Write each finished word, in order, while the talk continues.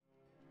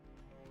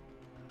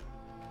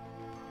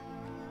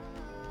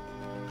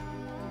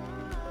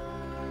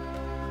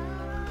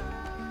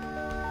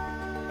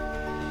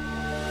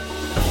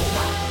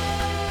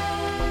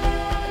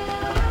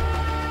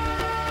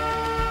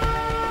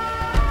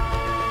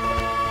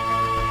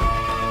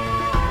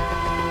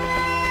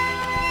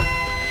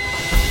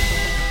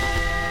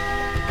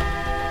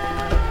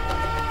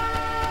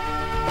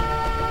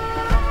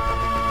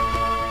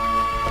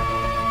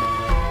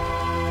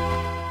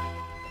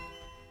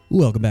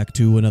Welcome back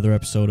to another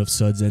episode of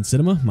Suds and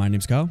Cinema. My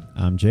name's Kyle.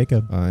 I'm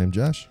Jacob. I'm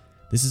Josh.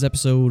 This is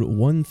episode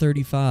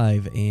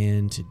 135,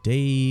 and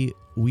today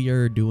we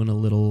are doing a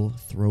little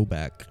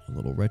throwback, a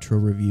little retro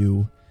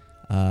review.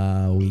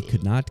 We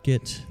could not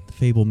get The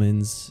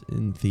Fabelmans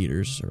in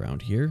theaters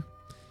around here,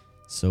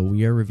 so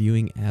we are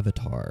reviewing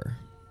Avatar,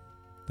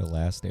 The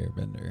Last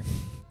Airbender.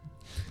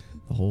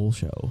 the whole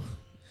show.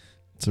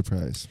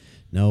 Surprise.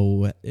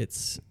 No,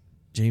 it's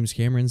James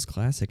Cameron's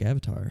classic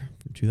Avatar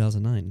from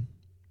 2009.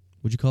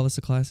 Would you call this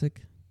a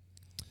classic?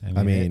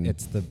 I mean,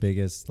 it's the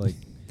biggest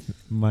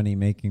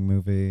money-making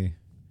movie.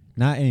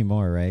 Not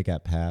anymore, right? It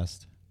got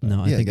passed.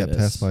 No, I yeah, think it got it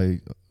passed is. by...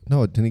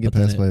 No, didn't it get But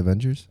then passed by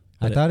Avengers?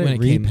 I But thought when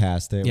it came-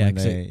 repassed it yeah, when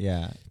 'cause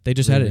they, They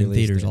just had it in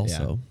re-released theaters it,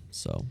 also,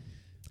 so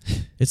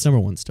it's number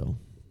one still.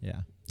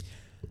 Yeah.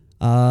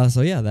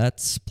 So yeah,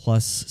 that's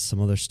plus some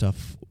other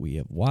stuff we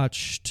have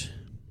watched.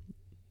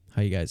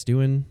 How you guys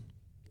doing?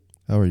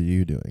 How are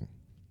you doing?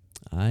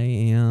 I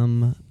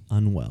am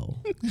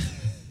unwell.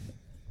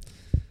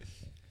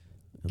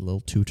 A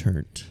little too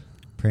turned.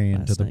 Praying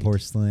Last to the night.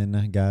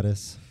 porcelain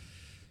goddess.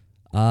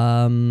 You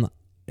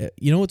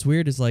know what's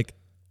weird is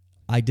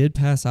I did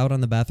pass out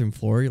on the bathroom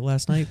floor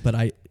last night, but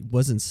I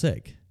wasn't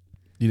sick.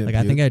 You didn't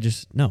I puke? think I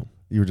just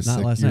You were just not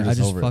sick. last You were night. I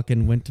just over it.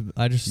 fucking went to.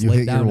 I just You laid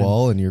hit down your and-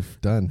 wall and you're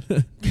done.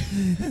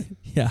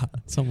 Yeah,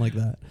 something like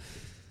that.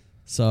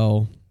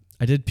 So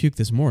I did puke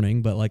this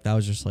morning, but that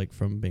was just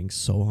from being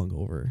so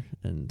hungover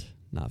and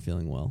not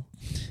feeling well.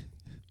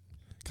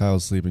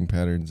 Kyle's sleeping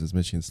patterns is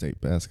Michigan State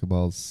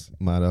basketball's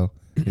motto.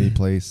 Any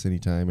place,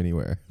 anytime,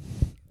 anywhere.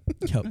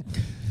 Yep.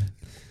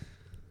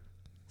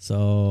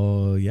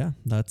 So yeah,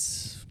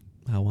 that's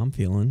how I'm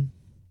feeling.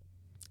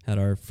 Had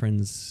our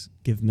friends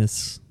give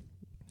miss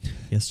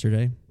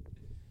yesterday.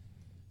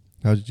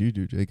 How did you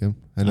do, Jacob?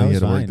 I know you was had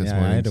to work fine. this Yeah,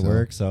 morning. I had to so-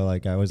 work, so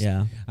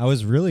I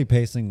was really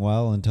pacing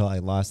well until I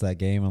lost that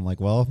game. I'm like,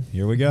 well,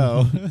 here we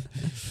go.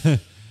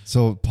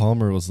 So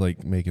Palmer was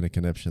making a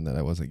conniption that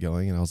I wasn't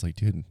going, and I was like,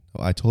 dude,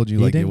 I told you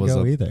He it didn't was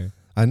go a... either.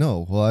 I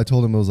know. Well, I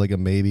told him it was a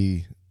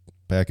maybe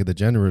back at the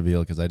gender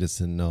reveal because I just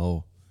didn't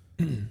know.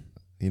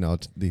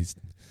 These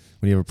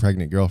when you have a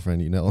pregnant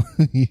girlfriend, you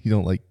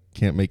don't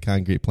can't make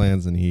concrete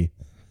plans, and he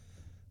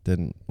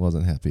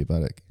wasn't happy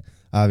about it.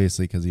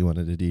 Obviously, because he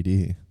wanted a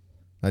DD.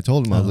 I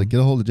told him I was like, get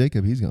a hold of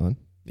Jacob. He's gone.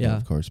 Yeah. And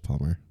of course,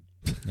 Palmer.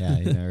 Yeah,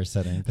 he never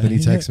said anything. Then he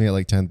texted me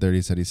at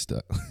 10:30. Said he's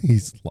stuck.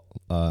 He's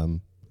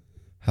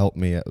helped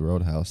me at the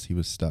Roadhouse. He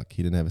was stuck.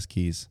 He didn't have his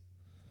keys.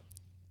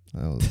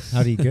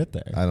 How do you get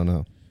there? I don't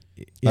know.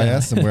 Yeah. I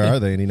asked him where are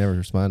they, and he never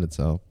responded.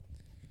 So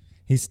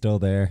He's still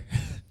there.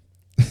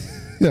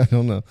 I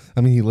don't know.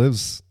 I mean, he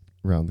lives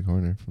around the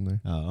corner from there,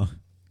 Oh.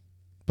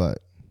 but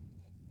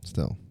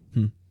still,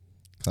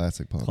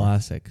 classic Palmer.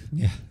 Classic.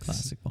 Yeah.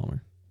 Classic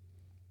Palmer.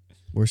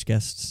 Worst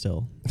guest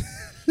still.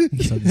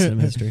 Sudden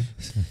cinema history.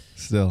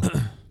 Still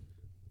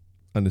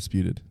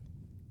undisputed.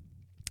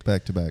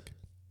 Back to back.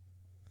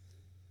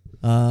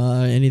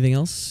 Anything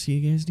else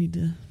you guys need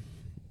to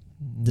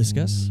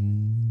discuss?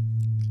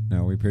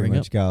 No, we pretty Bring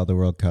much got all the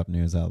World Cup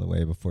news out of the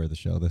way before the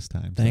show this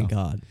time. Thank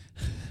God.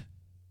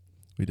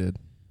 We did.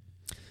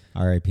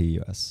 R.I.P.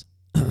 U.S.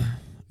 Yeah.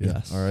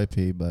 Yes.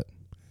 R.I.P. But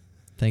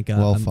Thank God.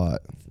 well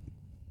fought.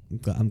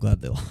 I'm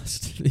glad they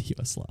lost. The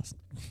U.S. lost.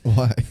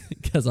 Why?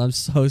 Because I'm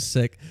so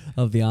sick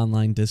of the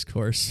online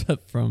discourse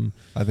from...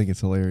 I think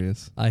it's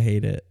hilarious. I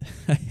hate it.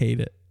 I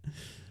hate it.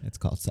 It's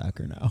called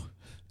soccer now.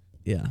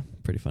 Yeah,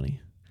 pretty funny.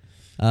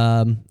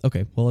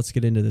 Okay, well, let's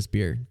get into this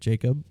beer.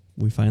 Jacob,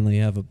 we finally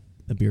have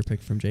a beer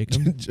pick from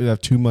Jacob. You have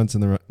 2 months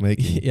in the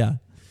making. Yeah.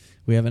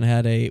 We haven't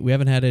had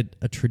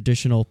a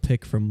traditional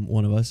pick from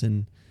one of us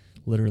in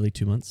literally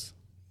 2 months.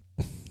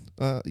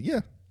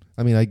 Yeah.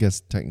 I mean, I guess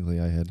technically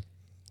I had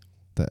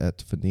the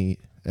Et Fini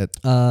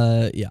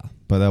Yeah.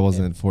 but that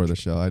wasn't for the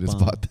show. I just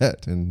Bum. bought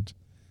that and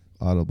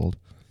audibled.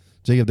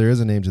 Jacob, there is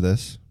a name to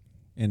this.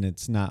 And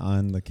it's not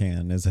on the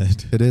can, is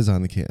it? It is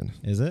on the can.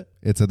 Is it?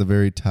 It's at the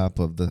very top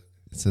of it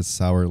says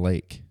Sour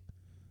Lake.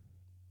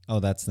 Oh,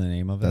 that's the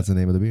name of That's it? the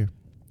name of the beer.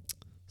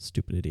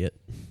 Stupid idiot.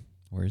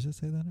 Where does it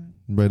say that at?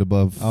 Right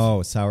above.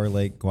 Oh, Sour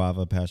Lake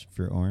Guava Passion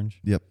Fruit Orange?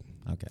 Yep.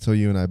 Okay. So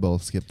you and I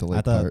both skipped the lake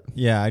I thought, part.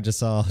 yeah, I just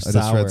saw just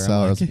sour. read sour.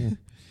 I I'm was like,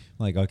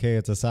 like, okay,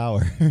 it's a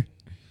sour.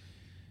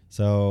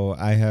 So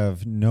I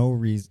have no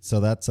reason. So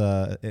that's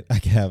I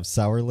have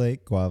Sour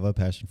Lake Guava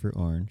Passion Fruit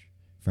Orange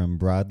from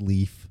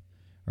Broadleaf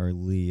or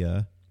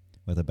Leah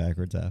with a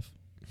backwards F.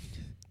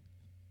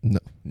 No,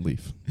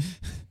 Leaf.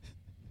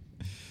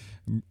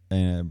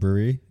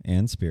 Brewery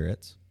and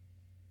Spirits.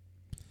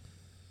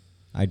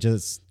 I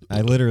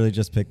literally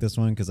just picked this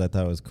one because I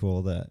thought it was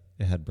cool that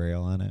it had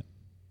Braille on it.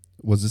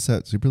 Was this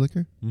at Super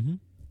Liquor? Mm-hmm.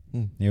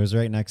 Hmm. It was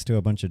right next to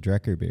a bunch of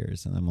Drecker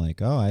beers, and I'm like,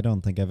 oh, I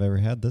don't think I've ever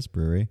had this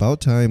brewery. About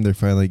time they're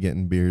finally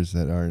getting beers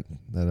that are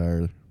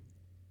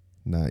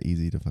not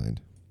easy to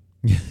find.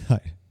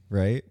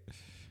 Right?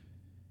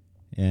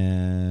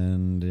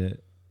 And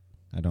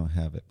I don't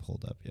have it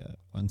pulled up yet.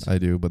 I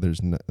do, but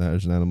there's not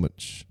a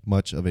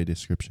much of a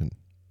description.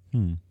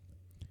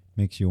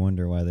 Makes you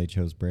wonder why they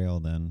chose Braille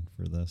then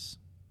for this.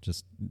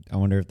 I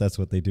wonder if that's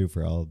what they do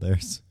for all of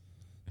theirs.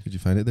 Did you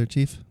find it there,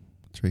 Chief?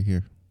 It's right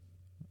here.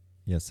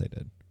 Yes, I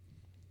did.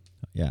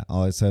 Yeah,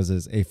 all it says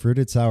is a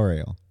fruited sour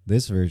ale.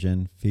 This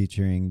version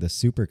featuring the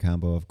super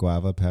combo of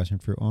guava, passion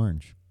fruit,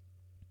 orange.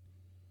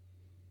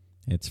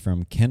 It's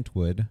from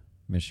Kentwood,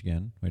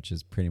 Michigan, which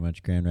is pretty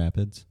much Grand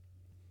Rapids.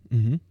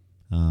 Mm-hmm.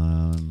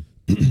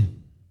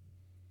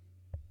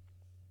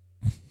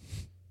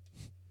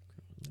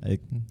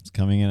 It's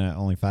coming in at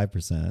only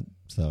 5%,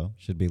 so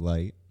should be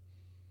light.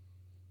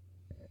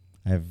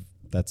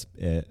 That's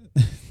it.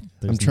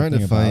 I'm trying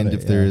to find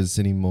if there is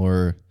any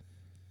more,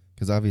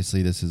 because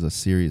obviously this is a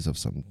series of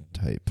some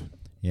type.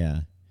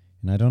 Yeah,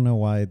 and I don't know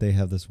why they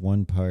have this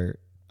one part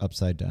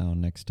upside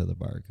down next to the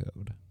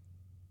barcode.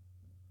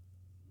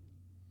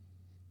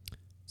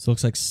 So it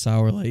looks like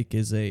Sour Lake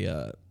is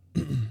a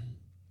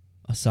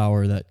a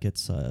sour that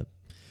gets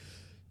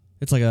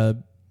it's like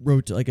a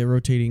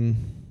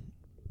rotating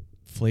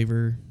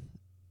flavor.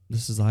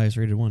 This is the highest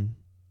rated one.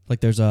 Like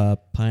there's a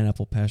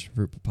pineapple, passion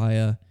fruit,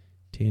 papaya,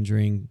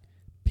 tangerine,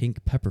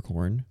 pink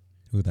peppercorn,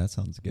 Ooh, that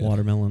sounds good.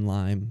 watermelon,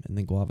 lime, and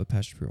then guava,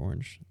 passion fruit,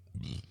 orange.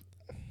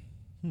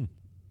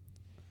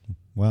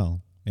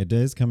 Well, it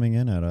is coming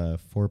in at a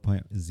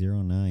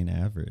 4.09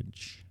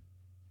 average.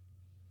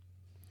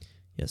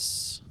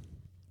 Yes.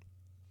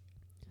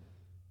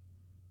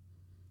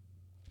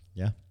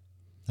 Yeah,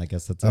 I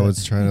guess that's I it.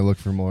 was trying to look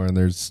for more, and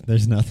there's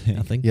There's nothing.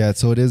 Nothing. yeah.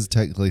 So it is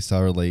technically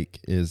Sour Lake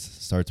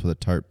starts with a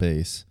tart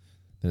base.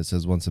 Then it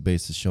says once the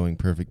base is showing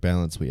perfect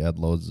balance, we add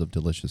loads of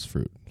delicious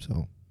fruit.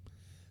 So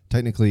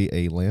technically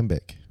a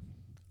lambic.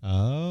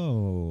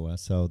 Oh,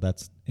 so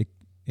it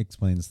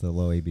explains the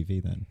low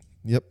ABV then.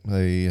 Yep,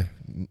 a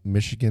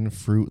Michigan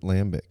fruit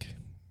lambic.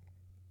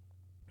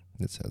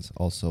 It says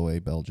also a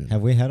Belgian.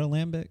 Have we had a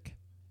lambic?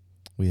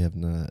 We have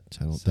not.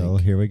 I don't So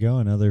think. here we go,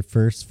 another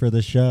first for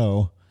the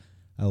show.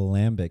 A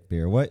lambic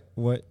beer.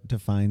 What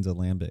defines a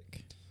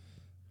lambic?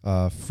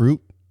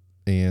 Fruit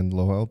and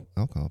low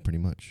alcohol, pretty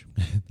much.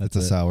 That's It's a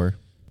it. sour.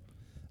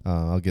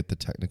 I'll get the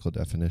technical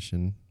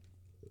definition,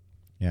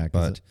 Yeah,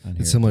 but on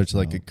here it's similar it to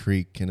like a doesn't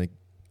creek and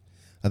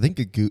I think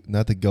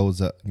not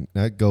goza,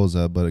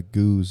 but a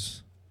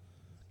gose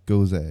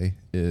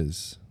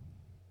is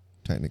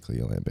technically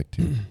a lambic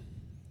too. know.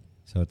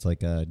 So it's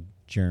like a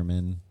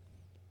German.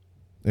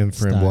 And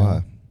Style.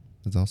 framboise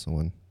is also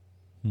one.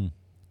 Hmm.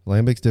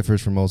 Lambics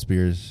differs from most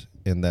beers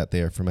in that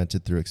they are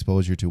fermented through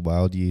exposure to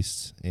wild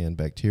yeasts and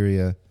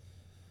bacteria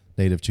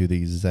native to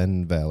the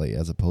Zen Valley,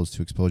 as opposed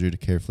to exposure to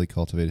carefully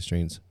cultivated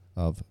strains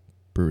of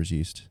brewer's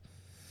yeast.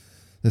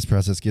 This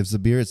process gives the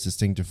beer its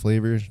distinctive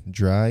flavor: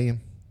 dry,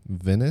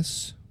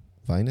 vinous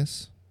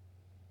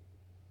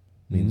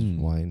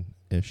means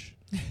wine-ish,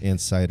 and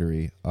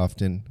cidery,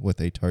 often with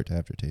a tart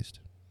aftertaste.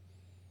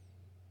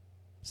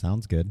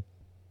 Sounds good.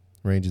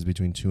 Ranges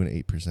between 2 and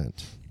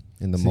 8%.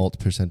 And the See- malt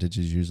percentage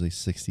is usually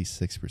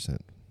 66%.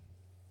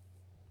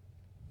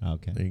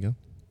 Okay. There you go.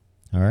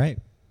 All right.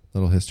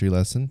 Little history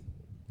lesson.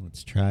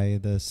 Let's try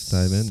this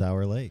Dive in.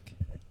 Sour Lake.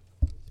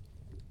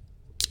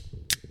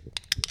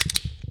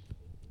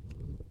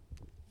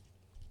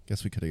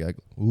 Guess we could have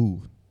got...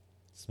 Ooh.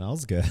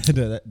 Smells good.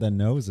 The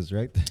nose is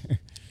right there.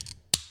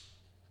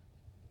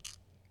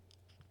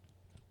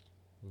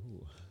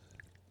 Ooh.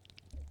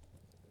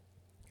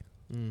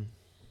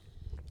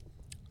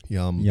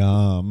 Yum.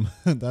 Yum.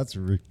 That's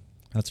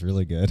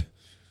really good.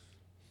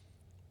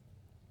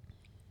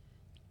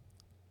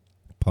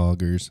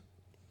 Poggers.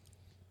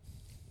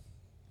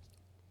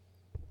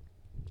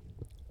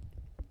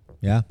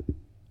 Yeah.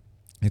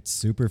 It's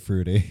super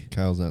fruity.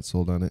 Kyle's not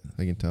sold on it.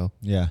 I can tell.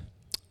 Yeah.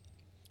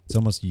 It's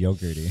almost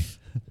yogurty.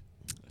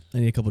 I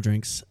need a couple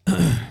drinks.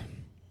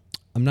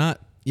 I'm not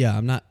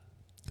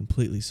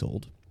completely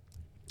sold,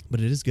 but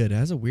it is good. It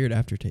has a weird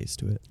aftertaste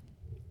to it.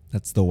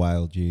 That's the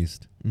wild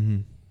yeast.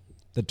 Mm-hmm.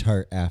 The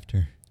tart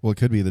after. Well, it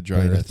could be the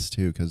dryness, Earth.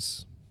 too,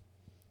 because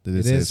they did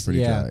It say is, it's pretty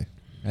yeah.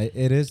 dry.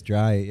 It is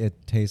dry.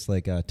 It tastes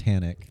like a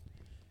tannic.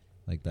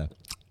 Like that.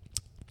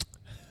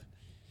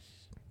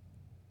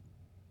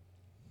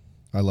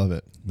 I love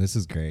it. This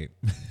is great.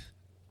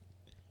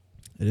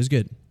 It is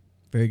good.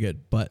 Very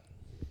good. But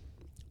I'm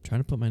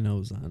trying to put my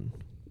nose on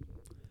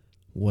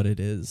what it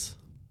is.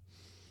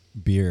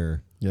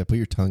 Beer. Yeah, put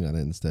your tongue on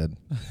it instead.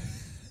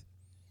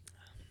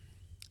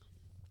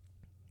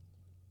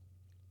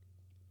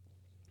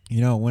 You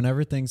know,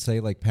 whenever things say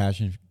like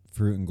passion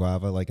fruit and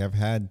guava, like I've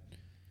had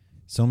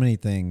so many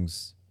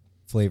things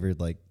flavored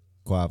like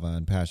guava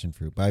and passion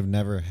fruit, but I've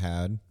never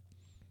had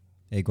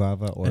a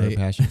guava or a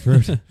passion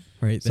fruit.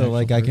 Right. So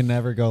like I can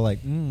never go like,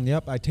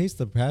 yep, I taste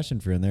the passion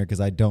fruit in there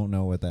because I don't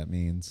know what that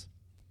means.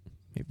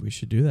 Maybe we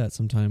should do that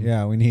sometime.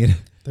 Yeah, we need.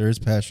 There is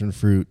passion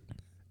fruit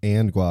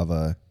and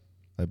guava,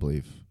 I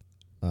believe.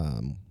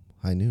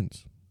 High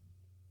noons.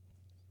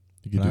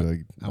 You could But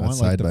do I a want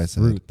side like the by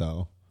fruit side.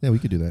 though, Yeah, we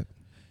could do that.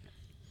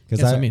 Yes,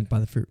 because I mean by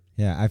the fruit.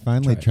 yeah, I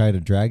finally Try it. tried a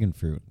dragon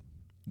fruit.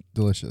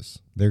 Delicious.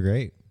 They're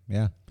great.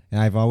 Yeah,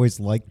 and I've always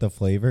liked the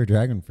flavor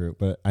dragon fruit,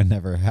 but I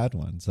never had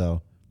one.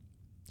 So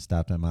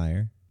stopped at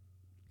Meyer,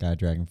 got a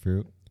dragon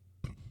fruit.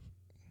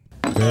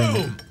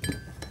 Boom!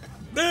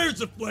 There's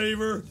the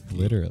flavor.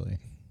 Literally,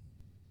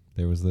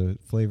 there was the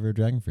flavor of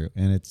dragon fruit,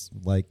 and it's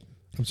like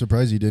I'm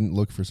surprised you didn't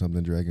look for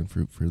something dragon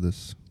fruit for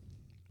this.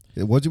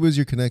 What was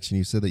your connection?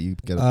 You said that you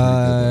got a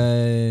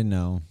pretty good one.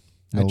 no,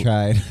 No. I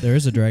tried. There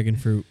is a dragon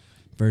fruit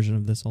version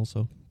of this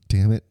also.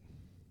 Damn it.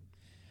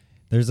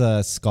 There's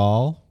a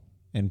skull,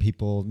 and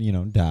people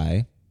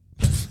die.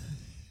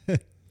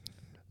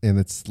 And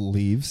it's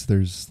leaves.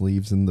 There's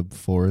leaves in the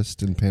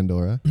forest in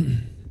Pandora.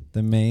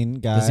 The main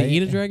guy. Does he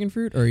eat a dragon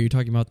fruit, or are you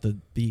talking about the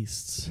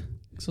beasts?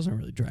 'Cause those aren't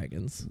really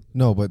dragons.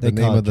 No, but They the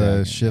name call it of the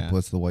dragon, ship yeah.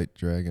 was the White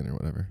Dragon or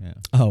whatever. Yeah,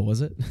 Oh,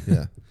 was it?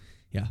 Yeah.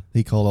 Yeah.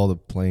 He called all the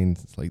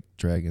planes like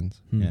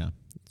dragons. yeah,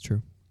 It's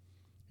true.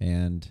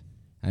 and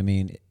I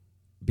mean,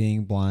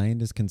 being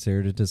blind is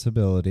considered a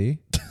disability.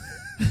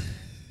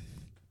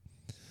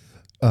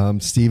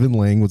 Stephen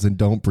Lang was in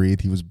Don't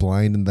Breathe. He was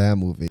blind in that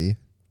movie.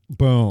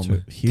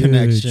 Boom, Huge.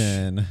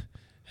 connection.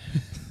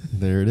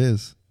 There it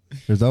is.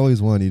 There's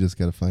always one. You just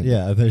got to find it.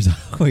 Yeah, there's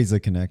always a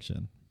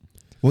connection.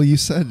 Well, you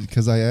said,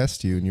 because I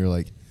asked you, and you're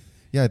like,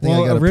 yeah, I think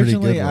I got a pretty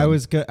good originally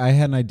one. I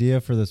had an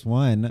idea for this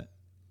one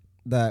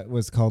that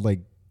was called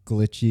like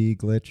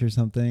glitch or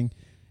something,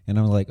 and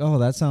I'm like, oh,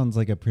 that sounds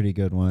like a pretty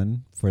good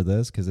one for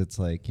this because it's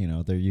like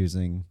they're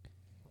using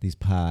these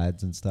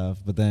pods and stuff.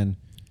 But then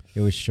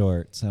it was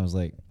short, so I was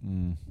like,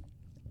 And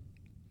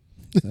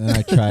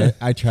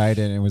I tried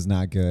it and it was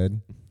not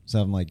good. So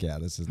I'm like, yeah,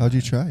 this is. How'd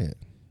you try it?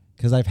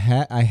 Because I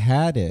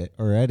had it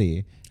already.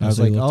 And I was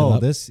so you like, looked it oh,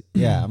 up? this,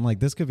 yeah. I'm like,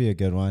 this could be a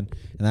good one.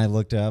 And I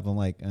looked it up. I'm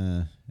like,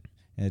 and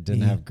it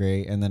didn't Yeah. have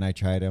great. And then I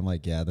tried it. I'm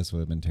like, yeah, this would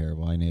have been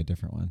terrible. I need a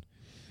different one.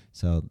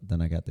 So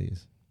then I got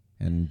these,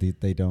 and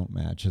they don't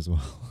match as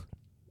well.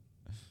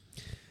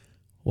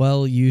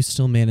 Well, you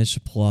still managed to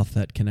pull off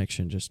that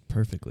connection just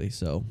perfectly,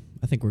 so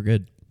I think we're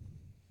good.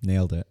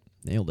 Nailed it.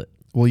 Nailed it.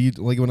 Well, you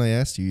like when I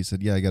asked you, you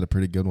said, yeah, I got a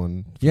pretty good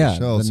one for Yeah, the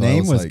show. the So I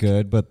name was like,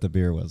 good, but the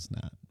beer was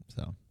not.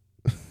 So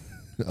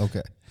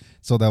Okay.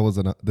 So that was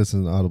this is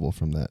an audible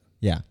from that.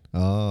 yeah.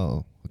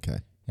 Oh, okay.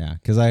 Yeah,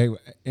 because I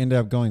ended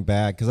up going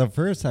back because at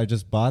first I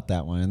just bought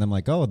that one and I'm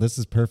like, oh, this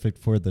is perfect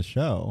for the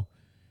show,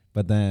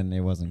 but then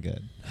it wasn't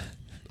good.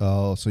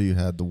 Oh, so you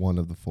had the one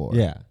of the four.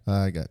 Yeah,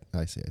 I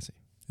see.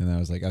 and I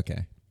was like,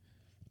 okay,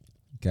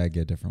 gotta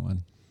get a different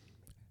one.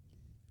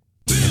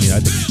 I mean,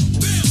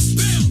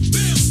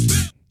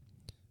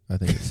 I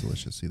think it's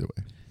delicious either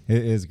way.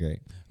 It is great.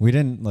 We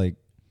didn't like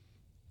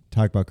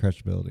talk about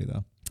crushability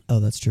though. Oh,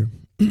 that's true.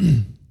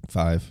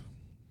 5.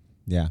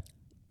 Yeah,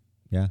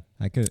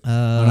 I could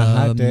on a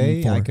hot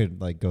day. 4. I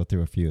could like go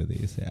through a few of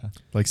these. Yeah,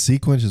 Like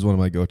Sequence is one of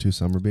my go-to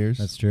summer beers.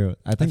 that's true.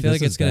 I I think feel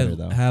this like it's is better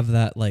gonna though. have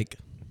that like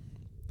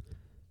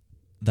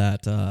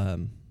that.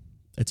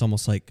 It's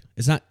almost like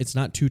it's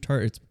not too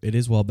tart. It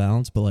is well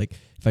balanced, but like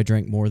if I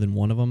drank more than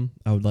one of them,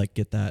 I would like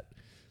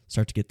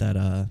start to get that.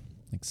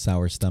 Like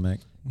sour stomach.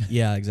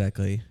 Yeah,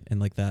 exactly, and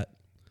like that.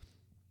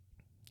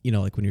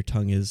 Like when your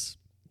tongue is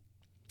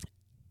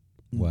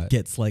What?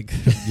 gets like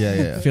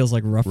yeah. feels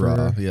like rougher.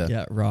 Raw,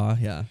 yeah. Raw.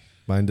 Yeah.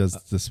 Mine does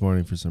this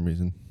morning for some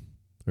reason.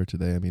 Or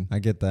today, I mean. I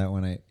get that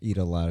when I eat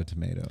a lot of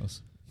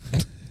tomatoes.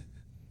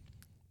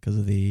 Because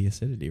of the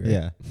acidity, right?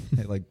 Yeah,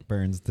 it like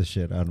burns the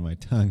shit out of my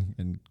tongue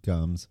and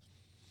gums.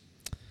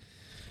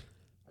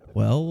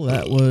 Well,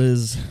 that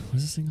was what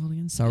is this thing called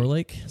again? Sour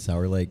Lake.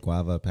 Sour Lake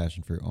Guava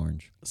Passion Fruit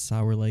Orange.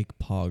 Sour Lake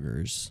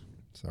Poggers.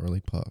 Sour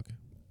Lake Pog.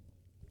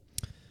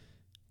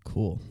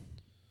 Cool.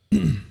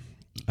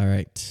 All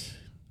right.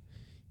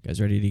 You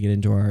guys ready to get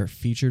into our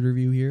featured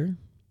review here?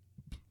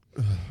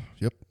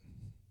 Yep.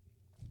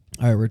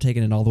 All right, we're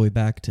taking it all the way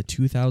back to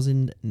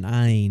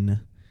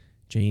 2009.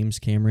 James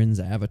Cameron's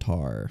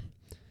Avatar.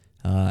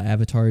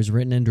 Avatar is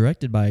written and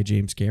directed by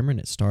James Cameron.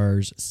 It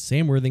stars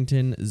Sam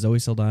Worthington, Zoe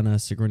Saldana,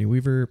 Sigourney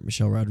Weaver,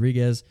 Michelle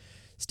Rodriguez,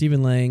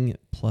 Stephen Lang,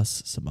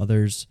 plus some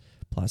others.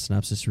 Plot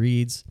synopsis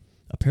reads: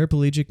 a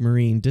paraplegic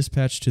Marine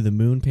dispatched to the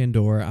moon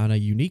Pandora on a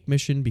unique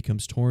mission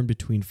becomes torn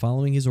between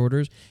following his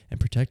orders and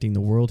protecting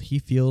the world he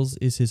feels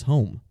is his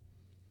home.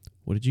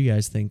 What did you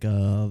guys think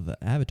of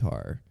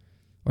Avatar?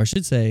 Or I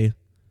should say,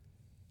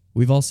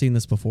 we've all seen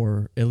this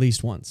before at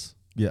least once.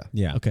 Yeah.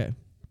 Yeah. Okay.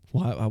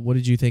 What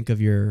did you think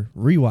of your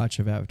rewatch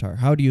of Avatar?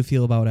 How do you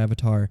feel about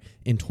Avatar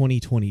in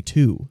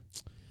 2022?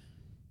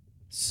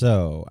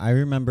 So I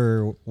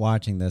remember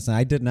watching this, and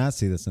I did not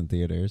see this in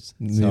theaters.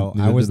 So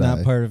Neither I was did not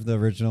I. part of the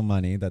original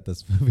money that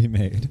this movie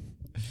made.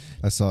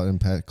 I saw it in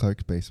Pat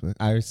Clark's basement.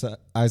 I saw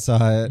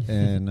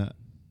it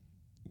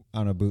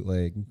on a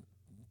bootleg.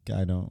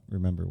 I don't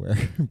remember where,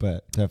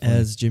 but definitely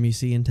As Jimmy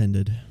C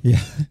intended. yeah.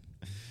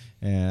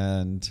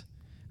 And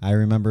I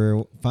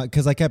remember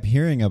because I kept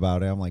hearing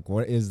about it. I'm like,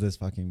 what is this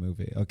fucking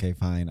movie? Okay,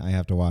 fine. I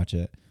have to watch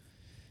it.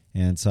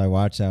 And so I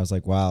watched it. I was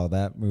like, wow,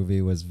 that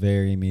movie was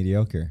very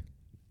mediocre,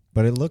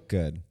 but it looked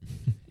good.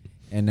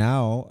 And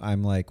now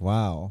I'm like,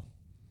 wow,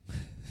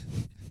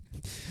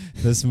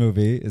 this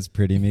movie is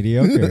pretty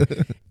mediocre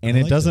and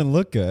it doesn't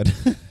look good.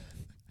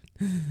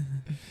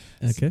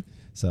 Okay.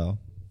 So,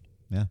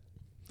 yeah.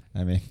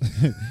 I mean,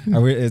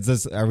 are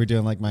we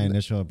doing like my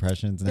initial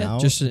impressions now?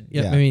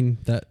 Yeah. I mean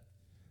that.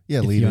 Yeah,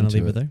 If lead you want to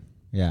into leave it it.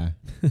 there.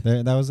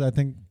 Yeah. That was, I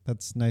think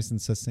that's nice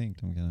and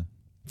succinct. I'm gonna.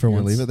 For You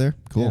wanna once. leave it there?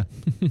 Cool.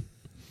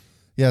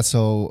 Yeah,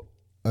 so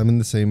I'm in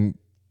the same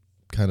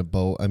kind of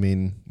boat. I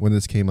mean, when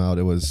this came out,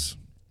 it was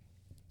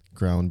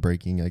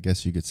groundbreaking, I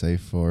guess you could say,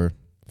 for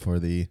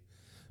the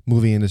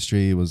movie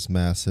industry. It was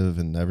massive,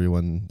 and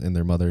everyone and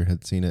their mother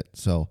had seen it.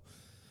 So,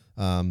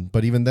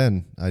 but even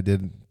then, I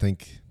did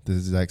think the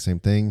exact same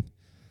thing.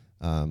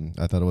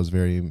 I thought it was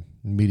very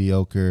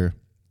mediocre.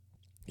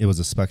 It was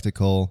a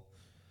spectacle,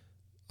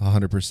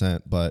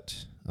 100%,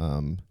 but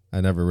I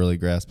never really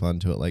grasped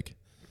onto it like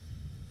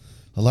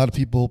a lot of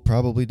people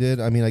probably did.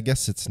 I mean, I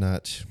guess it's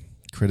not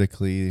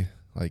critically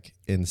like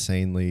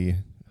insanely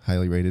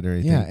highly rated or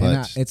anything, Yeah, but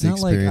and it's the not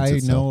like experience I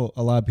itself- know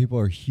a lot of people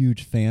are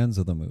huge fans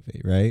of the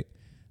movie, right?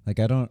 Like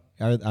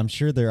I'm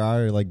sure there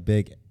are like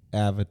big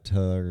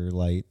avatar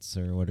lights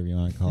or whatever you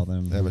want to call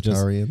them, who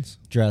just Avatarians.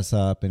 dress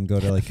up and go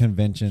to like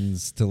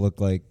conventions to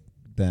look like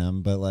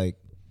them, but like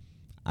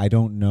I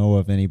don't know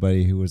of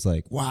anybody who was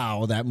like,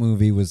 wow, that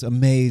movie was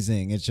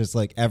amazing. It's just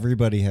like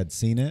everybody had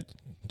seen it.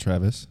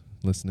 Travis,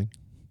 listening.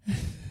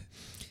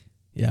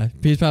 Yeah,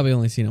 he's probably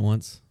only seen it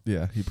once.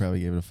 Yeah, he probably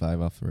gave it a 5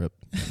 off the rip.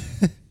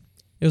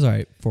 It was all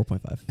right.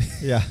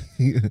 4.5. Yeah.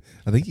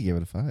 I think he gave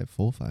it a 5,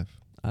 full 5.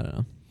 I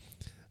don't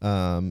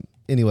know.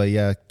 Anyway,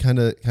 yeah, kind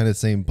of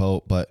same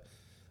boat, but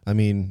I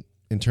mean,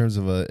 in terms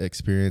of a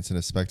experience and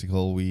a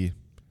spectacle,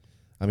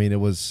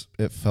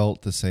 it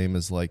felt the same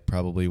as like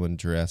probably when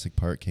Jurassic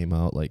Park came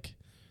out, like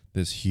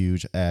this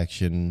huge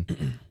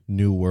action,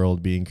 new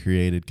world being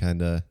created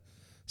kind of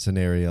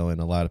scenario,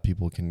 and a lot of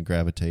people can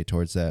gravitate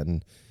towards that,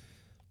 and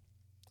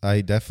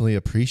I definitely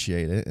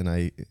appreciate it,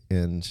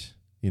 and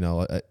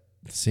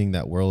seeing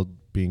that world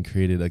being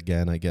created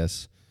again, I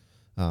guess,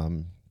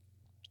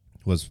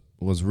 was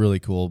really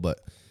cool. But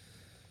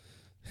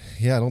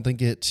yeah, I don't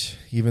think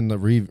even the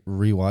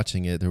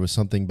rewatching it, there was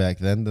something back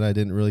then that I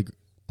didn't really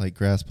like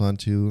grasp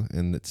onto,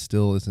 and it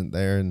still isn't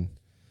there, and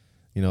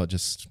it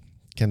just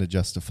kind of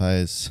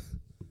justifies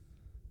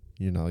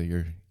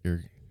your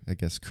I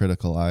guess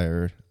critical eye,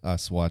 or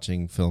us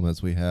watching film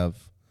as we have,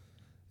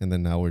 and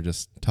then now we're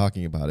just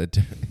talking about it.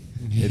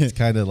 It's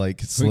kind of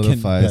like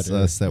solidifies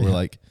us that we're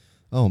like,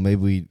 oh,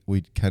 maybe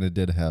we kind of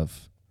did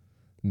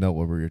know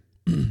what we were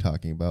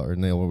talking about, or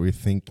know what we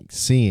were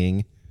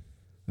seeing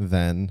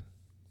then,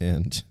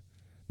 and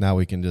now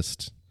we can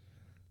just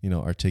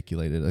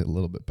articulate it a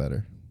little bit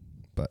better.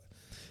 But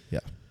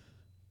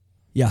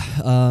Yeah.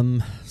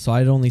 So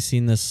I'd only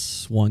seen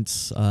this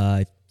once.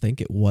 I think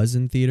it was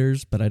in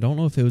theaters, but I don't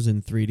know if it was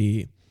in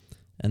 3D.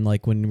 And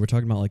like when we're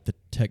talking about like the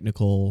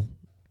technical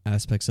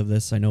aspects of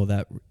this, I know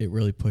that it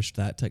really pushed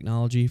that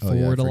technology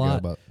forward a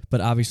lot.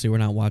 But obviously we're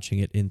not watching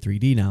it in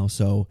 3D now,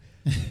 so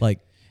like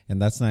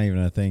And that's not even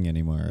a thing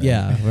anymore. Right?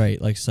 Yeah,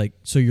 right. Like it's like,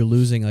 so you're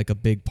losing like a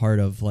big part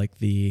of like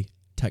the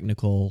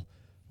technical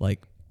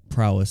like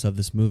prowess of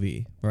this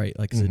movie, right?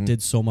 Like 'cause it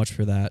did so much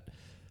for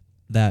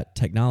that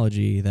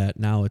technology that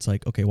now it's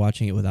like, okay,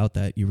 watching it without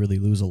that, you really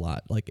lose a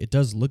lot. Like it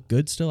does look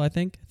good still, I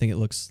think it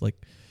looks like,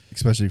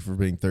 especially for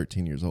being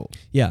 13 years old.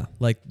 yeah,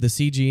 like the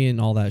CG and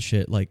all that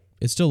shit, like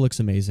it still looks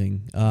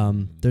amazing.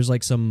 There's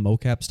like some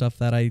mocap stuff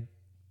that I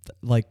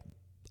like.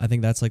 I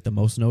think that's like the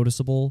most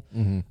noticeable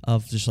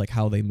of just like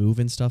how they move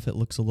and stuff. It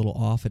looks a little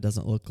off. It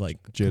doesn't look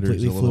like Jitters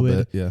completely a little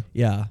fluid. bit,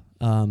 yeah.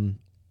 Yeah.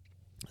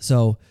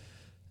 So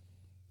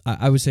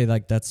I would say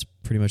like that's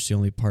pretty much the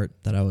only part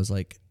that I was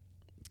like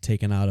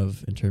taken out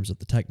of in terms of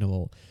the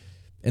technical.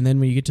 And then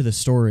when you get to the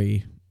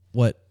story,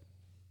 what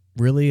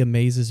really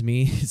amazes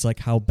me is like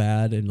how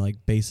bad and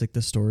like basic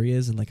the story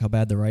is, and like how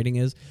bad the writing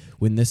is,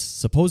 when this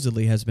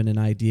supposedly has been an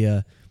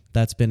idea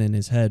that's been in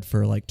his head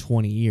for like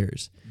 20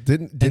 years.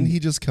 Didn't he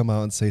just come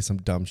out and say some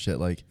dumb shit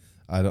like,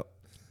 I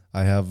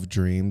have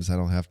dreams, I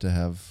don't have to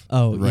have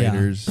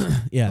writers?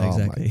 Yeah, oh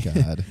exactly. my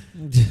God.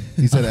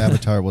 He said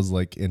Avatar was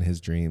like in his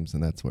dreams,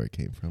 and that's where it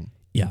came from.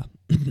 Yeah.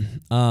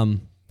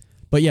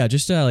 But yeah,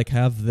 just to like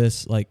have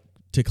this, like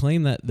to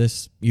claim that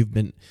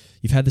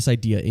you've had this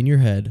idea in your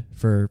head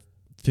for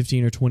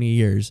 15 or 20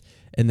 years,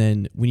 and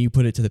then when you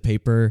put it to the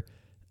paper,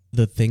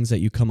 the things that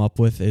you come up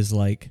with is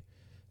like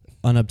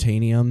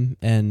unobtainium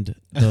and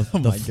the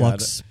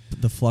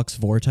flux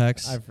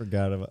vortex. I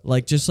forgot about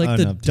like just like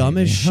the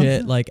dumbest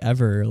shit like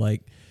ever.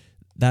 Like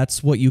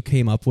that's what you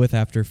came up with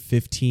after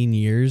 15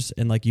 years,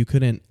 and like you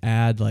couldn't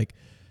add like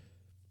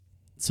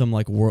some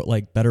like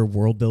better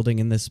world building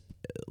in this.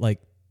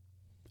 Like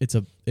it's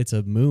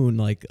a moon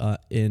like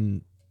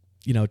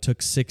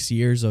took 6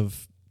 years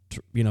of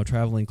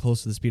traveling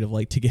close to the speed of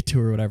light to get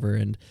to or whatever,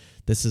 and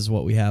this is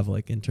what we have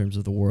like in terms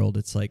of the world.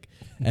 It's like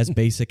as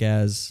basic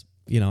as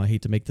I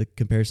hate to make the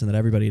comparison that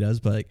everybody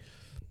does, but like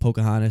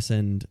Pocahontas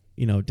and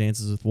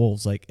Dances with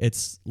Wolves, like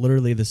it's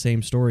literally the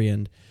same story.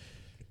 And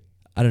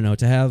I don't know,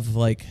 to have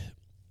like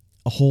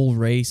a whole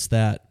race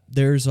that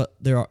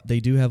they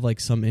do have like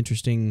some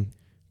interesting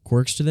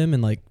quirks to them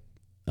and like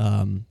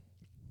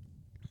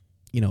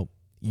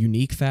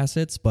unique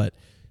facets, but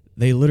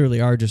they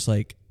literally are just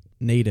like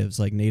natives,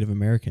 like Native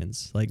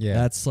Americans. Like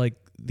that's like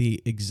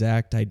the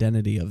exact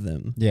identity of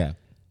them. Yeah.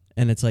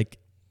 And it's like,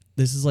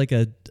 this is like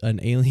an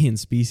alien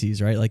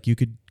species, right? Like you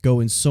could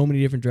go in so many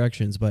different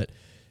directions, but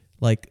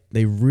like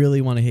they really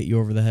want to hit you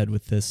over the head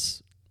with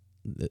this,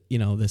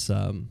 this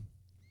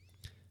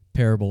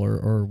parable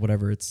or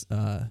whatever. It's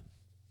the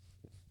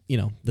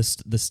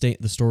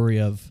story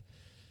of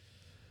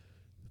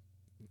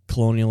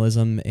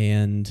colonialism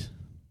and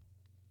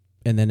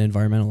then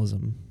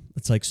environmentalism.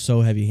 It's like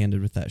so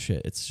heavy-handed with that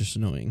shit. It's just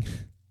annoying.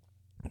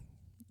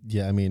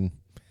 Yeah, I mean,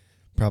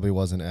 probably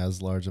wasn't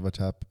as large of a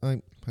top.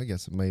 I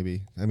guess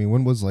maybe. I mean,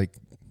 when was like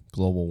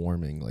global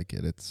warming like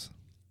at its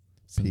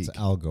Since peak?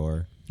 Al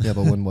Gore, Yeah,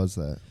 but when was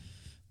that?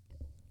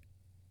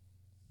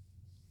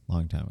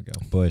 long time ago.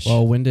 Bush.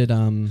 Well, when did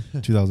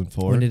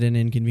 2004. An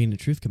Inconvenient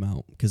Truth come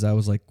out? Because I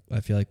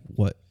feel like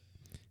what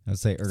I'd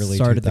say early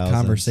started 2000s. the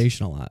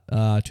conversation a lot.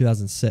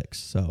 2006.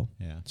 So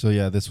Yeah. So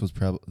yeah, this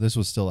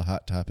was still a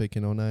hot topic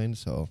in 2009.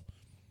 So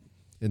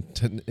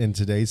in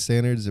today's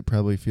standards, it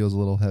probably feels a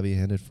little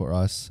heavy-handed for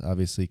us,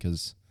 obviously,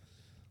 because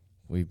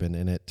we've been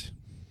in it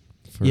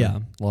for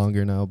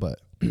longer now. But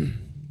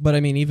I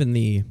mean, even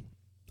the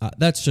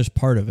that's just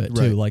part of it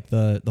too. Right. Like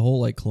the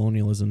whole like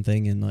colonialism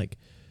thing and like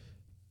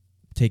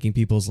taking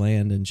people's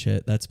land and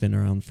shit. That's been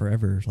around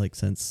forever. Like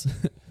since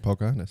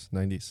Pocahontas,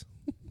 90s.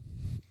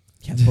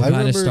 yeah,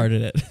 Pocahontas remember-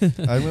 started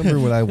it. I remember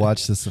when I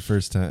watched this the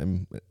first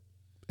time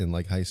in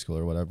like high school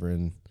or whatever,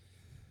 and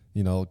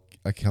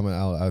I coming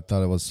out, I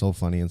thought it was so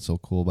funny and so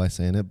cool by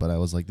saying it, but I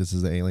was like, "This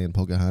is the alien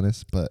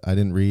Pocahontas," but I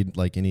didn't read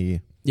like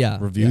any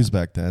reviews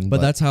back then.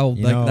 But that's how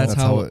that's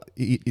how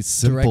it's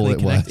simple directly it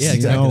was. connect- yeah, You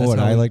exactly. know That's what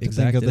how I like to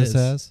think exact of it this is.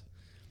 as?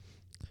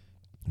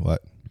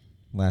 What?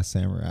 Last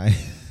Samurai.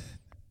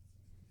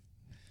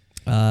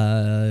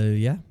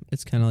 yeah,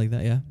 it's kind of like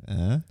that.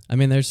 Yeah, I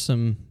mean, there's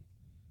some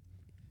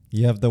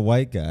You have the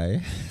white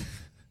guy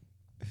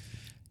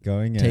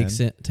going in, takes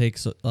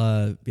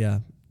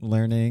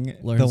learning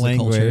Learns the the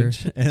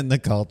language culture. and the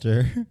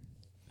culture,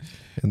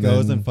 And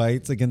goes then- and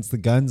fights against the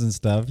guns and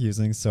stuff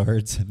using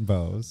swords and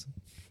bows.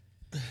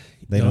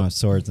 They Yep. don't have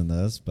swords in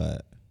this,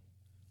 but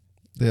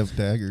They have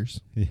daggers.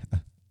 yeah.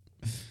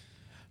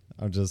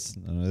 It's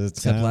except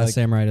kind of Last like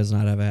Samurai does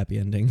not have a happy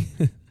ending.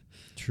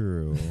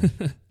 true.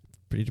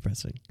 Pretty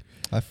depressing.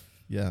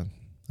 Yeah,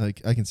 I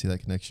can see that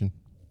connection.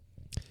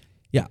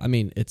 Yeah, I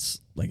mean, it's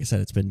like I said,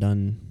 it's been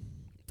done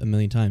a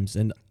million times,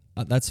 and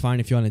that's fine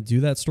if you want to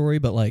do that story.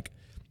 But like,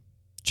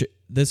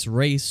 this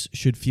race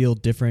should feel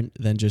different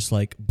than just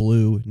like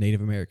blue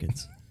Native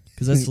Americans,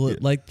 because that's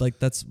like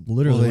that's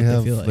literally what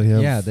they feel like.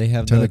 They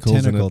have the tentacles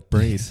and a tentacle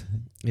braid.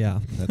 Yeah,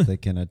 that they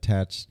can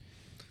attach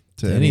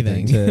to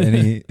anything.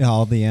 to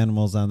all the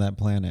animals on that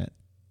planet.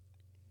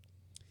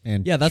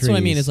 And yeah, that's what I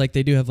mean. trees. Is like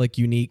they do have like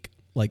unique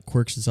like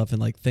quirks and stuff, and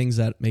like things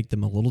that make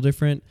them a little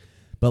different.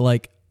 But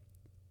like,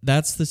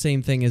 that's the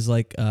same thing as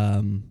like,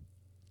 I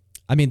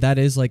mean, that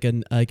is like a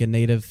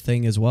native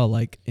thing as well,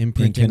 like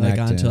imprinting like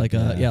onto like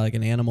like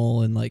an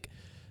animal and like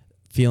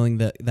feeling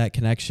that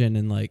connection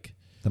and like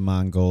the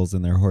Mongols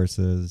and their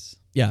horses.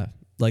 yeah,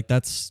 like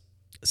that's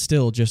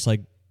still just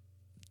like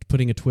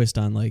putting a twist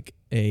on like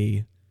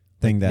a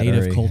Thing that native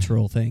already-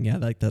 cultural thing. Yeah,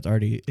 like that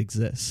already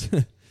exists.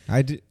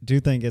 I do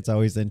think it's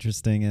always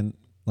interesting in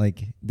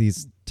like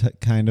these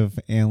kind of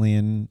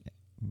alien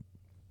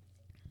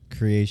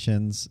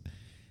creations,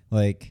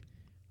 like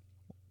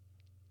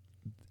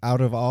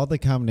out of all the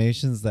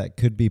combinations that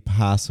could be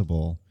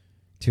possible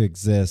to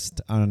exist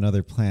on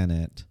another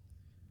planet,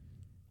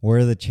 what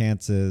are the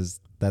chances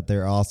that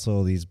they're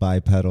also these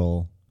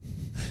bipedal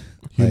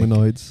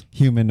Humanoids.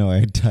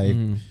 humanoid type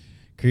Mhm.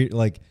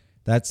 like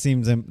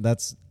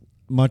that's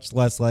much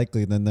less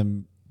likely than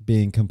them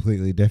being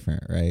completely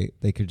different, right?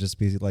 They could just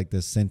be like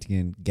this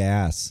sentient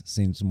gas,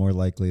 seems more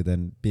likely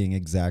than being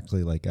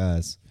exactly like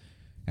us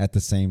at the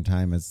same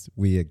time as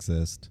we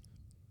exist.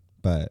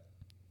 But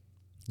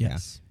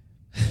Yes,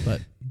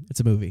 but it's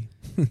a movie.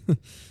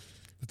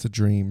 It's a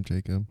dream,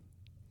 Jacob.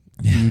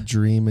 You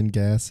dream in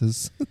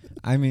gases.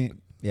 I mean,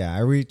 yeah,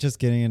 are we just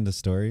getting into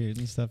story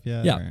and stuff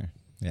yet? Yeah. Or-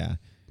 yeah.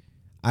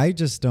 I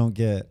just don't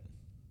get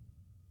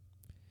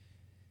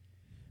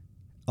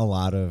a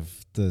lot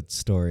of the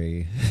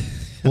story.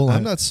 Well,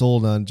 I'm not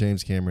sold on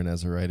James Cameron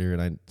as a writer,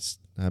 and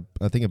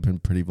I think I've been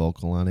pretty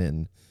vocal on it.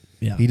 And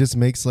Yeah, he just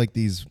makes like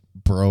these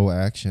bro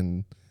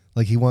action,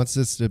 like he wants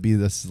this to be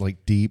this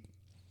like deep,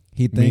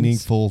 He thinks,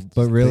 meaningful.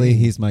 but really thing.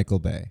 he's Michael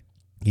Bay.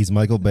 He's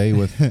Michael Bay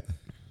with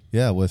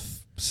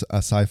with a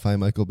sci-fi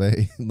Michael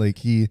Bay. Like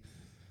he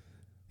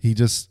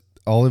just,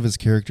 all of his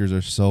characters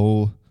are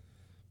so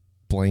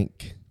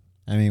blank.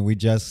 I mean, we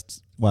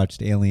just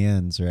watched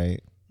Aliens, right?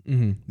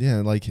 mm-hmm. Yeah,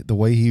 like the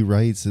way he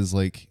writes is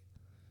like,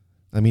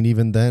 I mean,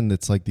 even then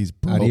it's like these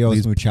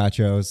Adios,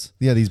 muchachos.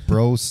 these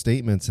bro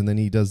statements, and then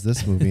he does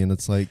this movie, and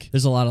it's like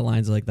There's a lot of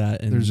lines like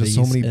that. And there's just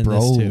so many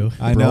bro.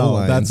 I bro know.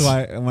 lines. That's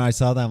why when I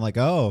saw that, I'm like,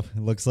 oh,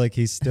 it looks like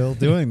he's still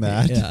doing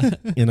that. Yeah,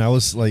 And I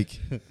was like,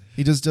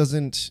 he just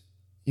doesn't.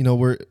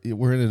 We're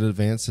in an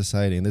advanced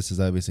society, and this is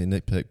obviously a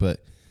nitpick, but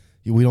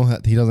we don't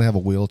have. He doesn't have a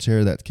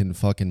wheelchair that can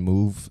fucking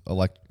move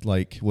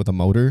like with a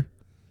motor.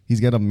 He's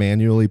got to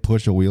manually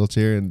push a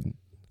wheelchair, and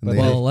But they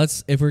well,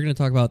 if we're going to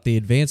talk about the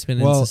advancement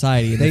in Well,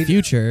 society in the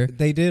future,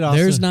 They did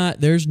also.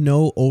 there's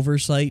no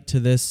oversight to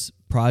this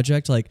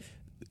project. Like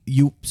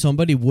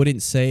somebody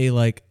wouldn't say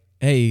like,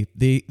 hey,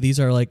 these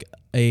are like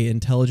a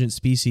intelligent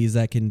species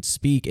that can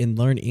speak and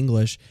learn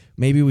English.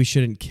 Maybe we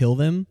shouldn't kill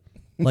them.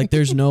 Like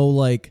there's no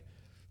like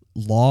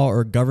law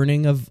or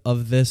governing of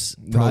this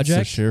No, it's project.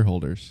 the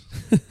shareholders.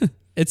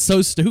 It's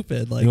so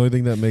stupid. Like The only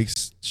thing that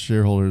makes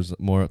shareholders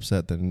more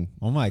upset than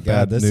Oh my bad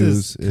God, this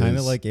news is kind of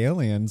is- like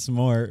Aliens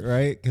more,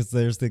 right? Because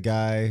there's the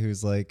guy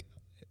who's like,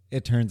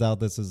 it turns out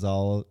this is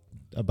all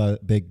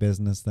about big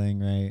business thing,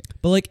 right?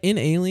 But like in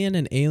Alien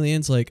and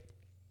Aliens, like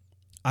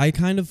I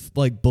kind of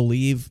like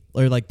believe,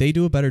 or like they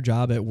do a better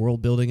job at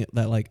world building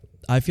that like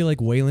I feel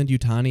like Wayland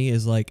Yutani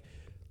is like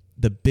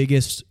the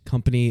biggest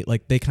company.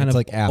 Like they kind It's of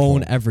like Apple.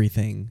 own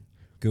everything.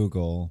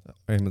 Google.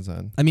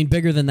 Amazon. I mean,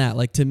 bigger than that.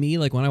 Like to me,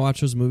 like when I watch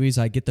those movies,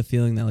 I get the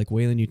feeling that like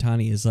Wayland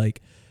Yutani is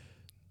like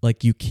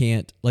you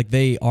can't, like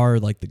they are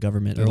like the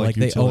government, They're or like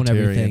they own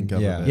utilitarian everything.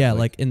 government. Yeah,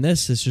 like in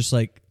this, it's just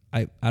like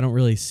I don't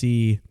really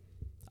see.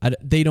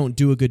 They don't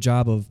do a good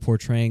job of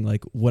portraying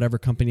like whatever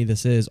company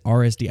this is,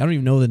 RSD. I don't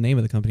even know the name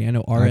of the company. I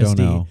know RSD. I don't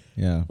know.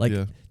 Yeah. Like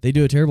Yeah. they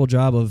do a terrible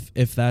job of,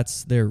 if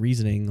that's their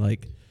reasoning,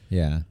 like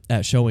Yeah.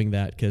 at showing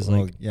that. Because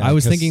Well, like yeah, I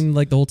was 'cause- thinking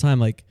like the whole time,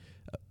 like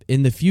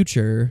in the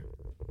future,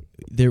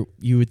 there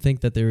you would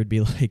think that there would be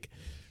like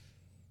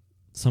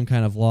some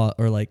kind of law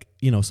or like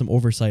some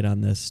oversight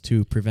on this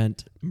to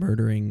prevent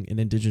murdering an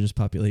indigenous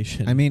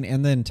population. I mean,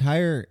 and the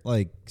entire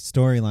like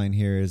storyline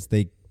here is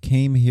they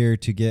came here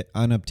to get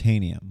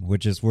unobtainium,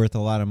 which is worth a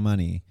lot of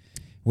money,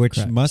 which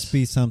Correct. must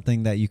be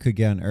something that you could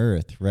get on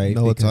Earth, right?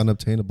 No, it's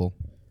unobtainable.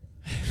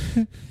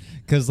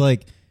 Because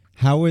like,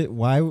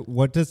 why?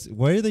 What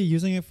are they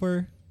using it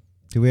for?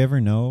 Do we ever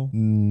know?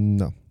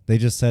 No. They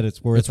just said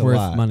it's worth it's a worth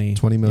lot. money.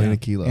 20 million Yeah. a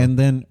kilo. And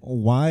then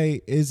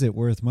why is it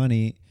worth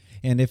money?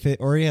 And if it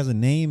already has a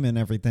name and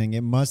everything,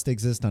 it must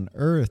exist on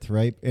Earth,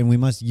 right? And we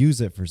must use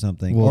it for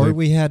something. Well, or they-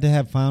 we had to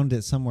have found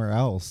it somewhere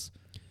else.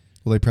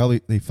 well,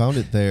 they found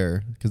it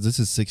there because this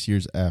is 6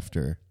 years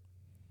after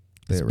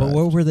they But arrived.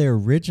 what were they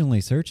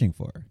originally searching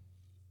for?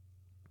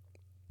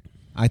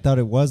 I thought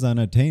it was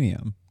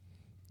unobtainium.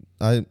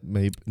 I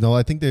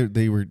think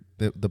they were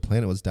the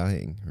planet was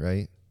dying,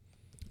 right?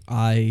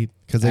 I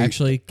 'Cause they-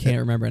 actually can't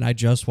remember, and I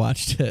just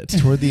watched it.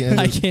 Toward the end,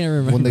 I can't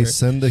remember. when they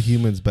send the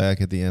humans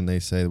back at the end, they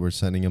say we're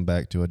sending them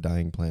back to a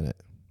dying planet.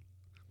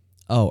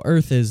 Oh,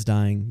 Earth is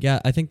dying. Yeah,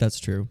 I think that's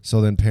true.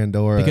 So then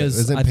Pandora, Because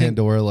isn't I think-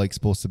 Pandora like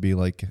supposed to be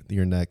like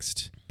your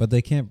next? But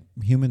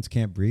humans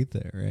can't breathe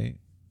there, right?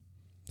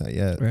 Not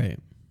yet. Right.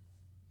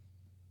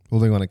 Well,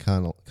 they want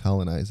to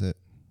colonize it.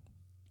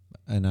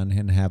 An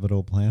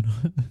uninhabitable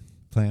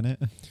planet.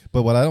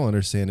 But what I don't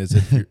understand is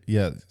if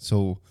you're,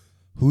 so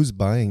who's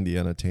buying the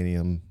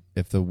unobtainium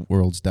if the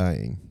world's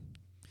dying?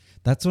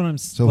 That's what I'm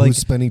So like, who's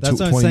spending that's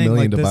what I'm 20 saying,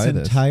 million like, to buy this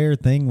this? entire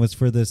thing was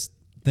for this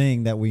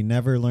thing that we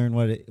never learned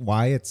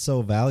why it's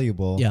so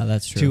valuable Yeah,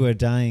 that's true. to a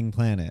dying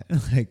planet.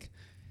 Like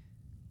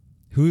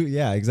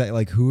exactly.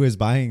 Like who is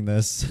buying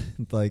this?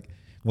 Like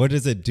what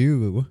does it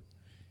do?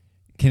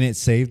 Can it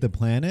save the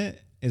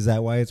planet? Is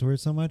that why it's worth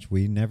so much?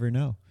 We never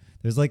know.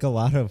 There's like a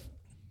lot of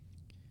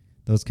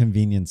those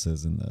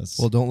conveniences in this.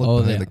 Well, don't look Oh,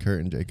 behind yeah. the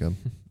curtain, Jacob.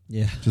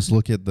 yeah. Just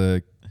look at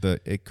the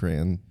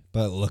Ikran.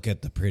 But look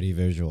at the pretty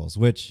visuals,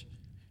 which,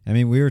 I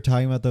mean, we were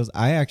talking about those.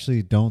 I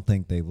actually don't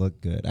think they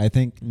look good. I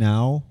think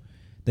now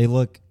they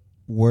look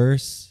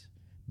worse.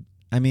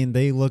 I mean,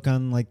 they look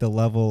on like the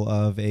level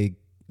of an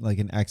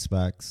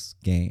Xbox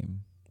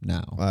game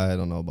now. I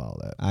don't know about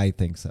that. I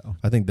think so.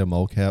 I think the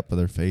mocap of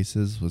their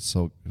faces was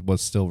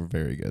still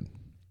very good.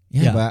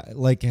 Yeah. But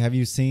like, have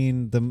you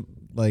seen the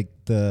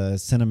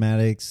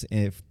cinematics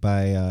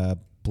by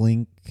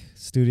Blink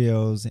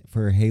Studios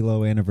for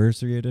Halo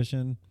Anniversary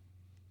Edition?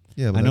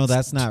 Yeah, but I know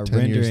that's not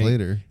 10 years rendering.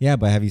 later. Yeah,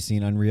 but have you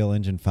seen Unreal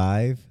Engine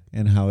 5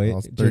 and how it Well,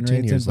 it's 13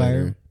 generates years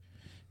environment? later.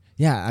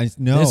 Yeah, I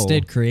know. This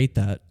did create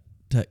that.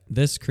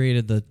 This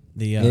created the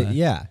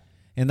Yeah,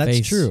 and that's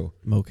face true.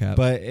 mocap.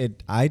 But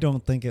I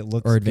don't think it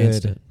looks Or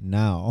advanced good it.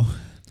 now.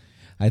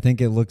 I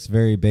think it looks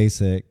very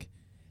basic,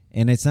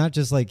 and it's not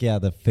just like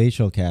the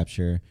facial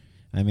capture.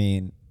 I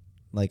mean,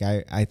 like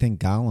I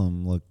think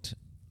Gollum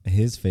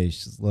his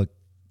face looked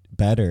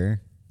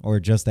better or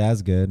just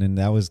as good, and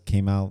that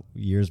came out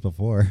years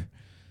before.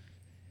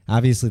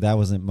 Obviously, that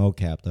wasn't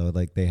mocap though.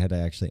 Like they had to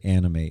actually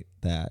animate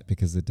that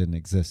because it didn't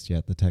exist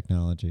yet, the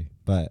technology.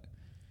 But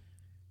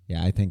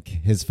yeah, I think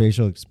his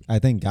I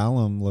think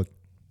Gollum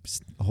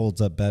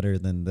holds up better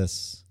than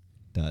this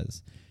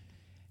does.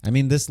 I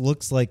mean, this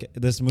looks like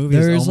this movie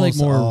is there's like almost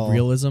more all,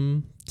 realism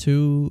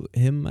to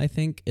him, I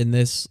think. In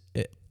this,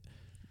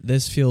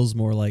 this feels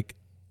more like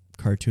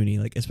cartoony,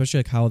 like especially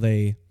like how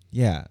they.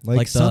 Yeah,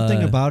 like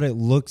something the- about it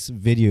looks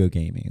video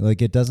gamey.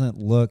 Like it doesn't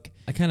look.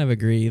 I kind of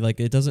agree. Like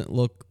it doesn't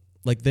look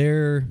like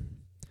they're.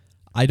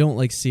 I don't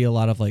like see a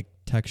lot of like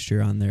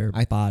texture on their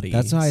bodies.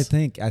 That's what I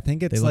think. I think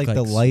They it's look like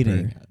the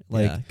lighting. super-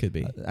 Like yeah, it could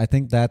be. I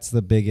think that's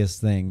the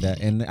biggest thing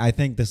and I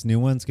think this new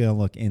one's gonna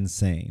look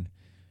insane.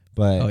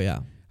 But Oh yeah.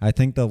 I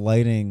think the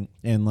lighting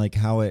and like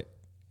how it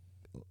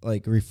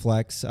like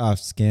reflects off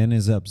skin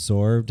is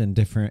absorbed and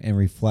different and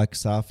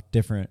reflects off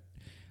different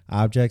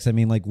objects. I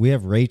mean, like we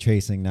have ray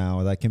tracing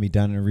now that can be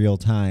done in real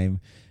time,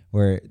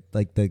 where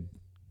like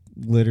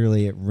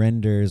literally it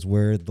renders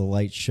where the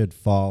light should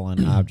fall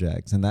on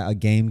objects, and that a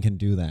game can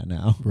do that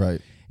now.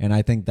 Right. And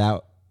I think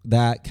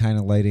that kind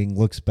of lighting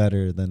looks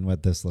better than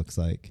what this looks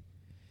like.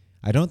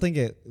 I don't think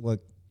it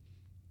looks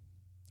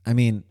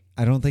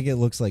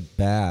like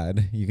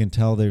bad. You can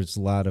tell there's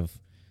a lot of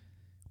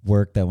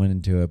work that went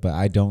into it, but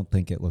I don't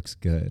think it looks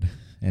good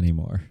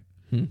anymore.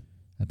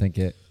 I think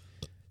it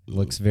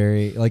looks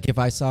very like if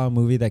I saw a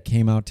movie that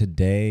came out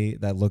today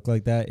that looked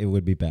like that, it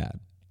would be bad.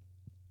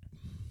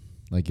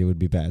 Like it would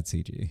be bad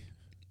CG.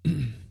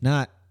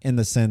 Not in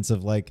the sense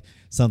of like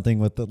something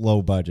with the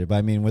low budget, but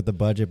I mean with the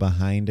budget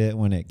behind it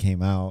when it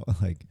came out,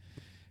 like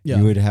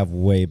you would have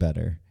way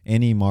better.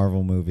 Any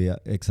Marvel movie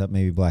except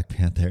maybe Black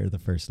Panther, the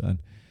first one,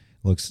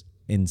 looks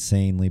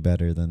insanely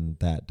better than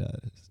that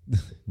does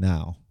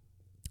now.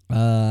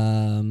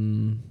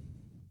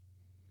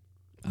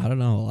 I don't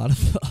know.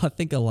 I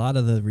think a lot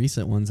of the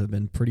recent ones have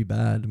been pretty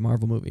bad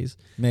Marvel movies.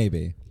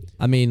 Maybe.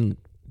 I mean,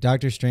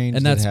 Doctor Strange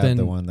and that's been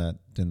the one that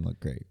didn't look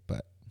great,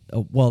 but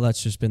well,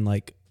 that's just been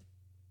like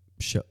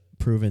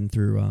proven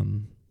through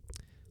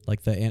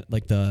like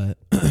the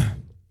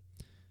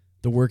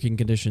the working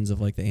conditions of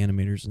like the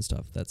animators and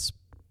stuff. That's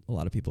a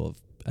lot of people have,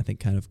 I think,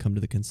 kind of come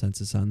to the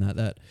consensus on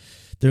that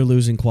they're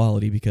losing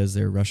quality because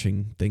they're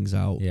rushing things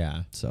out.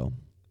 Yeah. So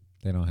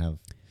they don't have,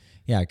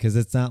 because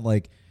it's not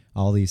like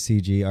all these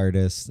CG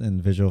artists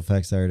and visual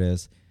effects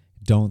artists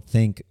don't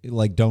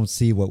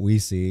see what we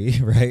see,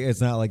 right?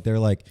 It's not like they're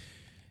like,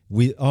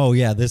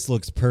 this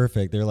looks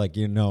perfect. They're like,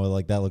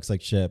 like that looks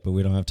like shit, but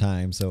we don't have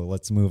time, so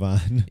let's move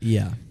on.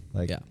 Yeah.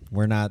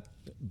 We're not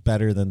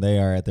better than they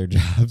are at their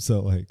job,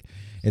 so like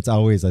it's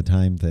always a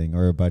time thing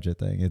or a budget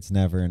thing. It's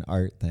never an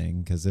art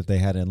thing, because if they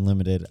had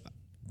unlimited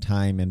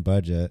time and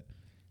budget,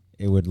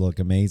 it would look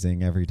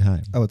amazing every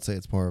time. I would say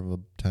it's more of a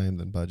time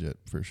than budget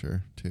for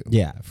sure, too.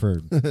 Yeah,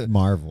 for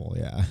Marvel,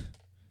 yeah.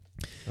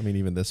 I mean,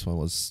 even this one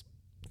was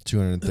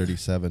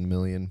 $237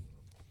 million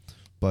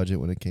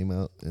budget when it came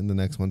out, and the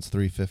next one's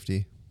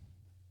 $350.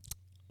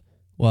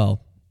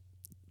 Well,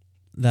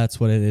 that's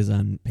what it is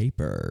on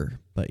paper.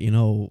 But you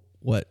know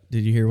what?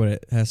 Did you hear what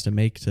it has to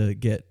make to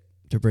get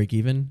to break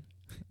even?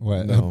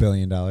 What, No. $1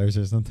 billion or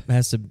something?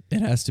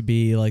 It has to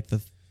be like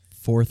the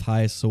fourth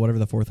highest. So whatever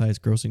the fourth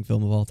highest grossing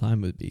film of all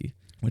time would be,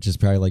 Which is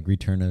probably like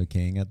Return of the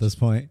King at this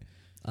point.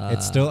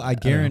 It's still, I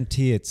don't know.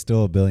 guarantee it's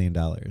still $1 billion.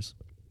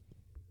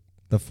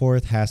 The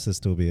fourth has to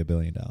still be $1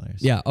 billion.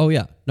 Yeah. Oh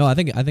yeah. No, I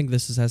think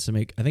this has to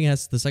make. I think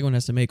the second one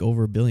has to make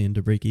over $1 billion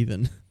to break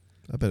even.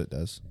 I bet it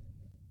does.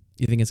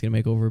 You think it's gonna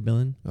make over $1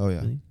 billion? Oh,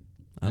 yeah. Really?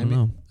 I don't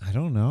know. I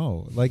don't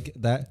know. Like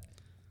that.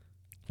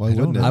 Why I don't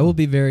wouldn't it? know. I will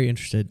be very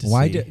interested to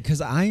see.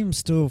 Because I am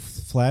still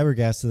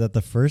flabbergasted that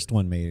the first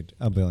one made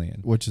 $1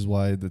 billion. Which is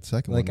why the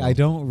second Like one I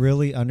don't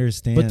really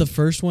understand. But the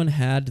first one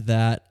had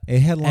that. it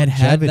had It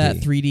longevity. had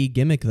that 3D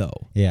gimmick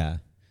though. Yeah.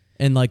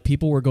 And like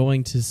people were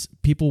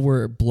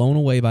blown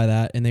away by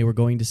that, and they were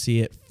going to see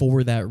it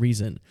for that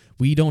reason.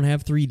 We don't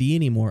have 3D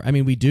anymore. I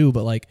mean, we do,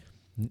 but like,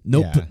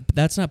 nope, Yeah.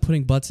 that's not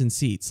putting butts in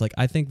seats. Like,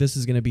 I think this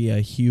is going to be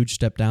a huge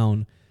step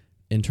down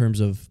in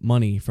terms of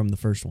money from the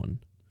first one.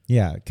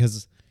 Yeah,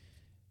 because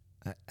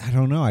I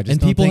don't know. I just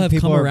And don't people think have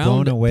people come are around.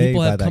 blown away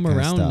People by have that come kind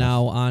of around stuff.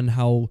 now on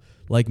how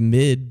like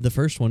mid the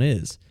first one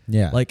is.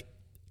 Yeah. Like,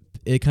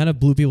 it kind of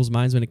blew people's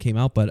minds when it came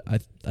out, but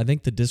I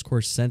think the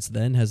discourse since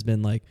then has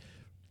been like,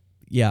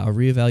 yeah, a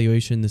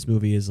reevaluation. This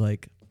movie is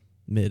like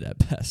mid at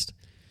best.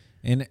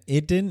 And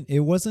it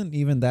wasn't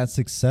even that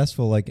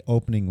successful like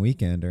opening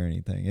weekend or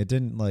anything. It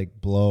didn't like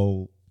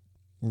blow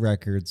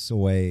records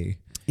away.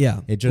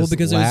 Yeah, It just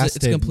because it's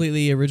lasted-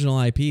 completely original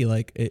IP.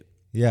 Like it,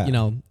 Yeah.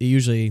 it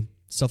usually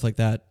stuff like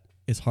that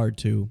is hard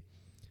to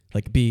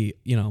like be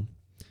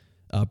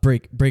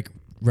break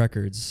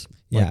records.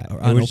 Yeah. like, It on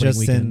was opening just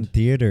weekend. in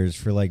theaters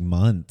for like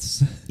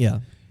months Yeah,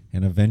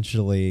 and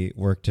eventually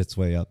worked its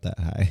way up that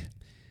high.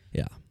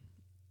 yeah.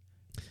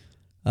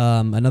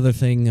 Another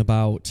thing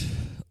about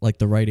like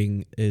the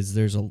writing is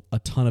there's a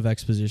ton of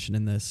exposition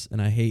in this,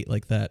 and I hate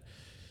like that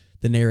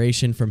the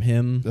narration from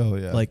him. Oh,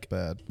 yeah. Like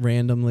bad.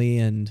 randomly,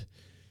 and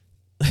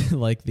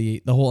like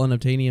the whole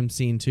unobtainium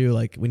scene too.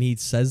 Like when he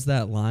says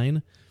that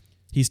line,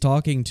 he's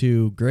talking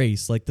to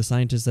Grace, like the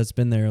scientist that's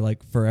been there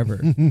like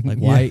forever. Like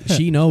why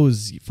she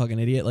knows, you fucking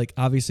idiot. Like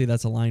obviously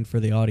that's a line for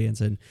the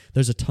audience, and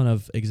there's a ton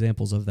of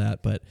examples of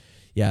that. But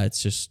yeah,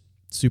 it's just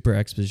super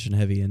exposition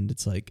heavy, and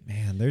it's like,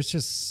 Man, there's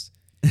just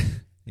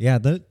yeah,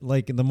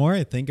 the more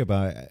I think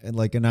about it,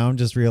 like and now I'm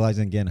just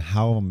realizing again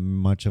how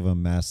much of a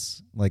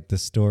mess like the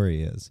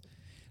story is.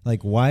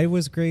 Like why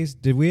was Grace,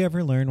 did we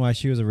ever learn why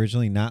she was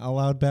originally not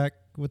allowed back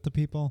with the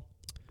people?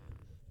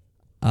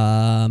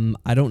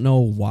 I don't know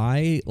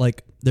why.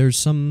 Like they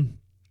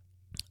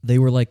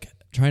were like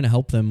trying to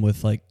help them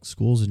with like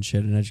schools and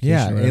shit and education.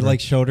 Yeah, or it whatever. like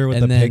showed her with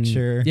And the then-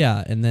 picture.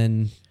 Yeah, and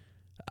then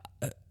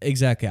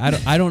exactly.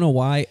 I don't know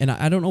why, and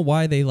I don't know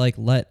why they like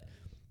let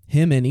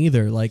him in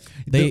either. Like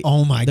they.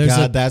 Oh my there's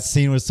god, a- that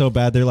scene was so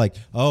bad. They're like,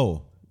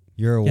 "Oh,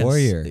 you're a Yes,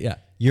 warrior. yeah.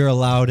 you're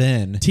allowed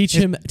in. Teach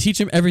him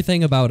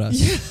everything about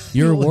us.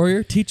 You're a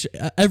warrior. Teach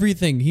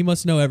everything. He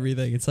must know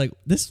everything. It's like,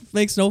 this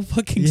makes no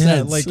fucking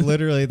sense. Like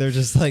literally, they're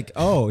just like,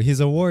 oh, he's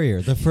a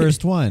warrior, the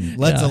first one.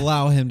 Let's Yeah.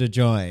 allow him to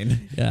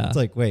join. Yeah. It's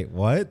like, wait,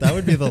 what? That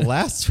would be the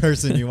last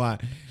person you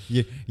want.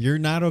 You're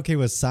not okay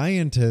with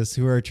scientists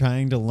who are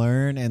trying to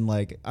learn and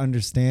like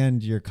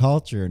understand your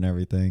culture and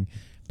everything,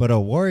 but a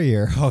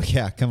warrior, oh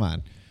yeah, come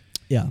on.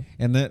 Yeah.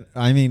 And that,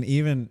 I mean,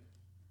 even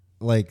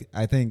like,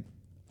 I think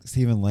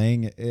Stephen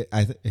Lang,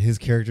 his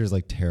character is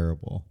like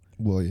terrible.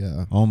 Well,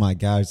 yeah. Oh my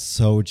God,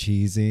 so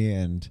cheesy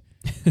and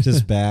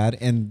just bad.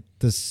 And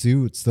the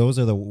suits, those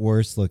are the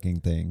worst looking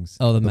things.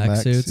 Oh, the The mech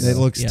mechs, suits. yeah. It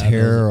looks Yeah,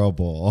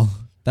 terrible.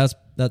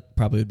 that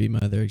probably would be my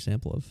other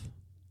example of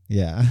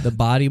Yeah. the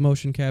body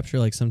motion capture.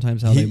 Like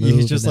sometimes how they move.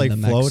 He's just and like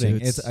then the mech floating.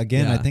 suits. It's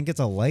again, I Yeah. think it's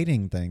a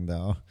lighting thing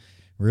though.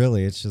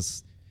 Really, it's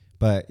just,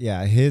 but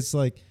yeah, his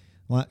like,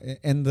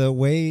 and the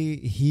way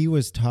he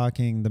was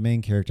talking, the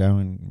main character, I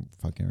don't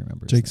fucking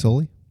remember. his Jake name.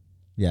 Sully?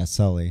 Yeah,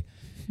 Sully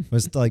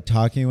was like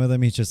talking with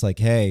him. He's just like,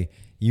 hey,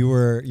 you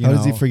were, you How know.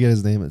 does he forget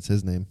his name? It's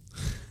his name.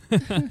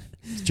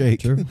 It's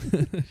Jake.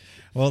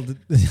 Well,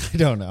 I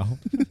don't know.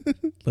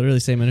 Literally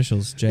same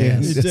initials. JS. Yeah.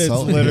 It's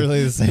Sully.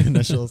 literally the same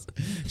initials.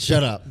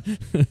 Shut up.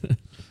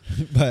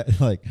 But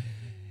like,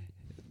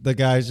 the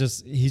guy's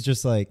he's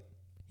just like,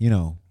 you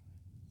know,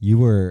 you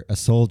were a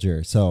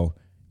soldier, so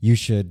you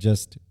should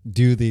just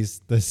do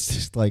this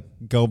like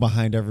go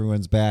behind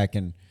everyone's back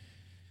and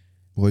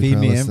Well, he feed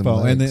me promised them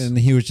info. And legs. then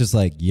he was just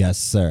like, yes,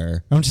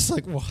 sir. I'm just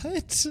like,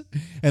 what?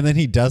 And then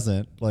he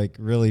doesn't like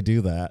really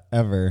do that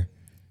ever.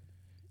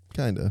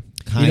 Kinda.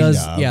 Kind He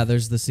does. of. Yeah.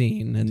 There's the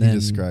scene, and He then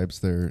describes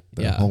their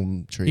yeah.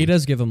 home tree. he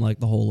does give him like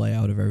the whole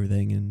layout of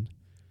everything, and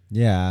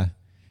Yeah.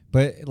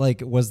 But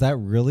like, was that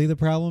really the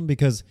problem?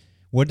 Because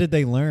what did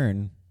they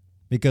learn?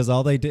 Because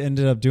all they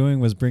ended up doing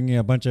was bringing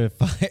a bunch of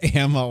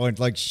ammo and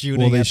like shooting.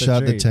 Well, they at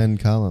shot the the tree. 10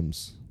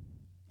 columns.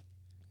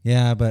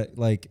 Yeah, but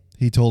like,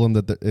 He told him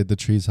that the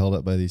tree's held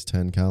up by these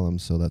 10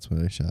 columns, so that's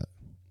when they shot.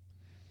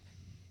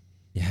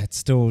 yeah, it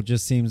still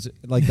just seems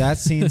like that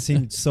scene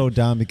seemed so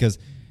dumb because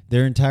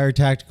their entire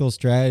tactical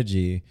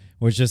strategy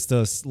was just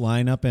to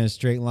line up in a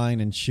straight line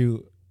and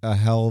shoot a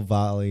hell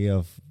volley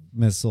of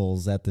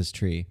missiles at this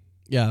tree.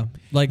 yeah,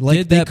 like Like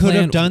did they that could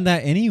plan, have done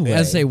that anyway.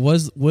 As I say,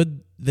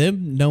 would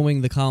them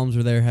knowing the columns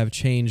were there have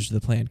changed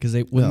the plan? Because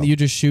wouldn't No. you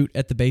just shoot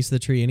at the base of the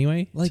tree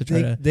anyway? Like to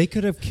try to, they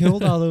could have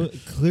killed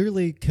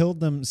clearly killed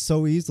them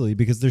so easily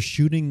because they're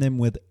shooting them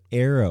with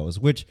arrows,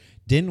 which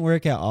didn't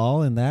work at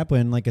all in that. But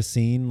in like a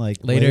scene like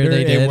later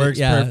they did. it works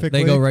Yeah, perfectly.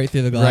 they go right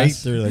through the glass. right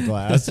through the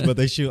glass, but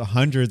they shoot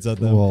hundreds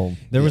of them. Well,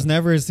 There was yeah.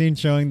 never a scene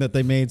showing that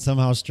they made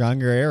somehow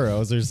stronger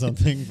arrows or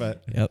something.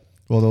 But Yep.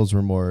 Well, those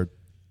were more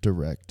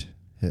direct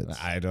hits.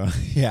 I don't.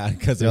 Yeah,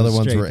 because The other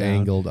ones were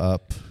angled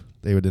up.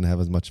 They didn't have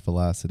as much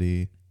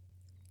velocity.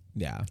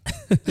 Yeah,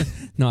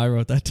 No, I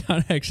wrote that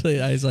down actually.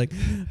 I was like,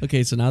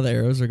 okay, so now the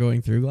arrows are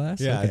going through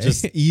glass. yeah, Okay.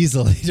 just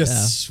easily, Yeah.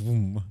 just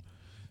swoom.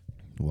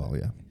 Well,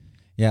 yeah.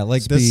 Yeah,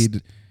 like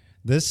Speed.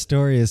 This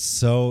story is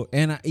so,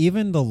 and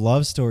even the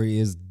love story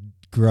is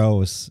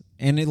gross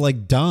and it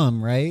like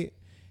dumb, right?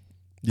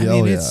 Yeah, I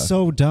mean, oh, it's yeah.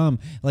 so dumb.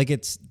 Like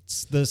it's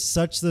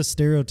such the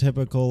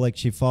stereotypical. Like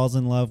she falls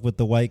in love with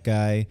the white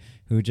guy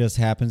who just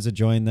happens to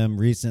join them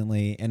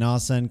recently, and all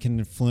of a sudden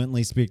can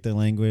fluently speak their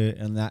language,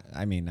 and that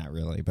I mean, not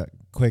really, but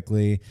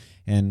quickly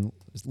and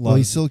Well, he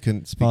loves. still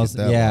can speak falls, it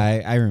that yeah,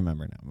 way. I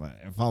remember now.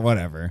 But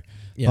whatever.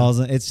 Yeah. Falls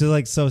in, it's just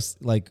like so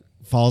like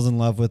falls in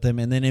love with him,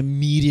 and then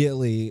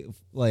immediately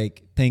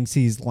like thinks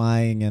he's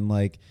lying and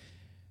like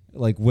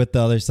with the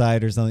other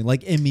side or something.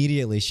 Like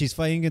immediately she's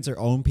fighting against her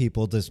own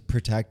people to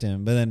protect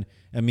him, but then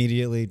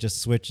immediately just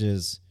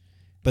switches,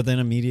 but then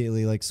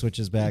immediately like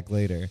switches back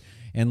later,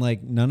 and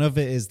like none of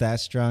it is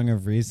that strong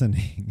of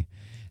reasoning.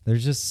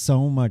 There's just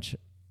so much,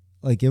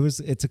 like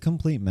it's a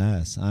complete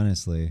mess,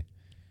 honestly,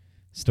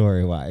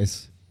 story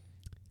wise.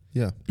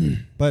 Yeah.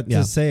 But Yeah.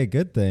 to say a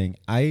good thing,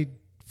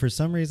 for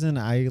some reason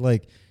I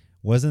like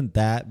wasn't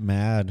that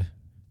mad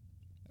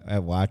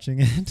at watching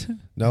it.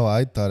 No,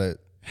 I thought it.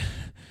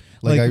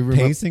 Like, I remember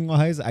pacing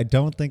wise, I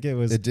don't think it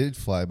was it did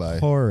fly by.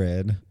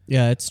 horrid.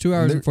 Yeah, it's 2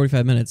 hours There- and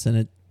 45 minutes, and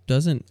it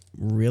doesn't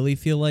really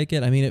feel like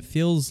it. I mean, it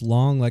feels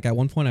long. Like at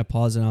one point I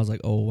paused and I was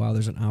like, oh, wow,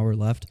 there's an hour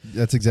left.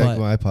 That's exactly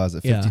But- why I paused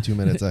it. yeah. 52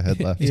 minutes I had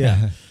left.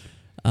 Yeah.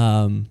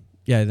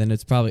 Yeah, then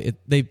it's probably,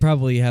 they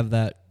probably have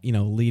that,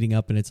 leading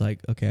up, and it's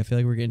like, okay, I feel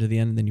like we're getting to the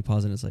end, and then you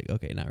pause and it's like,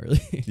 okay, not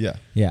really. Yeah.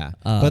 Yeah.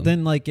 But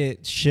then like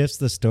it shifts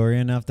the story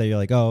enough that you're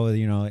like, oh,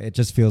 it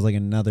just feels like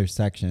another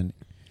section.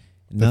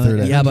 third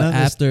act. Yeah, but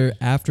another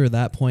after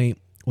that point,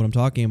 what I'm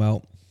talking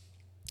about,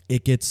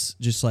 it gets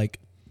just like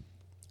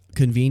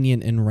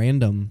convenient and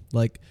random.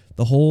 Like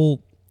the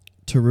whole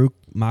Taruk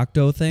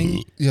Makto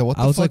thing. Yeah. What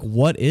the I was fuck? like,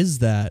 what is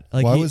that?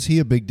 Like, Why was he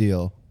a big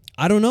deal?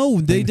 I don't know.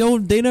 They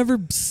never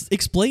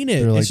explain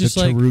it. They're like It's just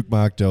the like, Taruk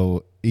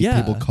Makto.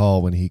 Yeah. People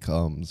call when he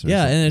comes. or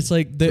yeah, something. and it's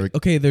like, Or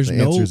okay, the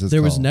answers his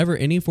there was call. never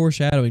any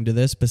foreshadowing to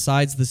this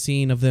besides the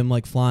scene of them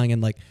like flying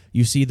and like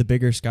you see the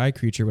bigger sky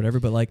creature, whatever.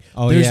 But like,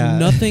 Oh, there's yeah.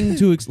 nothing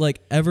to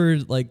ever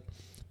like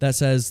that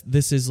says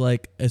this is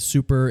like a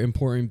super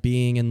important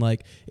being, and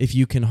like if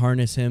you can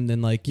harness him,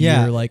 then like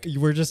Yeah, you're like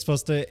we're just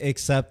supposed to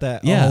accept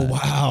that. Yeah. Oh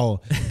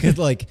wow, because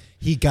like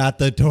he got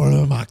the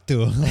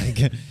Toromaktu.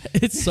 Like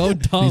it's so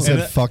dumb. He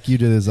said "fuck you"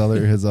 to his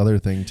other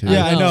thing too.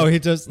 yeah, I know. know. He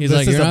just He's this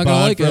like, is "You're a not gonna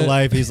bond like for it."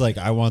 life. He's like,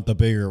 I want the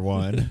bigger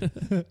one.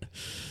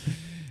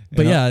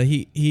 But You know? yeah,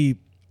 he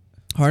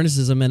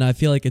harnesses him, and I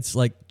feel like it's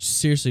like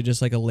seriously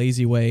just like a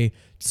lazy way,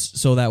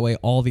 so that way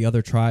all the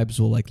other tribes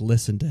will like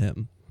listen to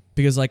him,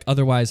 because like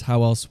otherwise,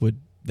 how else would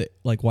they,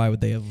 like why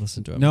would they have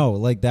listened to him? No,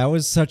 like that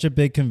was such a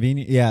big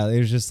convenient. Yeah, it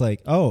was just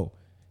like, oh,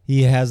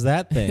 he has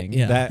that thing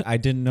Yeah. that I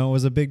didn't know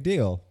was a big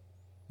deal,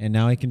 and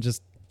now he can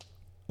just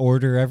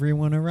order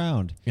everyone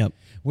around. Yep.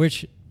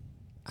 Which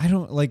I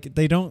don't like.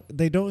 They don't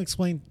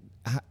explain.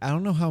 I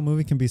don't know how a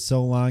movie can be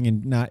so long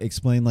and not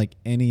explain like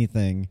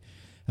anything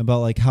about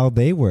like how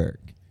they work.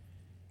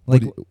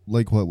 Like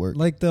What work?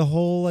 like the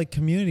whole like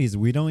communities.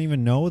 We don't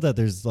even know that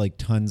there's like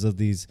tons of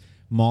these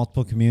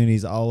multiple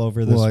communities all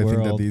over this well, I world.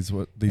 think that these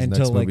until,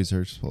 next like, movies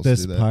are supposed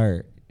this to do that.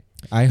 part.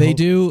 They hope-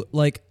 do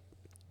like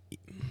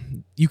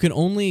you can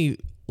only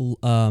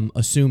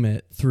assume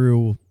it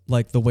through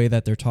like the way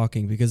that they're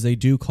talking, because they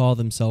do call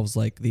themselves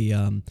like the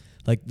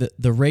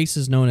race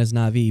is known as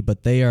Na'vi,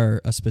 but they are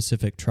a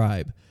specific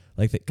tribe.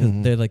 Like because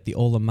they're like the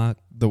Olamak.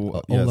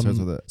 Yeah, it starts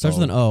with a Starts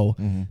with an O.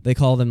 Mhm. They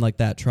call them like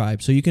that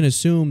tribe. So you can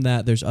assume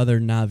that there's other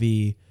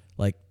Na'vi,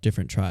 like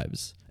different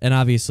tribes. And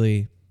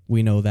obviously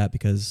we know that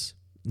because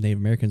Native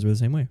Americans were the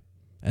same way.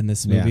 And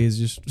this movie Yeah. is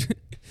just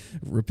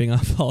ripping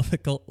off all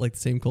the like the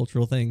same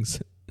cultural things.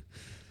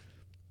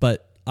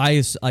 But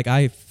I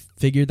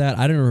figured that.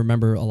 I didn't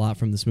remember a lot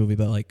from this movie,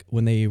 but like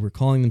when they were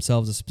calling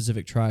themselves a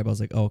specific tribe, I was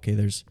like, oh, okay,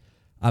 there's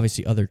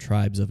obviously other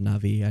tribes of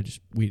Na'vi.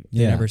 They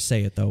Yeah. never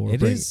say it though, or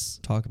It is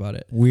talk about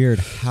it. weird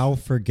how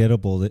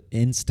forgettable that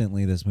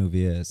instantly this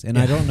movie is, and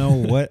I don't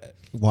know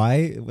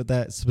why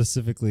that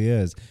specifically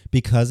is,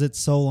 because it's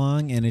so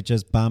long and it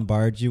just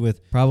bombards you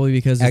with Probably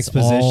because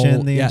Exposition it's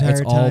all, the it's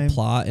entire all time.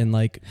 plot, and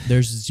like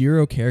there's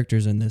 0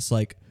 characters in this.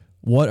 Like,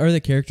 what are the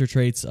character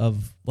traits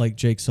of like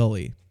Jake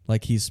Sully?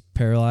 Like he's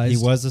paralyzed.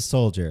 he was a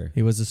soldier.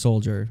 He was a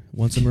soldier.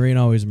 Once a Marine,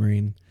 always a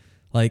Marine.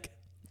 Like,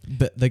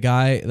 but the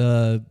guy,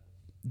 the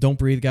Don't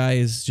Breathe guy,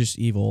 is just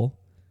evil.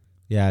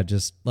 Yeah,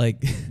 just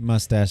Like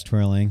mustache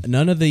twirling.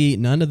 none of the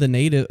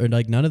native, or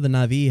like none of the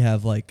Na'vi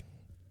have like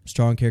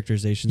strong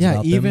characterizations. Yeah,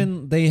 about even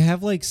them. they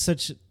have like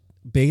such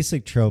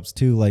basic tropes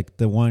too. Like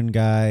the one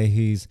guy,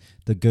 he's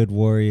the good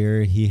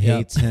warrior. He Yep.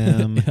 hates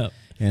him, Yep.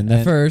 and At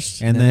then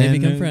first, and then then they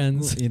become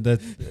friends.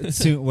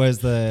 Was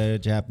the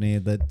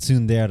Japanese the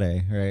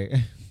tsundere,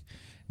 right?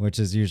 Which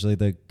is usually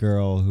the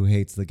girl who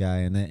hates the guy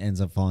and then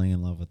ends up falling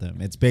in love with him.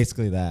 It's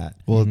basically that.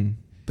 Well, Mhm.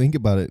 think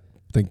about it.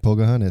 Think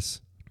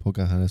Pocahontas.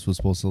 Pocahontas was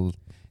supposed to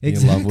be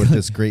in love with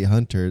this great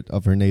hunter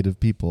of her native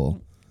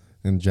people,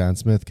 and John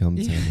Smith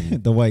comes in.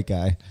 And the white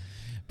guy.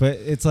 But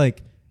it's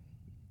like,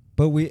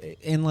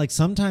 like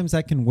sometimes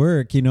that can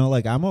work,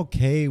 like I'm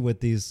okay with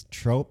these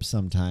tropes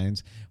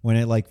sometimes when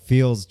it like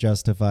feels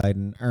justified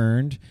and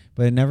earned,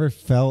 but it never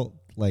felt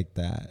like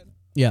that.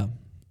 Yeah.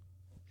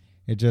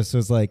 It just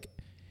was like,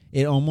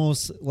 it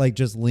almost like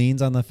just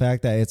leans on the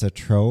fact that it's a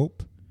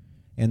trope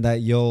and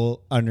that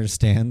you'll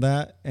understand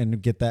that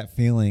and get that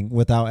feeling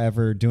without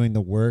ever doing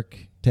the work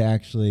to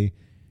actually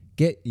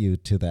get you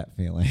to that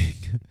feeling.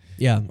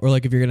 Yeah, or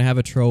like if you're gonna have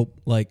a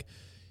trope, like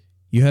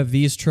you have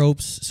these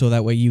tropes, so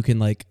that way you can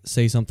like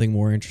say something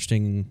more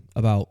interesting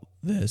about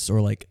this,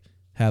 or like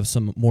have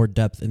some more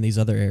depth in these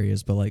other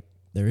areas, but like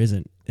there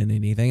isn't in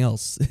anything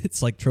else.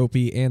 It's like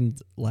tropey and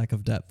lack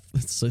of depth.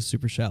 It's so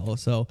super shallow.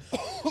 So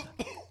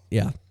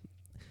yeah,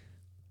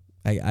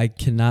 I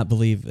cannot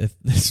believe if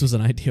this was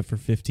an idea for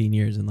 15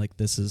 years and like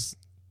this is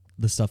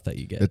the stuff that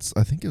you get.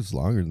 I think it was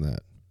longer than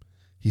that.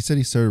 He said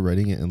he started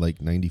writing it in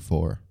like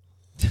 '94.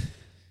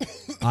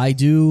 I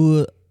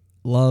do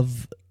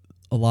love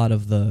a lot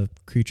of the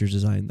creatures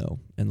design though,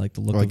 and like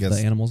the look Well, I of the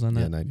guess- animals on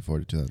Yeah, that. '94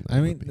 to 2009.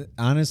 I mean,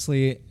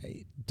 honestly,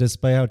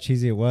 despite how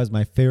cheesy it was,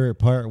 my favorite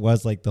part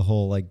was like the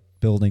whole like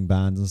building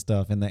bonds and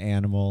stuff, and the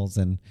animals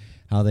and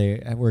how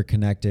they were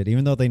connected.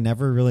 Even though they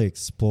never really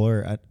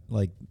explore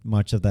like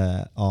much of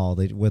that all,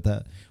 they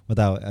without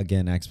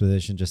again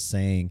exposition, just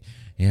saying,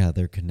 yeah,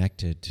 they're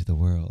connected to the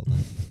world.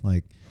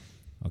 Like,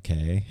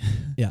 okay.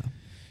 Yeah.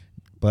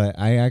 But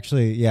I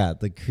actually,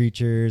 the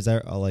creatures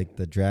are like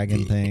the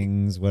dragon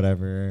things,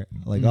 whatever.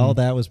 Like all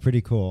that was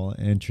pretty cool,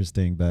 and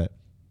interesting. But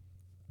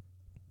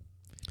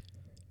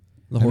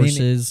The I mean,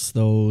 horses,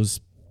 those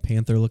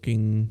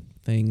panther-looking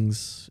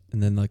things,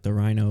 and then like the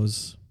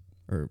rhinos,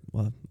 or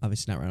well,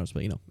 obviously not rhinos,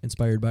 but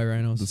inspired by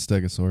rhinos. the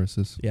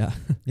Stegosauruses. Yeah,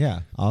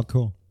 yeah, all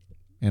cool.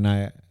 And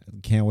I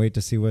can't wait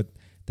to see what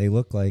they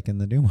look like in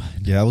the new one.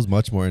 Yeah, I was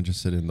much more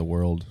interested in the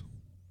world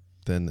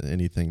than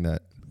anything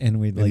that. And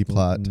we'd Any like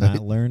plot not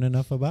type. learn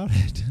enough about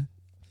it.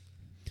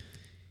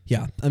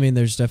 yeah. I mean,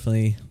 there's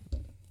definitely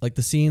like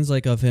the scenes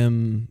like of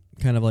him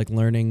kind of like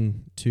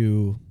learning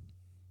to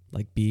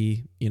like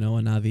be a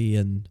Na'vi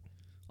and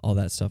all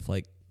that stuff,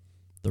 like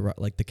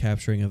the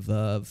capturing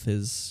of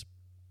his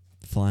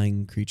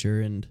flying creature,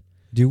 and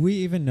Do we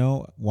even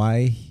know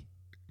why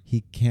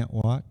he can't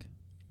walk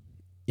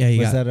Yeah, he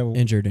Was got that a-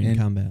 injured in in-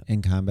 combat.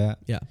 in combat?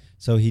 Yeah.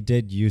 So he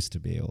did used to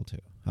be able to.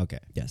 Okay.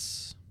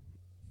 Yes.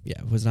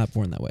 Yeah, was not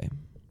born that way.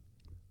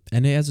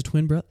 And he has a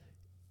twin brother.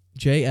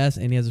 JS,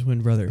 and he has a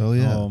twin brother. Oh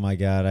yeah. Oh my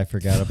God, I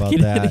forgot about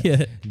Fucking that.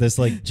 idiot. This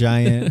like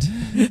giant,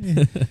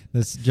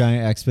 this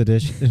giant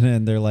expedition,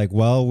 and they're like,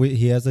 "Well,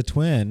 he has a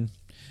twin,"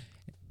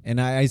 and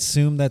I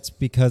assume that's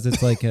because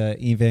it's like a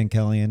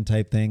Evangelion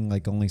type thing,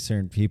 like only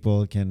certain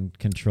people can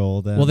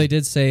control them. Well, they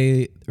did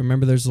say.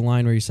 Remember, there's a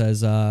line where he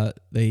says,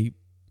 "They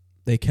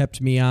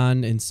kept me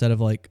on instead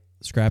of like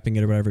scrapping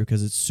it or whatever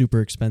because it's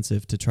super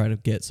expensive to try to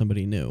get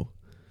somebody new."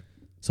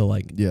 So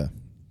like, Yeah.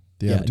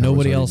 The yeah, avatar was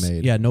nobody already else.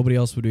 made. Yeah, nobody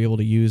else would be able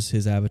to use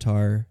his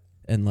avatar,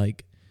 and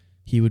like,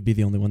 he would be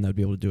the only one that would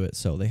be able to do it.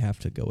 So they have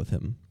to go with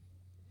him.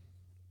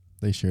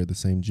 They share the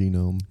same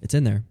genome. It's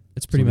in there.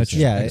 It's pretty what much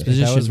he said. yeah,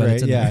 exposition, that was but right.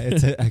 it's in Yeah, there.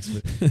 it's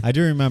an I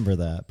do remember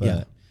that, but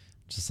Yeah.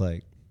 just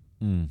like,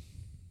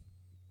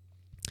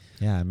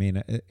 yeah. I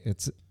mean,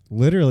 it's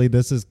literally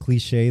this is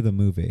cliche the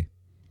movie.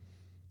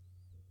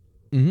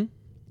 Mm-hmm.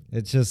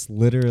 It's just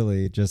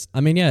literally just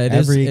I mean, yeah, it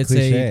is. every It's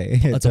cliche.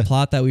 it's a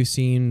plot that we've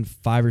seen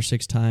 5 or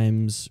 6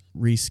 times,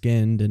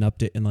 reskinned and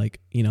update and like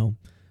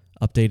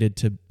updated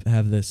to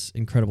have this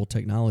incredible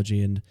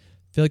technology. And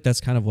I feel like that's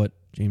kind of what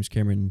James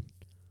Cameron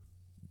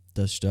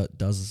does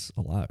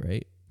a lot,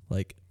 right?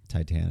 Like,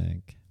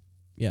 Titanic.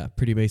 yeah,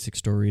 pretty basic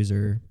stories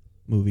or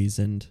movies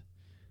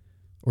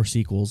or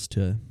sequels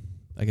to.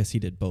 I guess he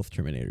did both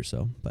Terminator,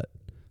 but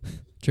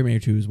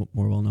Terminator 2 is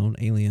more well known.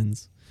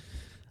 Aliens.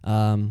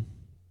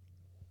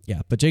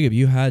 Yeah, but Jacob,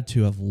 you had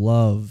to have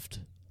loved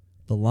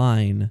the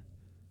line,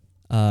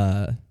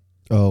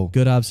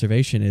 good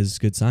observation is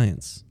good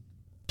science.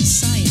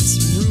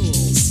 Science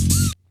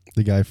rules.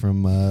 The guy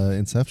from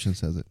Inception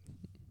says it.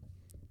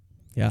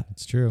 Yeah.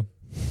 It's true.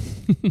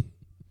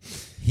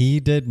 He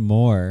did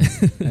more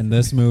in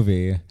this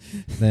movie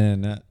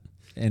than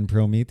in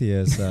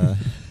Prometheus.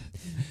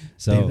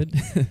 So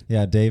David?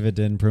 yeah, David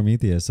did in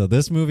Prometheus. So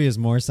this movie is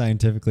more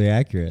scientifically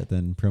accurate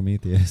than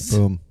Prometheus.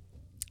 Boom.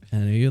 I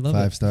know you love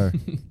 5 it. star.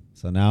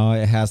 So now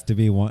it has to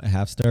be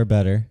 1.5 star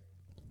better.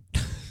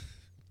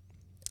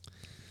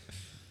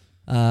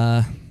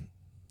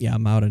 Yeah,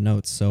 I'm out of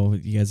notes, so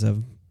you guys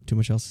have too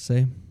much else to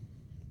say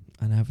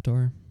on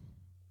Avatar?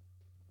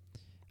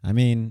 I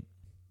mean,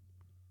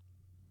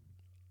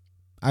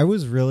 I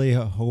was really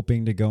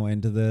hoping to go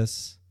into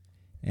this,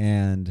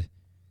 and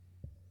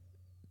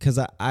because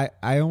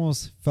I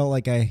almost felt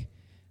like a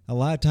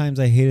lot of times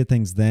I hated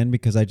things then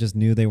because I just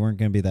knew they weren't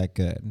going to be that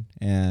good,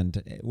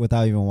 and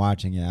without even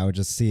watching it, I would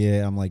just see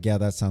it. I'm like, yeah,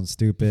 that sounds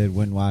stupid.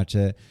 Wouldn't watch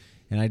it,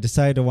 and I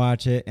decided to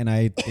watch it, and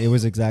it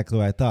was exactly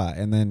what I thought.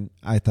 And then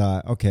I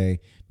thought, okay,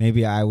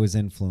 maybe I was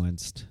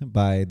influenced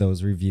by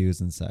those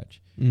reviews and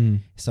such.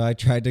 So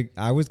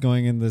I was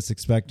going in this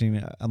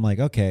expecting, I'm like,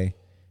 okay,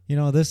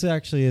 this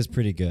actually is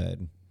pretty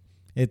good.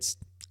 It's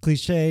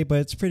cliche,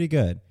 but it's pretty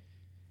good.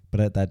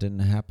 But that didn't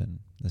happen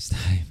this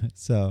time.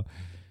 So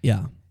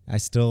Yeah. I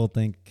still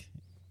think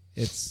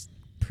it's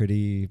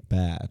pretty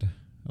bad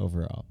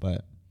overall.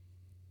 But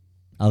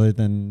other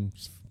than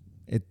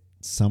it's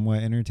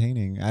somewhat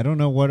entertaining. I don't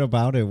know what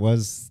about it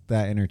was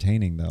that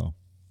entertaining, though.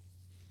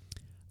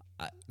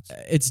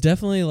 It's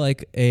definitely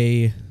like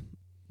a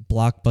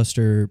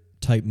blockbuster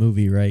type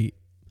movie, right?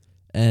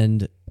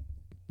 And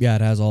yeah,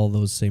 it has all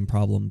those same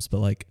problems, but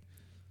like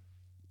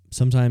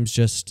sometimes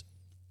just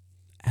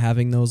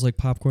having those like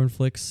popcorn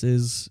flicks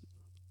is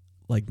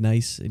like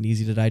nice and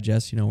easy to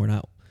digest. We're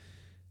not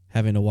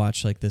having to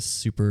watch like this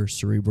super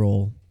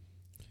cerebral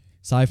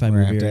sci-fi Or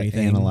movie have or to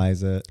anything.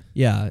 analyze it.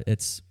 Yeah,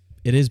 it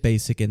is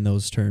basic in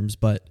those terms,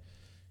 but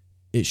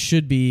it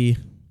should be.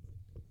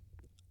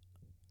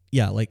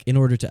 Yeah, like in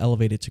order to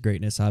elevate it to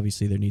greatness,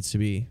 obviously there needs to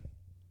be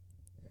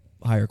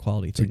higher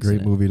quality It's a things. great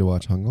in it. movie to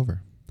watch hungover.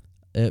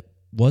 It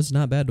was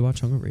not bad to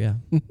watch hungover.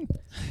 Yeah,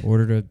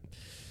 ordered a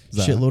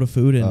Za. shitload of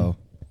food and Oh,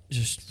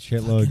 just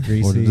Shitload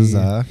greasy. ordered a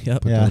za.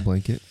 Yep. Put Yeah. down a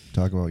blanket.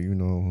 Talk about you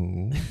know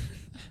who.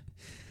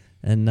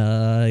 and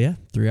yeah,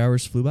 3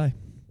 hours flew by.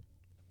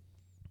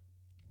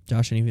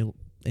 Josh,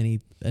 any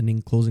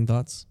ending closing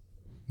thoughts?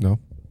 No.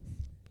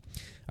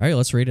 All right,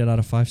 let's rate it out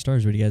of 5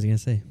 stars. What are you guys gonna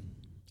say?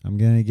 I'm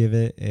going to give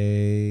it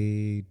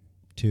a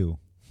 2.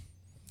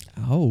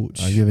 Ouch!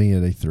 I'm giving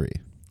it a 3.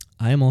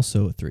 I am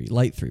also a 3,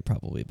 light 3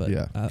 probably, but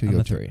Yeah. I'm could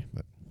go a 2, 3.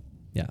 but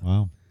Yeah.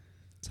 Wow.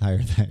 It's higher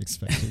than I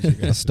expected. You a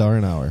guys. star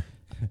an hour.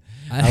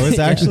 I was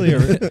Yeah. actually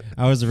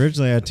I was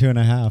originally at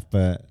 2.5,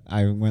 but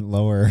I went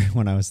lower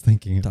when I was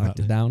thinking about talked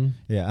it it. down.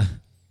 Yeah.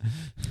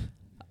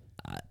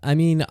 I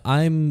mean,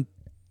 I'm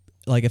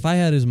like, if I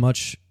had as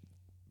much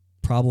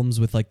problems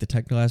with like the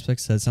technical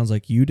aspects that it sounds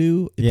like you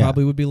do, it Yeah.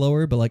 probably would be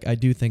lower. But like, I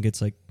do think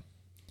it's like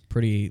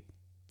pretty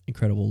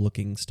incredible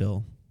looking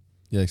still.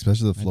 Yeah,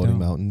 especially the I floating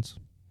don't. mountains.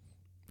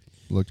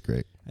 Looked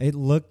great. It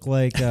looked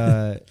like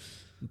the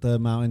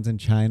mountains in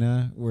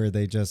China where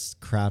they just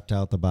crapped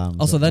out the bottoms.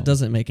 Also, of that them.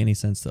 doesn't make any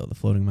sense though. The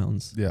floating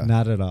mountains. Yeah.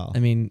 Not at all. I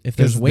mean, if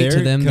there's weight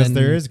to them, because then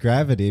there is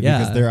gravity Yeah.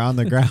 because they're on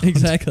the ground.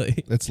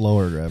 exactly. It's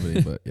lower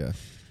gravity, but yeah.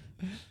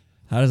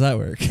 How does that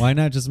work? Why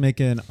not just make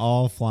an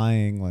all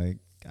flying, like,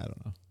 I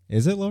don't know.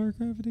 Is it lower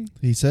gravity?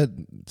 He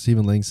said,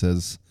 Stephen Lang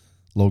says,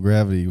 low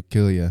gravity will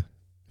kill you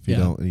if you Yeah.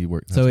 don't. He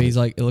work. So he's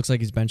like, it looks like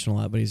he's benching a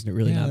lot, but he's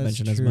really Yeah, not that's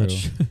benching as true.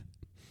 much.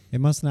 It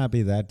must not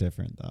be that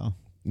different, though.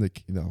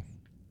 like, you know.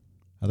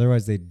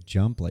 Otherwise, they'd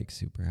jump, like,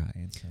 super high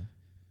and stuff.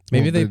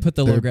 Maybe Well, they they're- put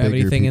the they're low gravity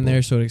bigger thing in people.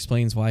 there so it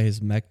explains why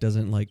his mech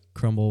doesn't like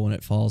crumble when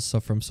it falls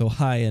from so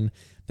high, and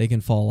they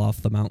can fall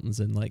off the mountains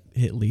and like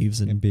hit leaves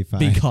and be fine.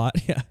 be caught.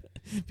 Yeah,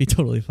 be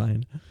totally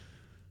fine.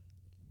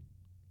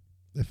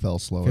 It fell I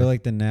slower. feel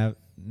like the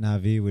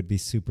Navi would be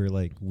super,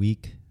 like,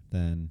 weak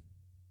then.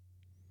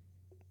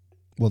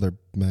 well, they're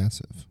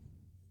massive.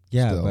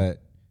 Yeah, Still.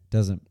 but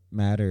doesn't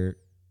matter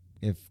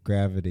if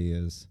gravity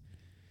is,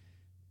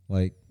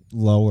 like,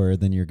 lower,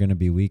 then you're going to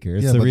be weaker.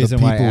 It's Yeah, the but the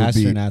reason why people would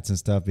be- astronauts and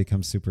stuff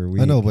become super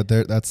weak. I know, but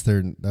that's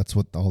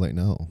what all they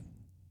know.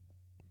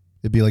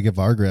 It'd be like if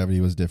our gravity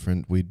was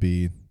different, we'd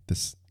be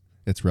this.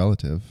 It's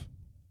relative.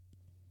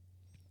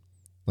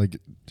 Like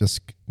just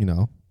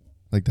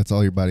like that's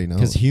all your body knows.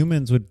 because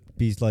humans would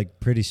be, like,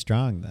 pretty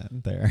strong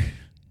then there.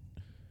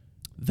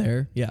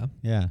 There, yeah.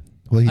 Yeah.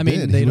 well, he I mean,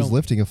 did. they He was don't-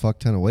 lifting a fuck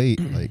ton of weight.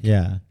 Like,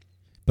 Yeah.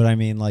 But I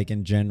mean, like,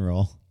 in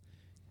general.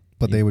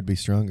 but they would be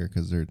stronger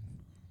because they're.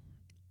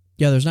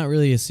 Yeah, there's not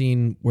really a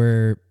scene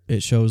where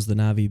it shows the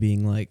Navi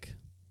being like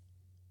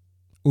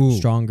Ooh.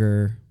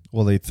 stronger.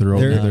 Well, they're Yeah,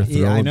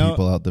 throwing I know-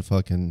 people out the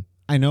fucking.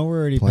 I know we're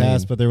already Plane.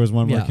 past, but there was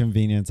one more Yeah.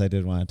 convenience I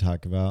did want to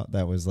talk about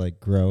that was, like,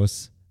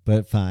 gross,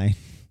 but fine.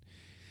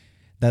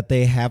 That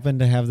they happen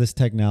to have this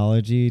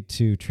technology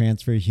to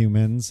transfer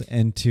humans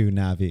into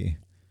Navi.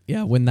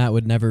 Yeah, when that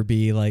would never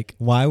be like.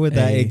 Why would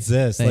that A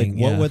exist? thing,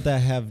 Like, what yeah. would that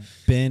have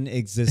been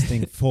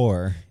existing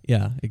for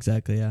Yeah,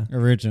 exactly. Yeah.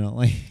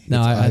 originally? No,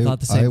 It's I thought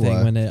the same thing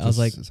Iowa. when I was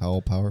like, This is how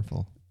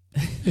powerful.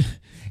 And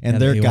Yeah,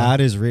 their the Iowa.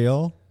 god is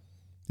real?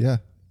 Yeah,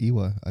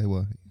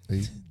 Iowa.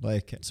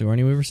 Like,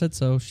 Sigourney Weaver said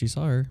so. She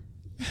saw her.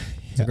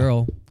 It's Yeah. a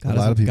girl. A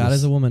lot of people God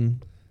is a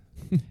woman.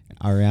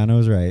 Ariana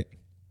was right.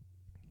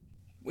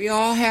 We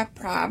all have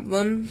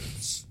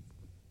problems,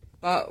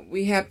 but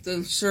we have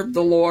to serve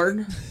the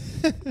Lord.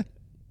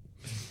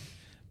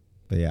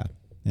 But yeah,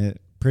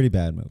 pretty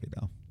bad movie,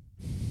 though.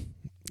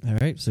 All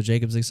right. So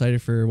Jacob's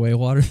excited for Way of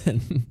Water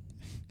then.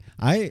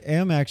 I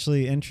am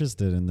actually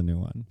interested in the new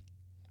one.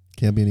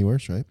 Can't be any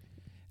worse, right?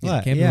 Yeah,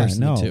 What? can't be worse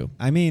than the two.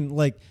 I mean,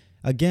 like,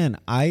 again,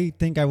 I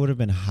think I would have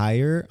been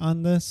higher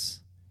on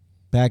this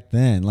back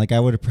then. Like, I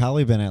would have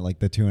probably been at, like,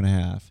 the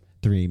 2.5,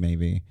 3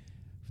 maybe.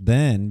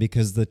 Then,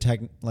 because the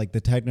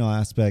techno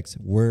aspects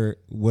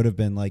would have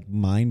been, like,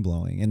 mind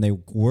blowing, and they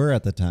were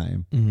at the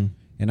time. Mm-hmm.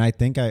 And I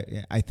think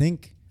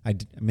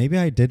maybe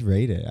I did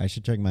rate it. I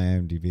should check my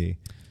IMDb.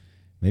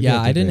 Maybe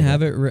Yeah, I did didn't rate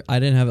have it. I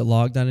didn't have it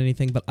logged on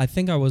anything, but I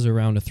think I was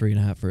around a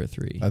 3.5 or a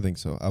 3. I think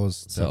so. I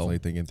was So, definitely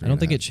thinking. I don't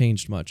think it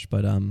changed much,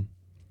 but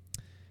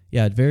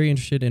yeah, very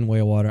interested in Way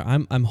of Water.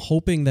 I'm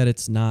hoping that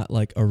it's not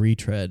like a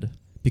retread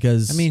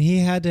because I mean, he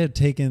had to have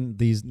taken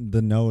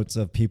the notes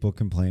of people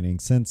complaining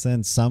since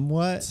then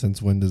somewhat.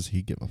 Since when does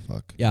he give a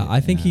fuck? yeah,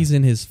 I think Yeah. he's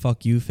in his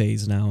fuck you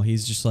phase now.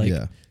 He's just like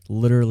Yeah.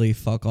 literally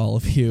fuck all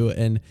of you.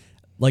 And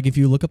like if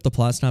you look up the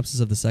plot synopsis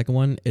of the second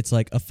one, it's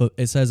like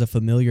it says a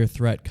familiar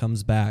threat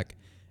comes back,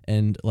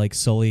 and like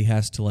Sully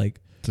has to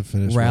like To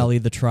finish rally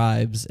the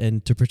tribes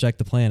and to protect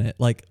the planet.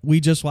 Like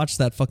we just watched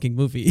that fucking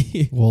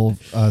movie. Well,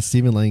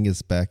 Stephen Lang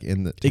is back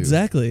in the too.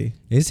 Exactly.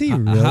 Is he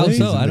really? How He's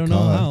so? in I the don't know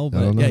car. how, I but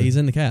don't know. yeah, he's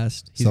in the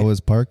cast. So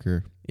is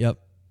Parker. Yep.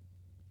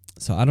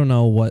 So I don't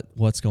know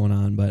what's going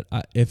on, but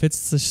if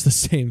it's just the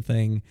same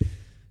thing,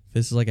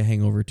 this is like a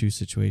Hangover 2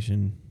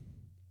 situation.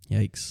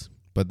 Yikes.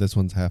 But this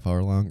one's half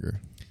hour longer.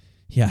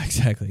 Yeah,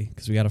 exactly.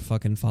 Because we got to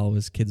fucking follow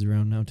his kids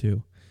around now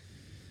too.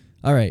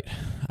 All right.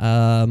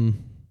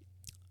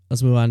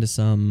 Let's move on to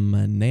some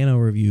nano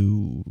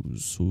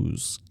reviews. Who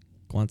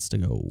wants to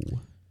go?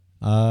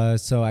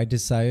 So I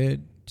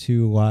decided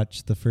to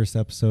watch the first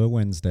episode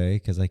Wednesday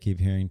because I keep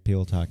hearing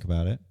people talk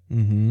about it,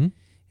 Mm-hmm.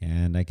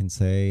 and I can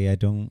say I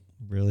don't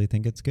really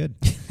think it's good.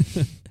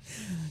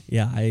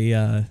 Yeah,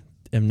 I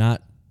am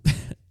not.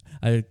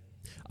 I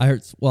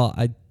heard. Well,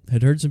 I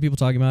had heard some people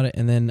talking about it,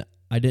 and then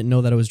I didn't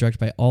know that it was directed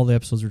by all the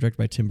episodes were directed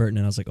by Tim Burton,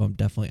 and I was like, oh, I'm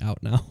definitely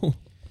out now.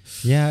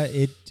 Yeah,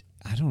 it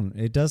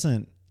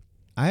doesn't.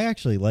 I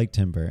actually like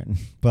Tim Burton,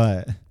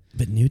 but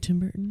But new Tim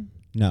Burton?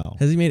 no.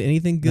 Has he made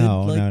anything good?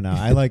 No, like- no.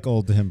 I like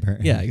old Tim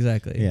Burton. Yeah,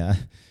 exactly. Yeah.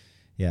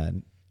 Yeah.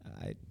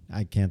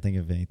 I can't think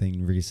of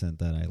anything recent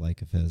that I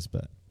like of his,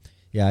 but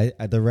yeah,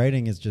 the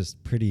writing is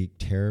just pretty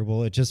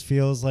terrible. It just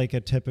feels like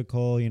a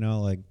typical,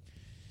 like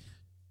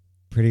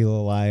Pretty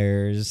Little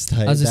Liars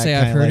type. I was gonna say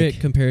I've heard it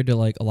compared to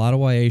like a lot of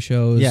YA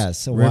shows.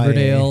 Yes,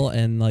 Riverdale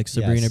and like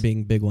Sabrina Yes.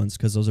 being big ones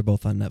because those are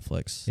both on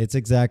Netflix. It's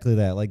exactly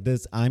that. Like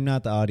this, I'm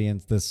not the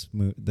audience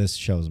this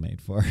show's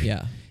made for.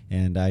 Yeah.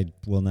 And I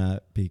will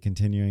not be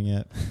continuing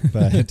it.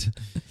 But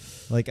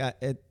like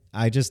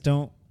I just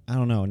don't. I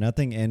don't know.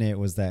 Nothing in it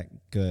was that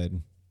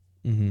good.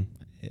 Mm-hmm.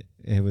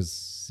 It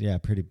was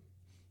pretty.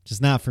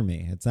 Just not for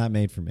me. It's not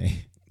made for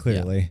me.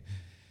 Clearly,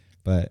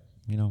 but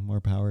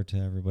more power to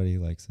everybody who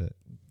likes it.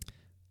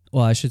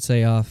 Well, I should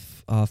say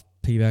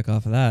piggyback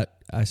off of that,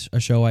 a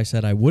show I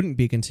said I wouldn't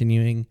be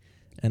continuing,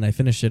 and I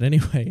finished it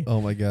anyway. Oh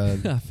my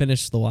god. I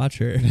finished The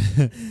Watcher.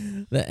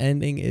 The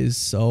ending is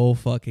so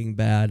fucking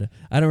bad.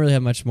 I don't really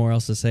have much more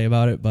else to say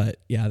about it, but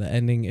yeah, the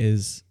ending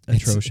is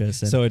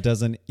atrocious. And So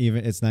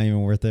it's not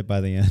even worth it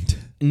by the end.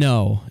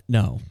 no,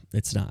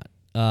 it's not.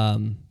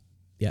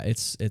 Yeah,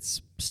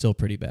 it's still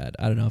pretty bad.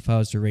 I don't know if I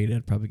was to rate it,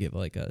 I'd probably give it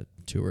like a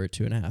 2 or a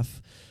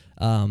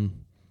 2.5.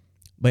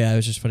 But yeah, it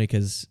was just funny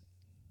because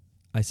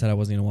I said I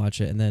wasn't gonna watch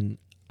it, and then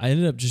I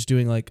ended up just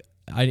doing like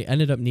I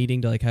ended up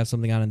needing to like have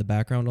something on in the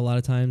background a lot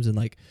of times, and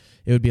like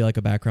it would be like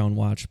a background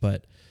watch,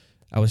 but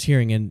I was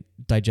hearing and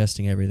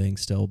digesting everything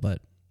still.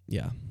 But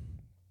yeah,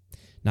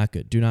 not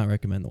good. Do not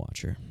recommend The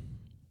Watcher.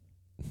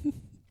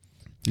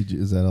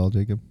 Is that all,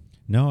 Jacob?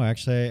 No,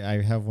 actually,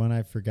 I have one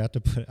I forgot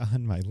to put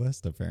on my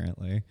list.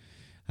 Apparently,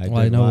 I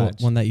did know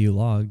watch. one that you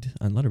logged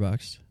on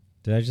Letterboxd.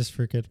 Did I just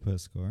forget to put a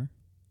score?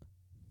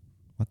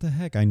 What the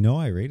heck? I know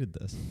I rated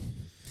this.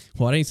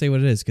 Well, why don't you say what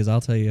it is? Because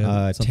I'll tell you. something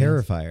else.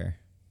 Terrifier.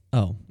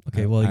 Oh,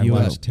 okay. I- Well, I you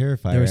watched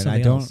Terrifier, there was and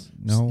I something don't else.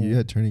 know. You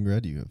had Turning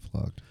Red. You have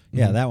logged.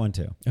 Yeah, Mhm. that one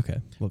too. Okay.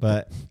 Well,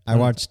 But I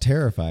watched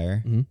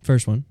Terrifier, mhm.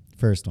 First one.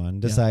 first one.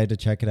 Decided to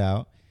check it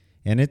out,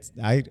 and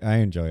I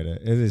enjoyed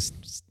it.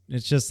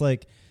 It's just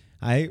like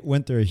I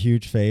went through a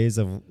huge phase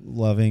of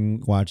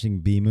loving watching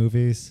B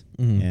movies,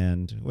 Mhm.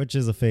 and which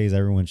is a phase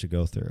everyone should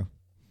go through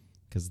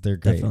because they're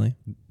great. Definitely.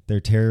 They're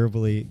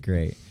terribly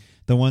great.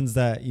 The ones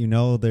that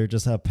they're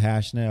just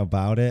passionate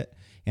about it,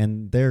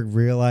 and they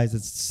realize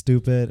it's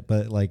stupid,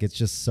 but like it's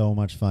just so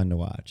much fun to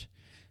watch.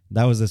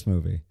 That was this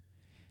movie.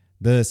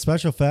 The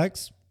special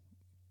effects,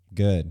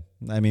 good.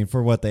 I mean,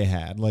 for what they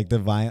had, like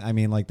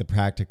the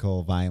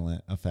practical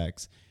violent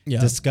effects, Yeah.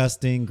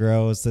 disgusting,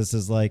 gross. This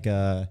is like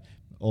a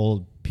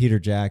old Peter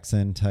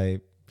Jackson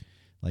type,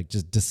 like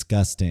just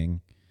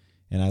disgusting,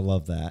 and I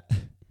love that.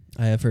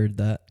 I have heard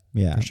that.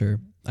 Yeah, For sure.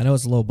 I know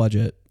it's a low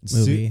budget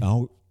movie.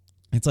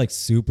 It's like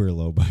super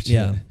low budget.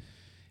 Yeah.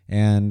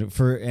 And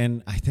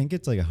I think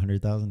it's like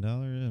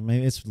 $100,000.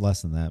 Maybe it's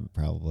less than that.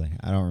 Probably.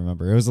 I don't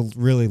remember. It was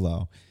really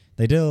low.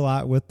 They did a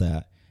lot with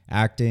that.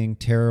 Acting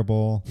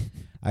terrible.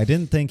 I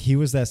didn't think he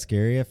was that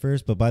scary at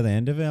first, but by the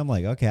end of it, I'm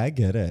like, okay, I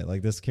get it.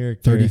 Like this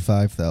character.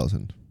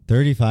 35,000.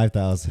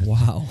 35,000.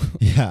 Wow.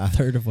 Yeah. A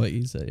third of what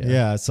you said. Yeah.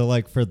 Yeah. So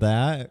like for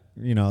that,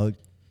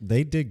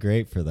 they did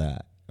great for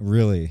that.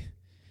 Really.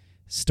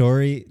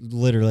 Story,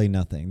 literally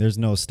nothing. There's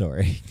no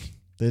story.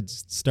 It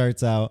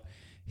starts out,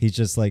 he's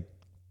just like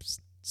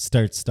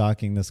starts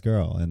stalking this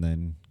girl and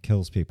then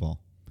kills people.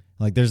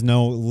 Like there's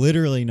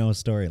literally no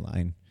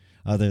storyline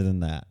other than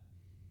that.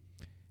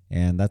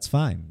 And that's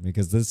fine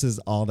because this is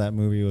all that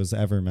movie was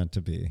ever meant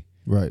to be.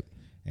 Right.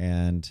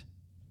 And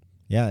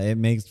yeah, it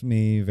makes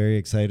me very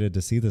excited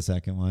to see the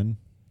second one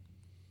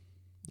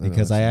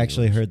because I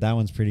actually heard that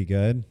one's pretty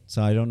good.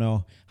 So I don't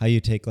know how you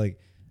take like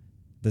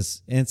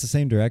this, and it's the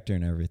same director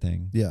and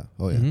everything. Yeah.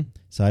 Oh yeah. Mhm.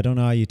 So I don't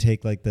know how you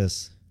take like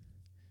this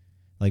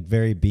like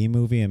very B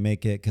movie and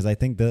make it, because I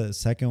think the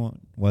second one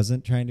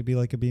wasn't trying to be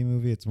like a B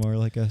movie. It's more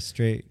like a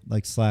straight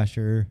like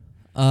slasher.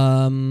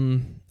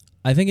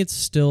 I think it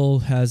still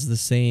has the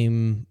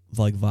same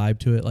like vibe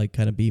to it, like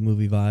kind of B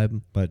movie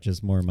vibe, But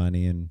just more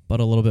money and but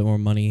a little bit more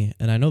money.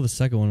 And I know the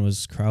second one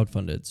was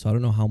crowdfunded, so I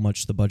don't know how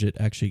much the budget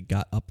actually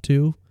got up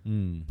to,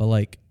 but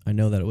like I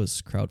know that it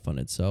was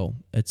crowdfunded, so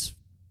it's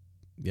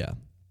yeah,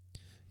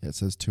 It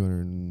says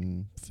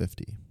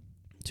 250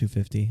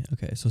 $250.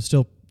 Okay, so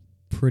still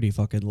pretty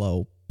fucking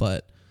low,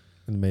 but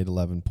and made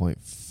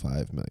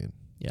 11.5 million.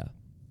 yeah.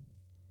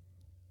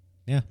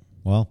 yeah.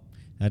 Well,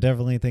 I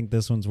definitely think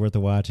this one's worth a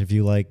watch. If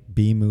you like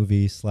B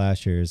movie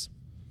slashers,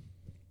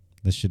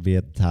 this should be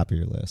at the top of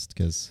your list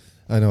because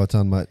I know it's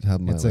on my top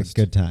of my it's list.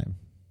 a good time.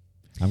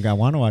 I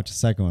want to watch the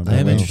second one. But I am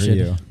I'm waiting for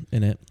interested you.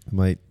 in it. I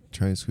might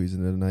try and squeeze it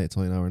in tonight. It's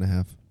only an hour and a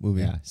half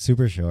movie. Yeah,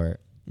 super short.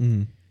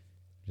 Mm-hmm.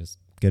 Just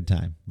good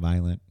time,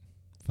 violent,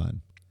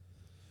 fun.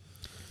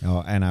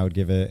 Oh, and I would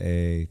give it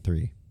a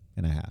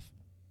 3.5.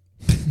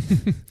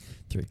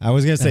 3. I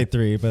was gonna say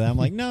 3, but I'm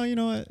like, no, you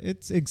know what?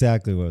 It's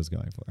exactly what I was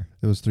going for.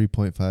 It was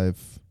 3.5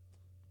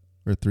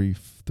 or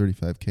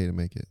 335K to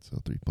make it, so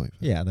 3.5.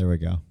 Yeah, there we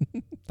go.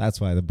 That's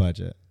why the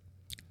budget.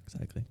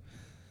 Exactly.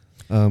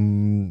 I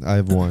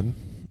have one.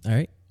 All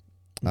right.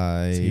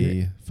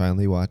 I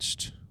finally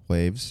watched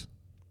Waves,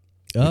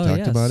 Oh, talked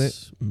yes. about it.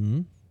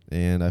 Mm-hmm.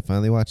 and I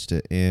finally watched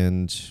it,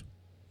 and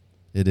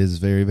it is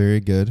very, very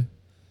good.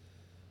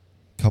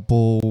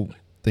 Couple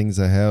things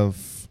I have.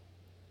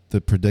 The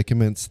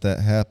predicaments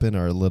that happen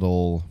are a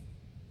little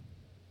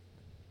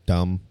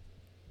dumb.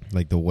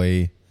 Like the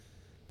way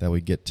that we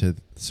get to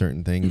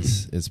certain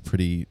things is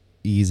pretty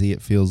easy,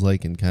 it feels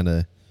like, and kind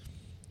of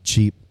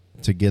cheap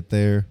to get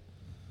there.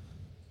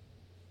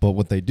 But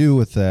what they do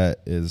with that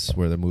is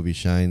where the movie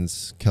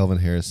shines. Kelvin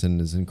Harrison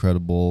is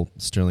incredible.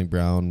 Sterling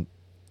Brown,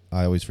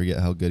 I always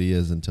forget how good he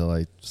is until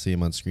I see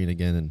him on screen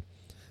again. And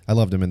I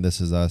loved him in This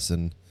Is Us,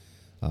 and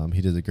he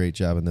did a great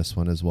job in this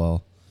one as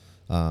well.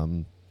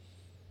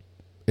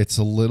 It's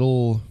a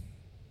little.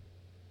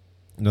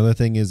 Another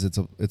thing is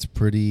it's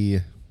pretty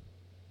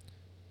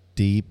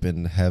deep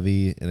and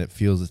heavy, and it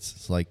feels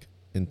it's like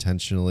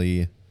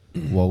intentionally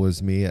woe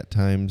is me at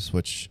times,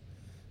 which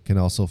can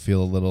also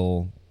feel a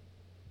little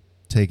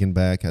taken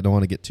back. I don't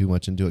want to get too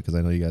much into it because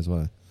I know you guys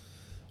want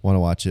to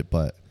watch it,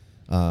 but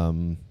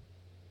some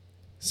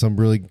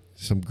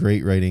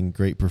great writing,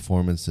 great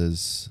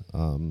performances.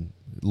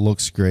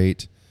 Looks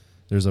great.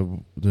 There's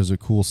a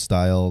cool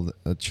style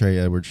that Trey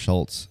Edward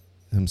Schultz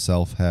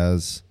himself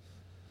has.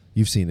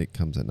 You've seen It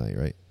Comes at Night,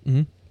 right?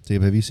 Mm-hmm.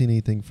 Dave, have you seen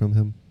anything from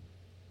him?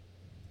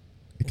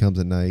 It Comes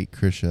at Night,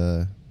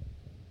 Krisha,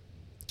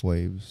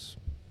 Waves.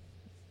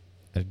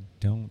 I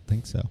don't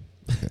think so.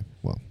 Okay,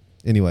 well,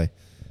 anyway,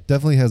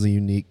 definitely has a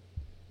unique.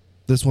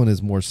 This one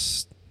is more,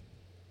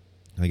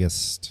 I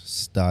guess,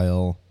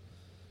 style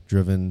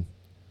driven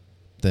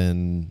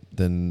than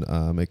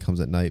It Comes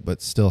at Night,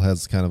 but still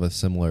has kind of a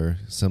similar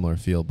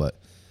feel. But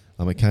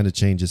it kind of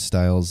changes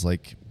styles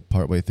like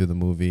partway through the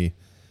movie.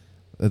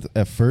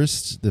 At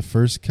first, the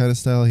first kind of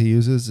style he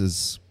uses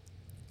is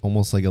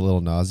almost like a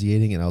little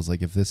nauseating, and I was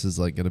like, if this is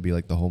like going to be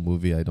like the whole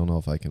movie, I don't know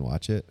if I can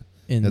watch it.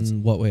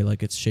 In what way?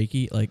 Like it's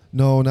shaky? Like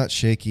No, not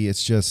shaky.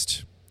 It's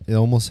just it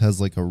almost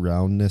has like a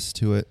roundness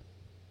to it,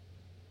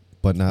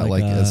 but not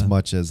Like, like as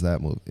much as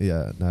that movie.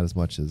 Yeah, not as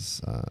much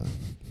as.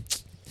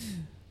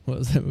 what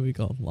was that movie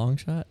called? Long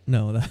Shot?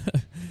 No, that.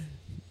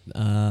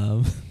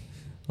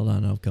 Hold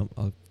on, I'll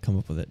come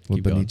up with it. With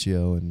Keep going.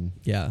 Benicio and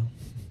Yeah.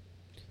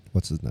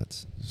 what's his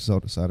nuts?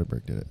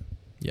 Soderbergh did it.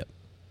 Yep.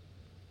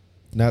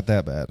 Not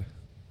that bad,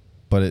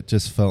 but it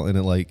just felt in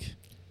it like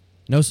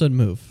No sudden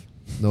move.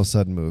 no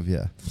sudden move.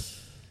 Yeah,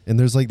 and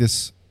there's like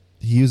this.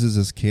 He uses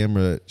this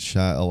camera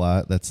shot a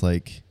lot. That's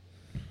like,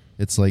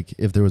 it's like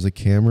if there was a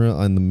camera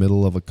on the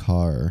middle of a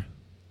car,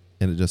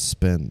 and it just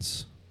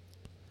spins,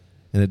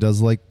 and it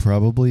does like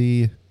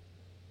probably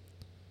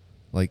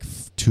like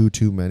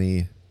too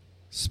many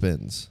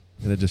spins,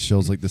 and it just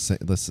shows like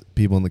the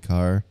people in the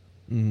car.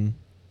 Mm-hmm.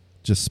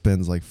 Just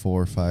spins like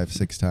 4, 5,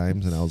 6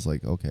 times, and I was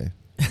like, okay.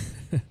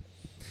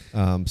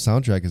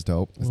 Soundtrack is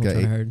dope. It's got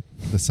the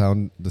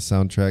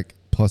soundtrack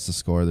plus the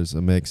score. There's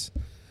a mix.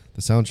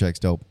 The soundtrack's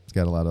dope. It's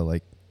got a lot of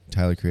like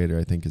Tyler Creator,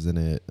 I think, is in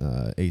it.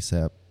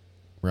 ASAP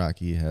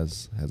Rocky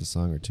has a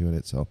song or two in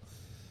it, so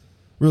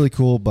really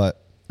cool,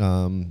 but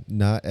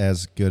not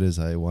as good as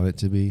I want it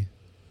to be.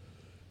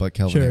 But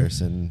Kelvin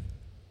Harrison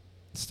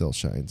still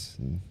shines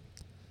and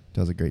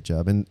does a great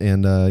job. And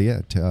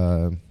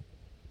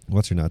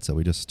what's her nuts that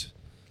we just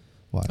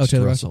watched? Oh,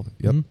 Taylor Russell.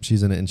 Yep, Mhm.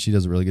 she's in it, and she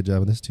does a really good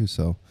job in this too.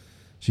 So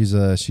she's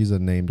a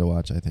name to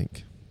watch, I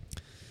think.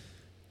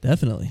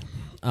 Definitely.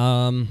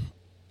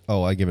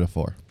 Oh, I give it a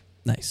 4.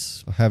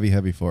 Nice. A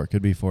heavy 4.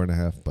 Could be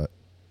 4.5, but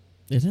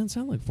It didn't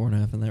sound like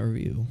 4.5 in that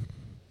review.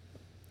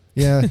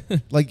 yeah,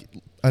 like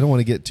I don't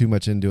want to get too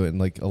much into it, and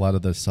like a lot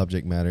of the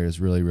subject matter is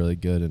really, really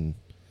good, and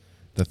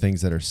the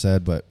things that are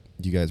said. But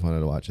you guys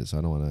wanted to watch it, so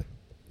I don't want to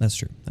That's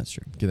true.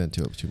 get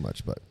into it too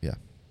much. But yeah,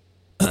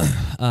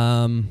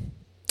 All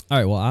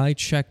right. Well, I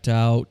checked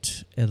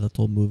out a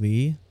little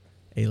movie,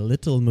 a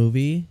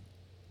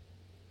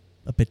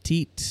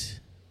petite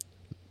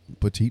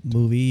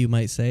movie, you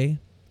might say,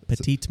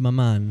 Petite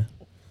Maman.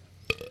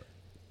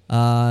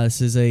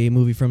 This is a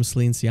movie from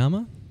Celine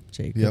Sciamma,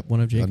 Yep.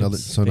 one of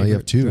Jacob's So now you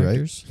have favorite 2,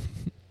 directors.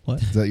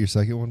 What? Is that your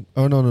second one?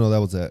 Oh no, that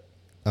was that.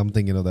 I'm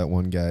thinking of that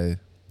one guy,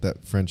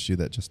 that French dude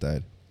that just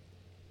died.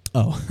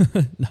 Oh,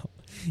 no.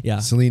 Yeah.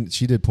 Celine,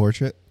 she did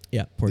Portrait.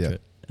 Yeah,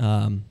 Portrait.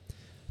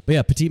 But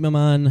yeah, Petite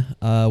Maman,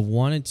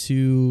 wanted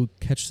to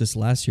catch this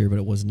last year, but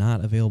it was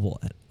not available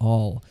at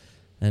all.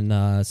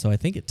 And so I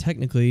think it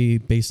technically,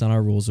 based on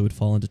our rules, it would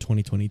fall into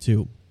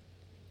 2022.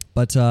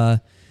 But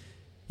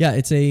yeah,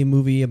 it's a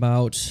movie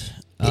about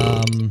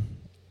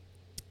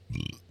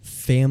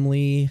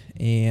family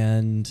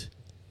and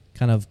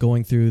kind of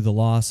going through the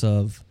loss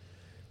of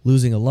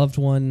losing a loved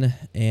one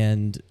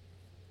and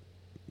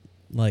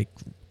like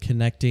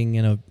connecting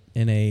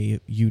in a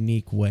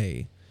unique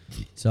way.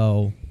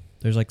 So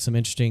there's like some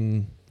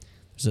interesting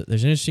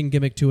there's an interesting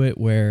gimmick to it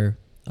where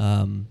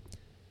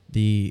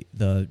the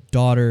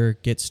daughter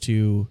gets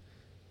to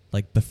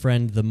like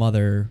befriend the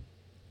mother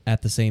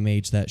at the same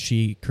age that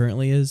she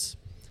currently is.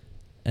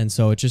 And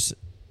so it just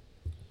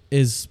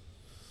is,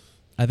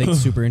 I think,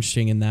 super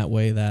interesting in that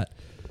way that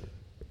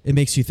it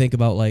makes you think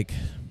about like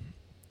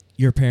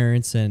your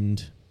parents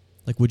and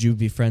like, would you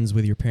be friends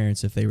with your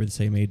parents if they were the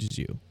same age as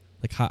you?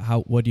 Like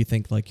how what do you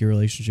think like your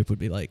relationship would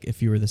be like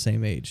if you were the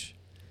same age?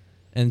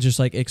 And just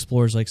like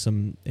explores like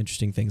some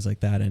interesting things like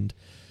that. And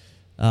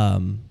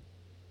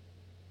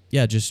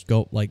yeah, just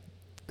go like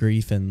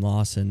grief and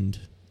loss and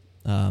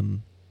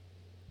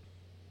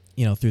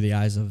through the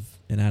eyes of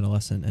an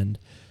adolescent. And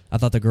I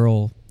thought they're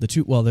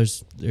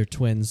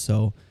twins,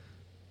 so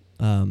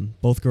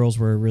both girls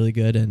were really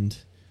good, and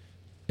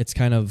it's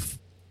kind of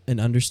an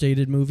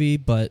understated movie,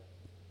 but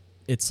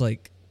it's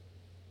like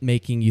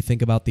making you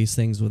think about these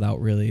things without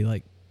really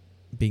like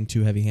being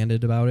too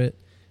heavy-handed about it.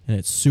 And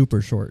it's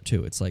super short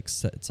too. It's like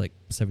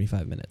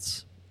 75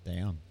 minutes.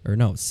 Damn. Or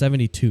no,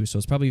 72. So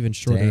it's probably even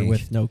shorter Dang.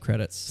 with no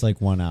credits. It's like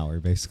 1 hour,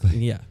 basically.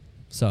 Yeah.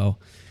 So,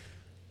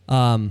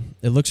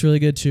 It looks really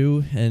good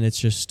too, and it's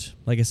just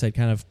like I said,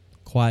 kind of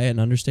quiet and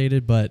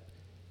understated. But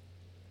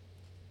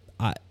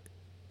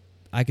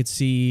I could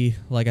see,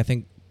 like, I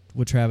think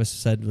what Travis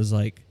said was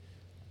like,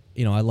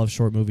 you know, I love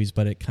short movies,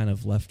 but it kind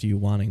of left you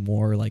wanting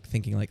more, like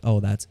thinking like, oh,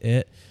 that's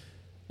it.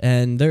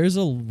 And there is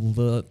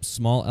a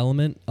small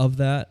element of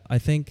that. I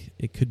think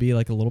it could be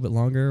like a little bit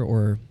longer,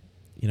 or,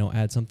 you know,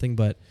 add something.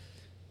 But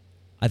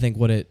I think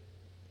what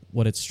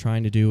it's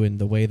trying to do and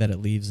the way that it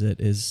leaves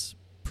it is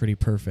pretty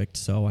perfect.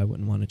 So I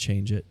wouldn't want to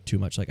change it too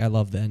much. Like, I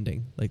love the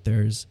ending. Like,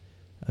 there's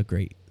a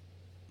great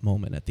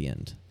moment at the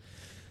end.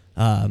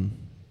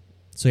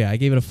 So yeah, I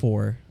gave it a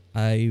 4.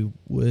 I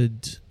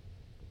would,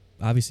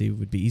 obviously it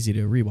would be easy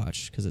to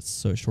rewatch because it's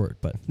so short.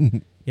 But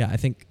yeah, I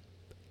think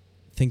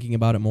thinking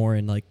about it more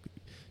and like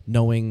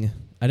knowing,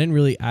 I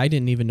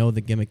didn't even know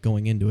the gimmick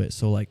going into it.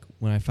 So like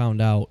when I found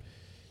out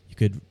you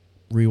could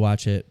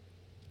rewatch it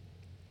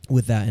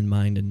with that in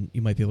mind, and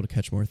you might be able to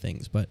catch more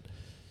things. But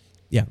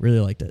yeah, really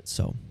liked it.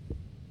 So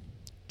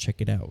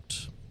check it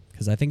out,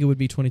 because I think it would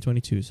be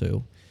 2022.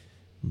 So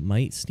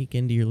might sneak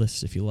into your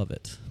list if you love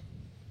it.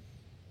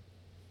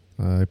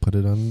 I put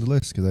it on the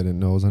list because I didn't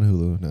know it was on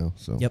Hulu now.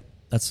 So Yep.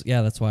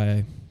 That's why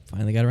I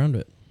finally got around to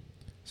it.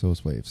 So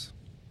it's Waves.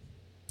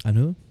 On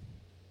Hulu?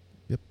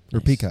 Yep. Or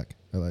Nice. Peacock.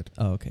 I lied.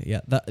 Oh, okay. Yeah.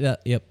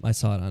 Yep. I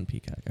saw it on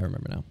Peacock. I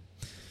remember now.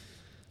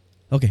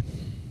 Okay.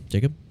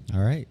 Jacob?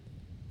 All right.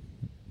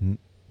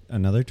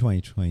 Another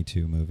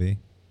 2022 movie,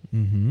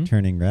 Mm-hmm.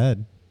 Turning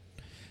Red.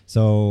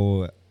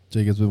 So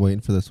Jacob's been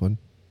waiting for this one.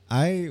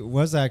 I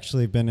was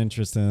actually been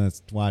interested in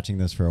watching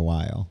this for a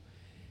while,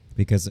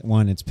 because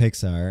one, it's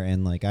Pixar,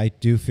 and like I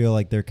do feel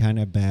like they're kind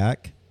of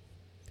back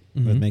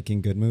with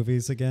making good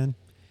movies again.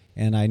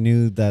 And I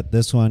knew that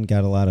this one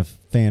got a lot of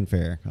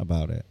fanfare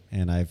about it,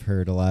 and I've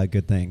heard a lot of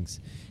good things.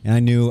 And I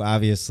knew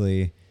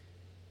obviously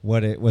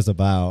what it was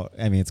about.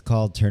 I mean, it's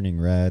called Turning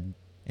Red,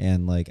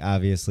 and like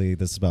obviously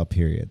this is about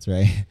periods,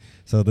 right?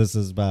 So this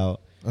is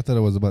about I thought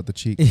it was about the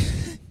cheek.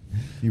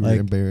 You were Like-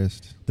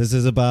 embarrassed. This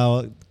is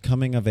about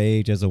coming of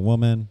age as a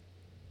woman,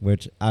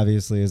 which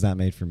obviously is not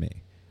made for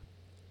me.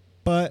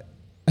 But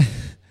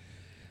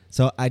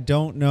so I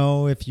don't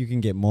know if you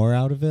can get more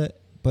out of it,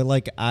 but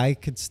like I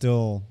could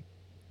still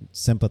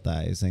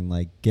sympathize and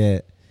like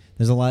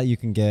there's a lot you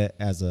can get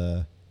as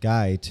a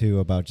guy too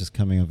about just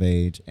coming of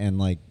age, and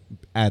like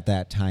at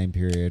that time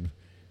period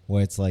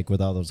where it's like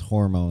with all those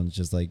hormones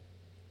just like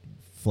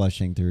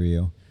flushing through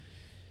you.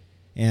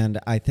 And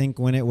I think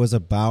when it was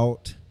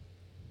about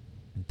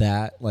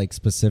that, like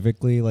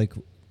specifically like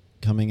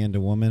coming into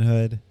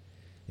womanhood,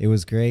 it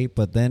was great.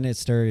 But then it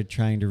started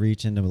trying to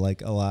reach into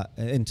like a lot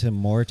into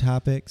more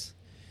topics.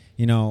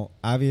 You know,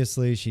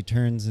 obviously she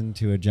turns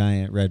into a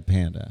giant red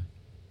panda,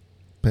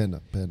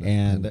 Panda. and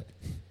panda.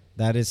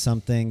 that is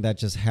something that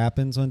just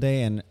happens one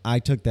day. And I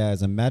took that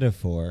as a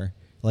metaphor.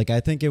 Like,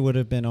 I think it would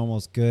have been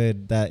almost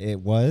good that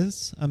it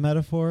was a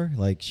metaphor.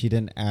 Like, she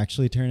didn't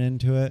actually turn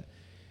into it.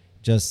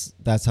 Just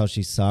that's how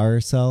she saw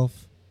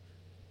herself.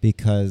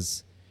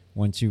 Because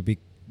once you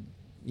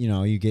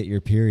you get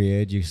your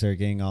period, you start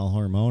getting all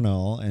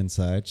hormonal and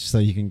such. So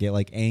you can get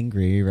like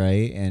angry,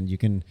 right? And you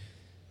can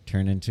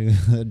turn into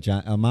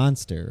a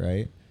monster,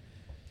 right?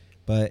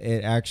 But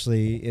it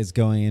actually is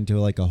going into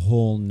like a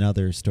whole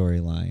nother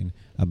storyline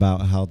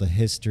about how the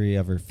history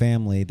of her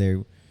family,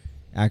 they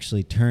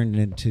actually turned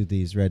into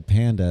these red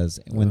pandas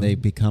when they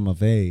become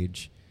of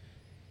age.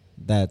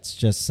 That's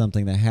just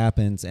something that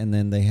happens, and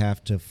then they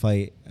have to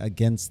fight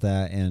against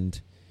that. And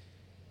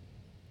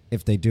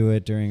if they do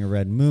it during a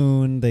red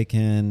moon, they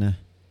can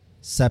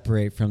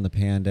separate from the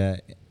panda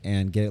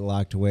and get it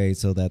locked away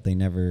so that they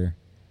never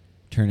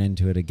turn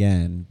into it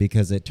again,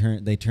 because they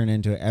turn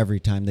into it every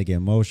time they get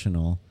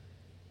emotional.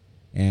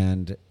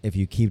 And if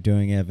you keep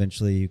doing it,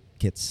 eventually you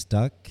get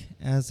stuck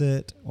as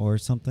it or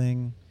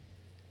something.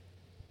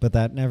 But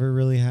that never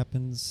really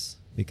happens,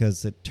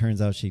 because it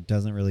turns out she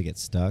doesn't really get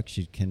stuck.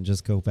 She can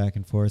just go back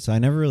and forth. So I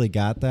never really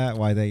got that,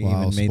 why they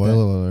Wow, even made spoiler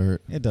that.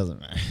 alert. It doesn't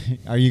matter.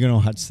 Are you going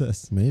to watch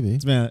this? Maybe.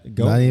 It's go Not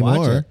watch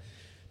anymore. it.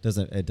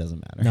 It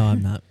doesn't matter. No,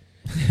 I'm not.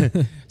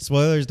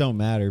 Spoilers don't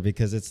matter,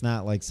 because it's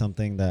not like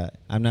something that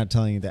I'm not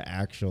telling you the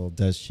actual,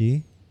 does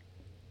she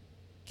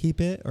keep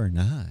it or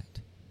not?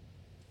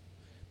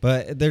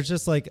 But there's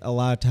just like a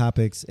lot of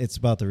topics. It's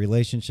about the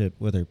relationship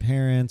with her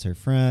parents, her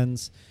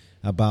friends,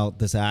 about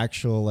this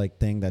actual like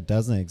thing that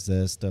doesn't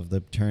exist, of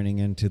the turning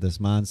into this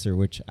monster,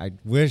 which I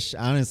wish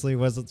honestly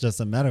wasn't just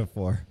a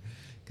metaphor,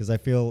 because I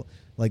feel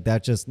like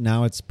that just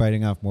now it's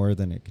biting off more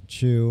than it can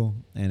chew,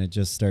 and it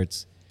just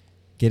starts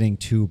getting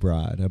too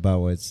broad about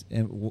what's.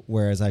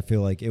 Whereas I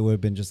feel like it would have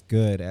been just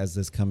good as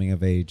this coming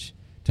of age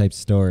type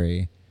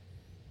story.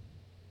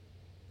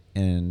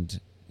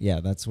 And yeah,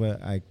 that's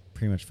what I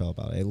pretty much felt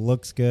about it. It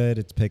looks good.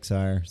 It's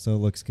Pixar, so it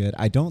looks good.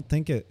 I don't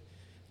think it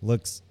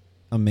looks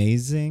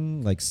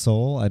amazing like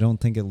Soul. I don't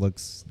think it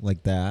looks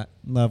like that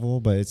level,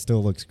 but it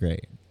still looks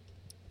great.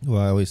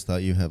 Well, I always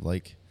thought you have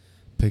like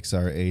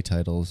Pixar A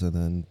titles and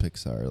then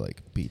Pixar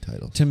like B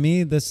titles. To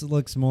me, this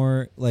looks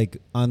more like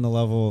on the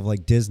level of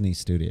like Disney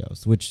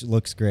Studios, which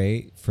looks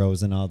great,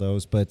 Frozen, all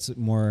those, but it's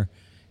more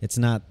it's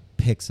not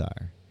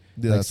Pixar.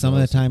 Yeah, Like that's some what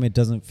of I the was time it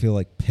doesn't feel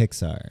like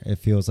Pixar. It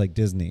feels like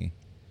Disney.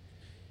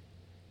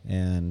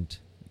 And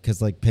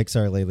because like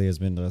Pixar lately has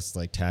been just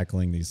like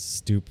tackling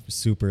these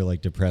super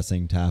like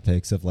depressing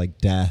topics of like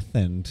death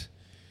and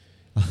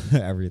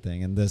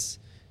everything. And this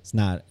is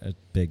not a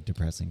big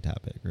depressing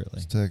topic, really.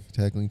 It's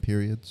tackling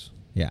periods.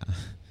 Yeah.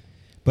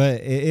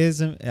 But it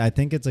is, I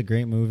think it's a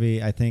great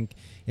movie. I think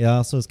it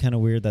also is kind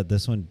of weird that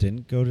this one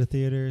didn't go to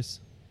theaters.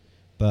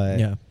 But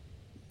Yeah.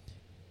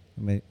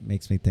 it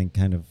makes me think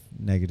kind of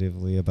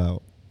negatively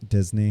about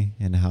Disney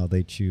and how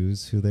they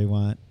choose who they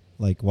want.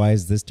 Like, why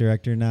is this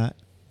director not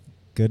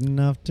good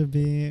enough to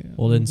be?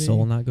 Well, didn't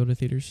Soul not go to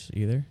theaters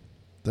either?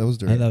 That was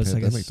during That was, I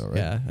pandemic, guess, though, right?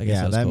 yeah. I guess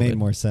Yeah, was that made COVID.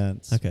 more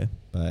sense. Okay.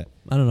 But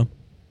I don't know.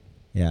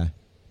 yeah.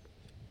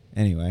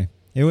 Anyway,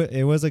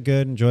 it was a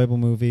good, enjoyable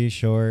movie.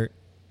 Short,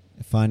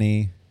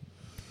 funny,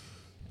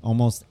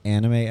 almost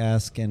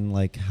anime-esque in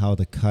like how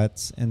the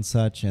cuts and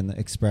such and the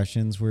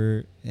expressions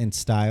were in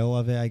style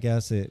of it. I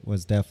guess it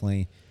was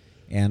definitely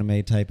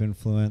anime type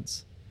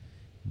influence,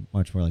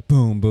 much more like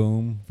boom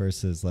boom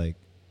versus like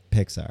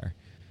Pixar,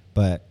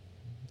 but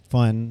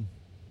fun,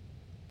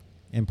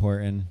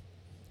 important,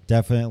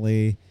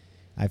 definitely.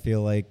 I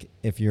feel like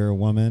if you're a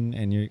woman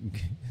and you're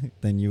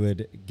then you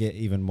would get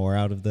even more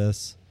out of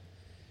this,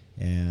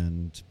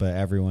 but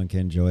everyone can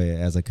enjoy it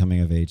as a coming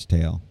of age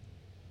tale.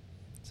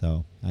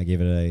 So I gave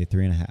it a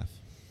 3.5.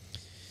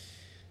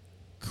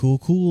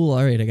 Cool.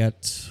 All right, I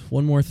got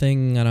one more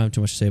thing. I don't have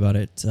too much to say about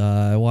it.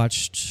 I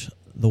watched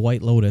The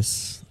White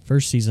Lotus,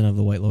 first season of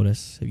The White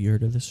Lotus. Have you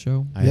heard of this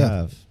show? I Yeah.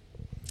 have.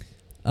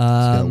 It's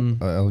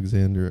got,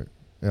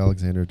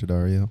 Alexander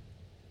Daddario.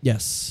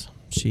 Yes,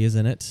 she is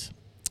in it.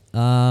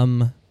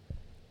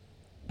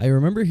 I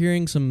remember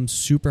hearing some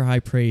super high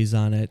praise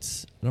on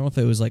it. I don't know if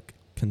it was like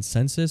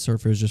consensus or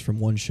if it was just from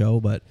one show,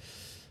 but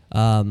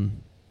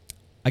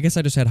I guess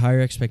I just had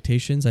higher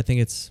expectations. I think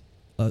it's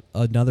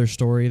another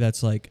story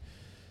that's like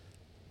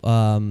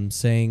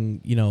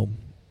saying, you know,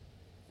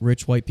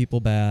 rich white people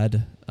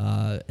bad,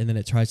 and then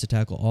it tries to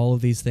tackle all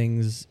of these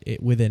things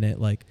within it,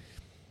 like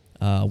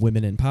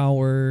women in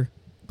power,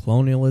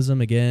 colonialism.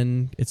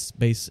 Again, it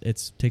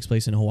takes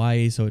place in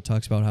Hawaii, so it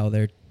talks about how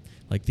they're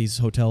like these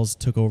hotels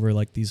took over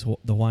like the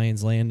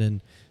Hawaiians' land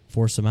and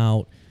forced them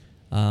out.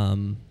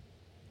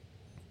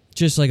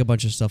 Just like a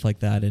bunch of stuff like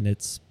that, and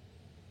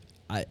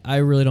I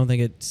really don't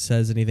think it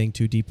says anything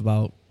too deep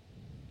about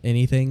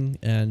anything,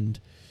 and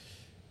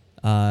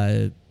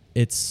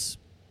it's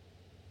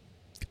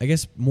I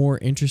guess more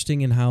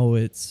interesting in how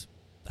it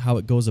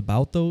goes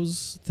about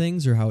those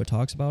things or how it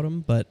talks about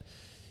them. But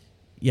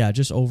yeah,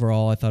 just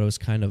overall, I thought it was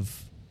kind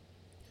of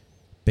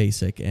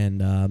basic,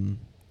 and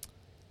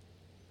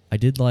I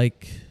did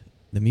like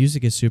the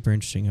music is super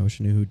interesting. I wish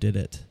I knew who did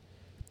it,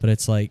 but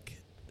it's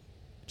like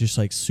just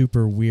like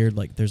super weird.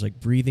 Like there's like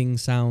breathing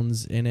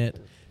sounds in it,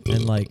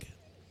 and like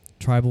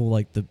tribal,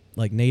 like the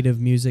like native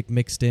music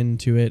mixed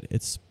into it.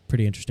 It's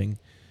pretty interesting.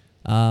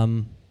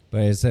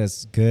 But it's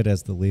as good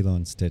as the Lilo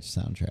and Stitch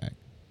soundtrack.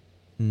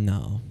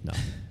 No,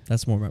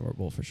 that's more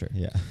memorable for sure.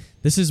 Yeah.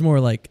 This is more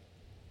like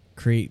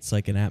creates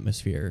like an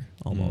atmosphere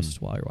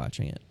almost while you're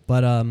watching it.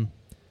 But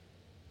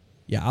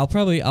yeah,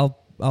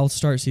 I'll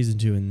start season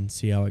 2 and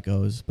see how it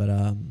goes. But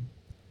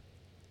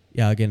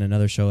yeah, again,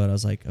 another show that I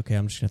was like, okay,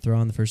 I'm just gonna throw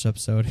on the first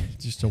episode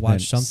just to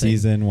watch something.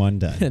 Season 1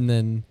 done. And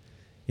then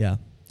yeah,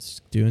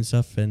 just doing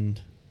stuff and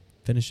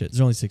finish it.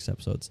 There's only 6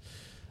 episodes.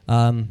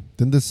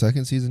 Didn't the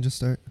second season just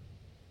start?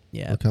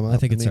 Yeah, Or come I out,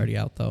 think I it's mean? already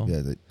out though.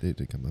 Yeah, they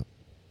did come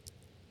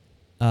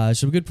out.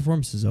 Some good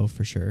performances though,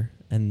 for sure,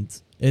 and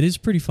it is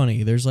pretty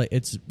funny. There's like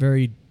it's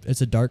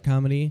a dark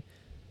comedy.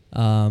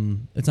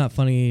 It's not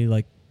funny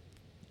like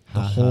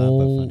the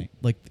whole but funny.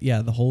 like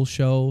the whole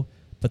show,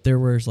 but there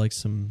was like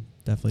some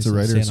definitely. It's a some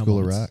writer in stand-up School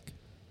of moments. Rock.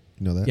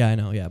 You know that? Yeah, I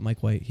know. Yeah,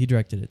 Mike White. He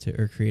directed it too,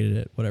 or created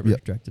it, whatever.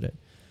 Yep. Directed it.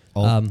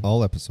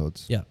 All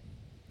episodes. Yeah.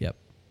 Yep.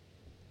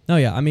 No,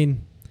 yeah. I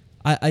mean,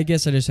 I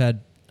guess I just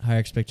had higher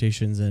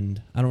expectations,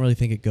 and I don't really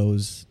think it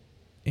goes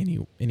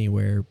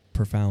anywhere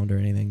profound or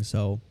anything.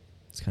 So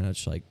it's kind of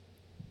just like,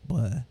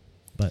 blah.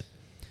 But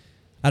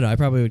I don't know. I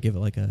probably would give it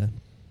like a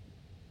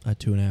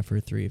 2.5 or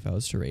 3 if I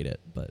was to rate it.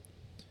 But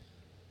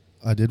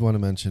I did want to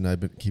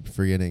mention, keep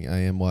forgetting, I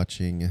am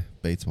watching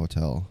Bates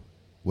Motel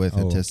with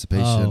Oh.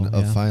 anticipation Oh,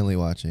 of yeah. finally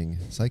watching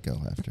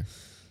Psycho after.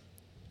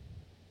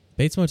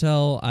 Bates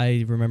Motel,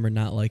 I remember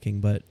not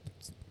liking, but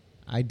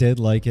I did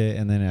like it,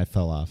 and then I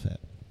fell off it.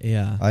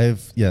 yeah.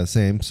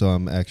 Same. So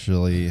I'm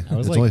actually, I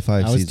was it's only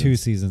 5 I was seasons. 2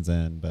 seasons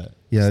in, but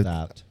Yeah,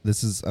 stopped.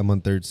 I'm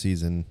on 3rd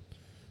season,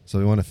 so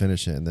we want to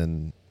finish it, and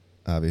then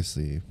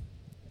obviously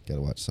got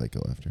to watch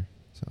Psycho after.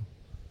 So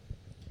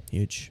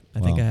Huge. I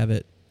think Wow. I have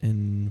it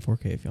in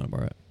 4K if you want to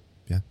borrow it.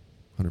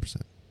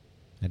 100%.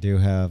 I do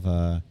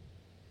have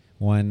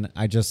one.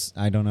 I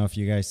don't know if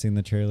you guys seen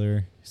the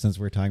trailer since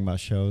we're talking about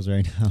shows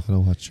right now. I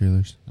don't watch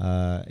trailers.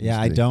 Yeah,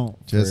 I kidding.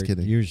 don't. Just for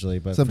kidding. Usually,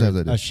 but Sometimes for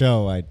I do. a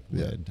show, I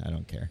Yeah. would. I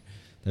don't care.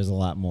 There's a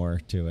lot more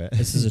to it.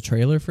 This is a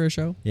trailer for a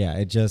show. Yeah,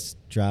 it just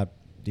dropped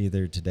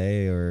either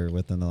today or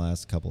within the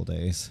last couple of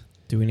days.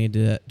 Do we need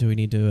to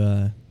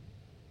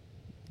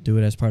do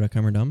it as part of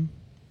Come or Dumb?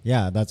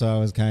 Yeah, that's what I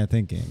was kind of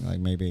thinking. Like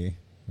maybe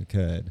we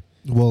could.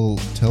 Well,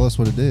 tell us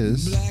what it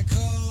is. We have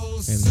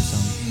this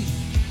song.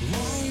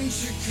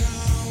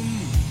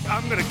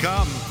 I'm gonna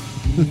come.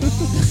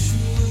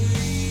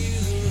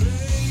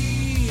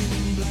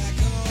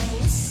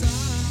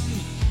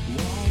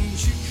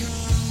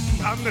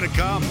 I'm gonna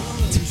come.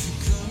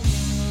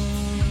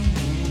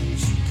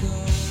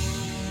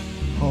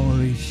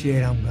 Holy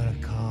shit, I'm gonna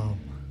come.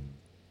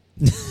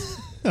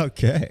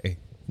 Okay.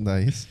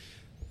 Nice.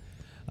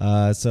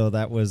 So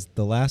that was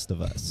The Last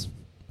of Us.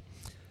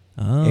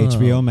 Oh.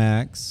 HBO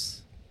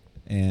Max,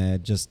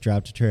 and just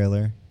dropped a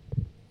trailer.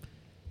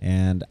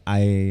 And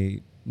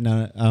I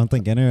don't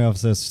think any of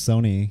us are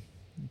Sony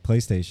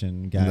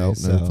PlayStation guys. Nope,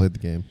 so, never played the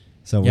game.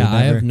 So Yeah, we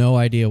I never, have no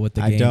idea what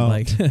the I game don't.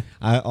 like.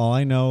 all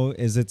I know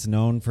is it's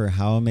known for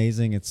how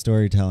amazing its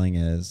storytelling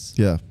is.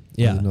 Yeah.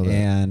 Yeah. I didn't know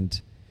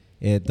that.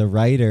 And the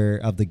writer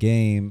of the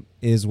game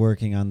is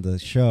working on the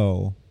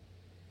show,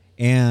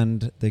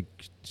 and the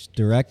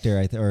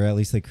director, or at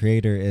least the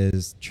creator,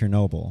 is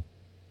Chernobyl.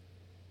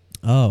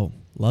 Oh,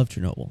 love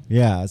Chernobyl.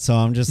 Yeah, so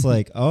I'm just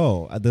like,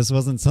 oh, this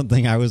wasn't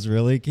something I was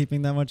really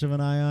keeping that much of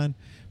an eye on.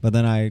 But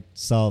then I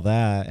saw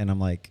that, and I'm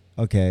like,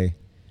 okay,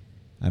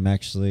 I'm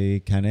actually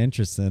kind of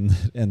interested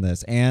in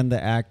this. And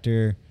the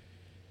actor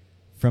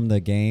from the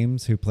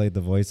games who played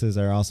the voices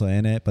are also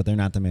in it, but they're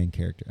not the main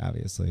character,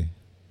 obviously.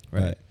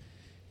 Right. But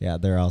yeah,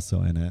 they're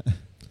also in it.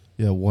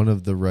 Yeah, one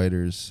of the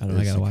writers I don't know,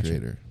 I is gotta the watch it.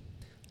 creator.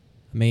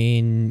 I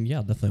mean, yeah,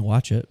 I'll definitely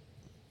watch it.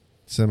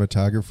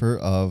 Cinematographer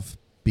of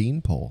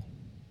Beanpole.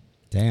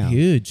 Damn.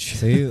 Huge.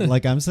 See,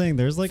 like I'm saying,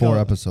 there's like 4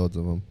 episodes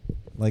of them.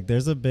 Like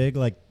there's a big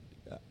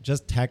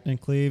just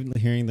technically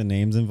hearing the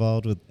names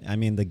involved with, I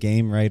mean, the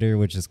game writer,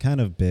 which is kind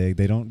of big.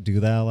 They don't do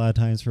that a lot of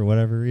times for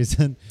whatever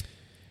reason.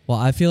 Well,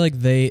 I feel like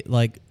they've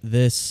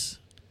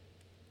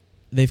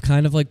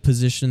kind of like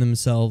positioned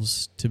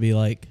themselves to be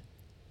like,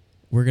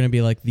 we're going to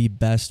be like the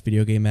best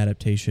video game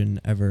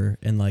adaptation ever.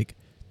 And like,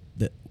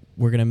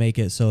 we're going to make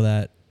it so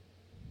that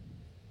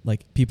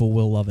like people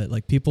will love it.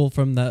 Like people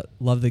from that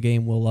love the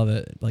game will love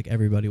it. Like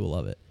everybody will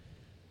love it.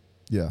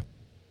 Yeah,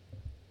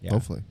 Yeah.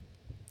 hopefully.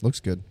 Looks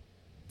good.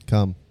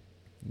 Come.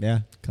 Yeah.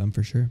 Come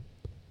for sure.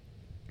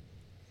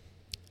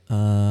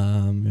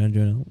 Have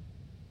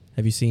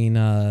you seen,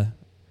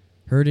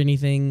 heard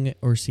anything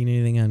or seen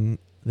anything on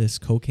this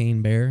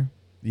Cocaine Bear?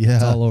 Yeah.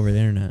 It's all over the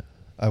internet.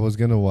 I was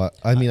going to watch.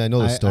 I mean, I know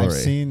the story. I've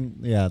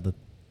seen, the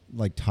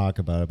talk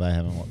about it, but I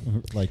haven't paid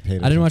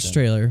attention. I didn't watch the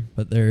trailer,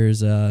 but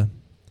there's a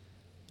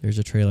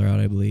trailer out,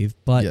 I believe.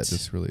 But yeah,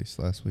 just released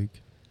last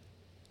week.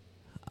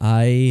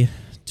 I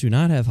do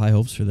not have high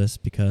hopes for this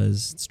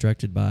because it's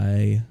directed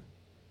by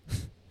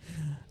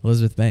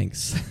Elizabeth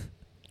Banks.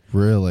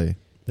 Really?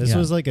 This Yeah.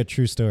 was like a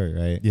true story,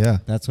 right? Yeah.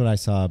 That's what I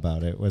saw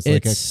about it. Was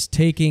like It's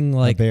taking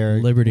like a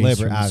bear liberties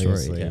from the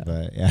obviously, story. Yeah.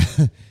 but yeah.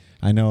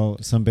 I know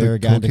some bear The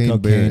got into cocaine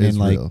bear cocaine is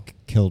and like real.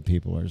 killed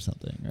people or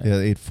something. Right? Yeah,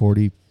 they ate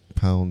 40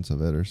 pounds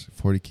of it or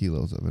 40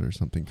 kilos of it or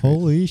something crazy.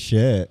 Holy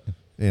shit.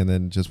 And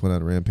then just went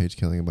on a rampage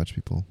killing a bunch of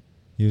people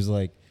He was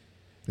like,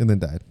 and then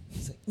died.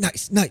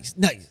 nice.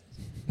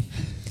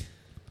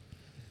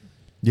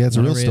 Yeah, it's a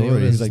One real of Ray story.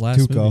 Liotta's He's like, last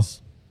Tuco.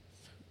 movies.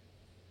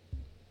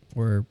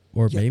 Or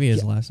maybe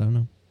his last, I don't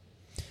know.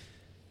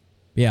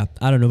 Yeah,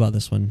 I don't know about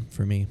this one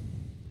for me.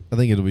 I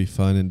think it'll be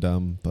fun and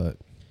dumb, but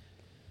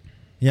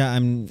yeah,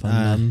 I'm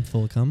Fun, dumb,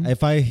 full of cum.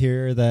 if I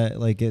hear that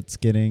like it's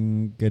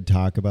getting good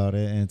talk about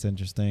it and it's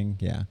interesting,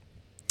 yeah.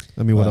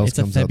 I mean, what Well, else it's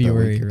a comes out that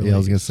February week? Yeah, I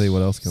was release, going to say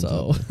what else comes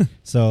so out.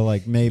 So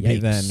like maybe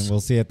Yikes. then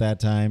we'll see at that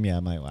time. Yeah,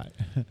 I might watch.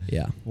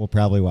 yeah. We'll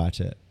probably watch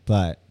it,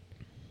 but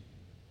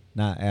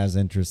not as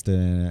interested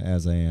in it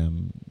as I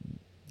am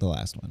the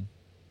last one.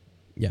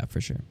 Yeah,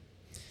 for sure.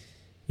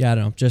 Yeah, I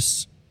don't know.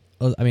 Just,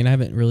 I mean, I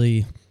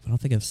don't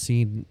think I've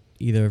seen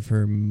either of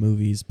her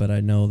movies, but I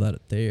know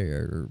that they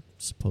are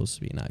supposed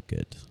to be not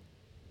good.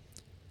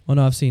 Oh,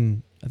 no, I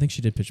think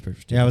she did Pitch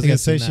Perfect. too. Yeah, I was think gonna I've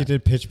say seen she that.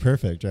 did Pitch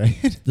Perfect,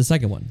 right? The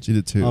second one. She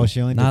did 2. Oh,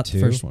 she only Not did the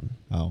 2? first one.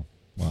 Oh,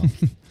 well.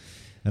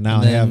 And now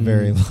And I have then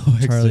very low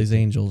Charlie's expectations.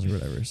 Angels or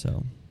whatever,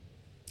 so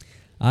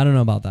I don't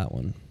know about that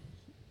one.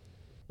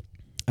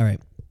 All right.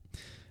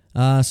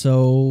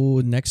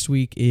 So next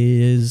week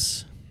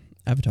is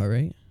Avatar,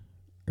 right?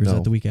 Or is No.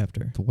 that the week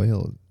after? The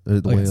whale. Oh,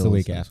 it's whale the is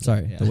week next after.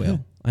 Sorry, Yeah. The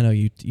Whale. I know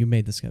you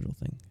made the schedule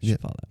thing. You should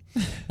Yeah. follow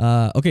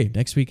that. Okay,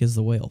 next week is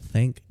The Whale.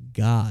 Thank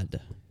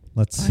God.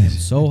 Let's I am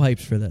so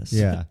hyped for this.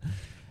 Yeah.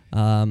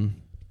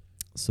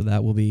 So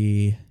that will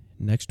be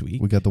next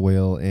week. We got the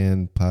whale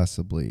and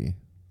possibly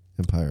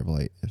Empire of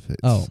Light if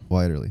it's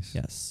wide release.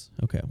 Yes.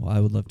 Okay. Well,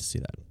 I would love to see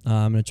that.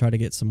 I'm going to try to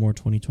get some more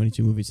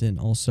 2022 movies in.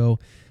 Also,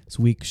 this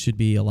week should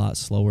be a lot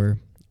slower.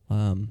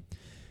 Going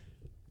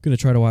to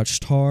try to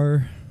watch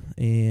Tar,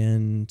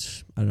 and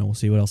I don't know. We'll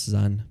see what else is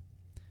on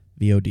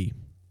VOD.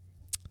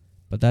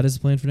 But that is the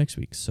plan for next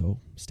week, so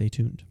stay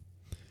tuned.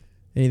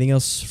 Anything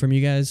else from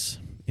you guys?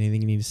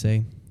 Anything you need to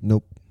say?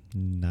 Nope.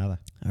 Nada.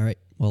 All right.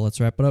 Well, let's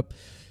wrap it up.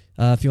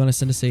 If you want to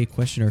send us a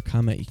question or a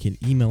comment, you can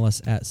email us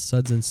at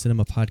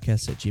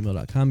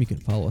sudsandcinemapodcast@gmail.com. You can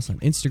follow us on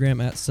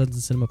Instagram at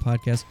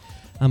sudsandcinemapodcast.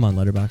 I'm on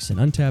Letterboxd and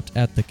Untapped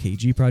at the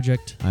KG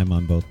Project. I'm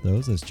on both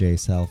those as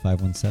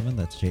JSAL517.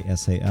 That's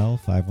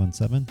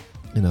JSAL517.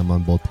 And I'm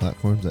on both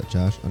platforms at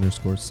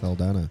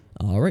Josh_Saldana.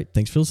 All right,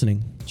 thanks for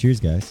listening. Cheers,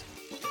 guys.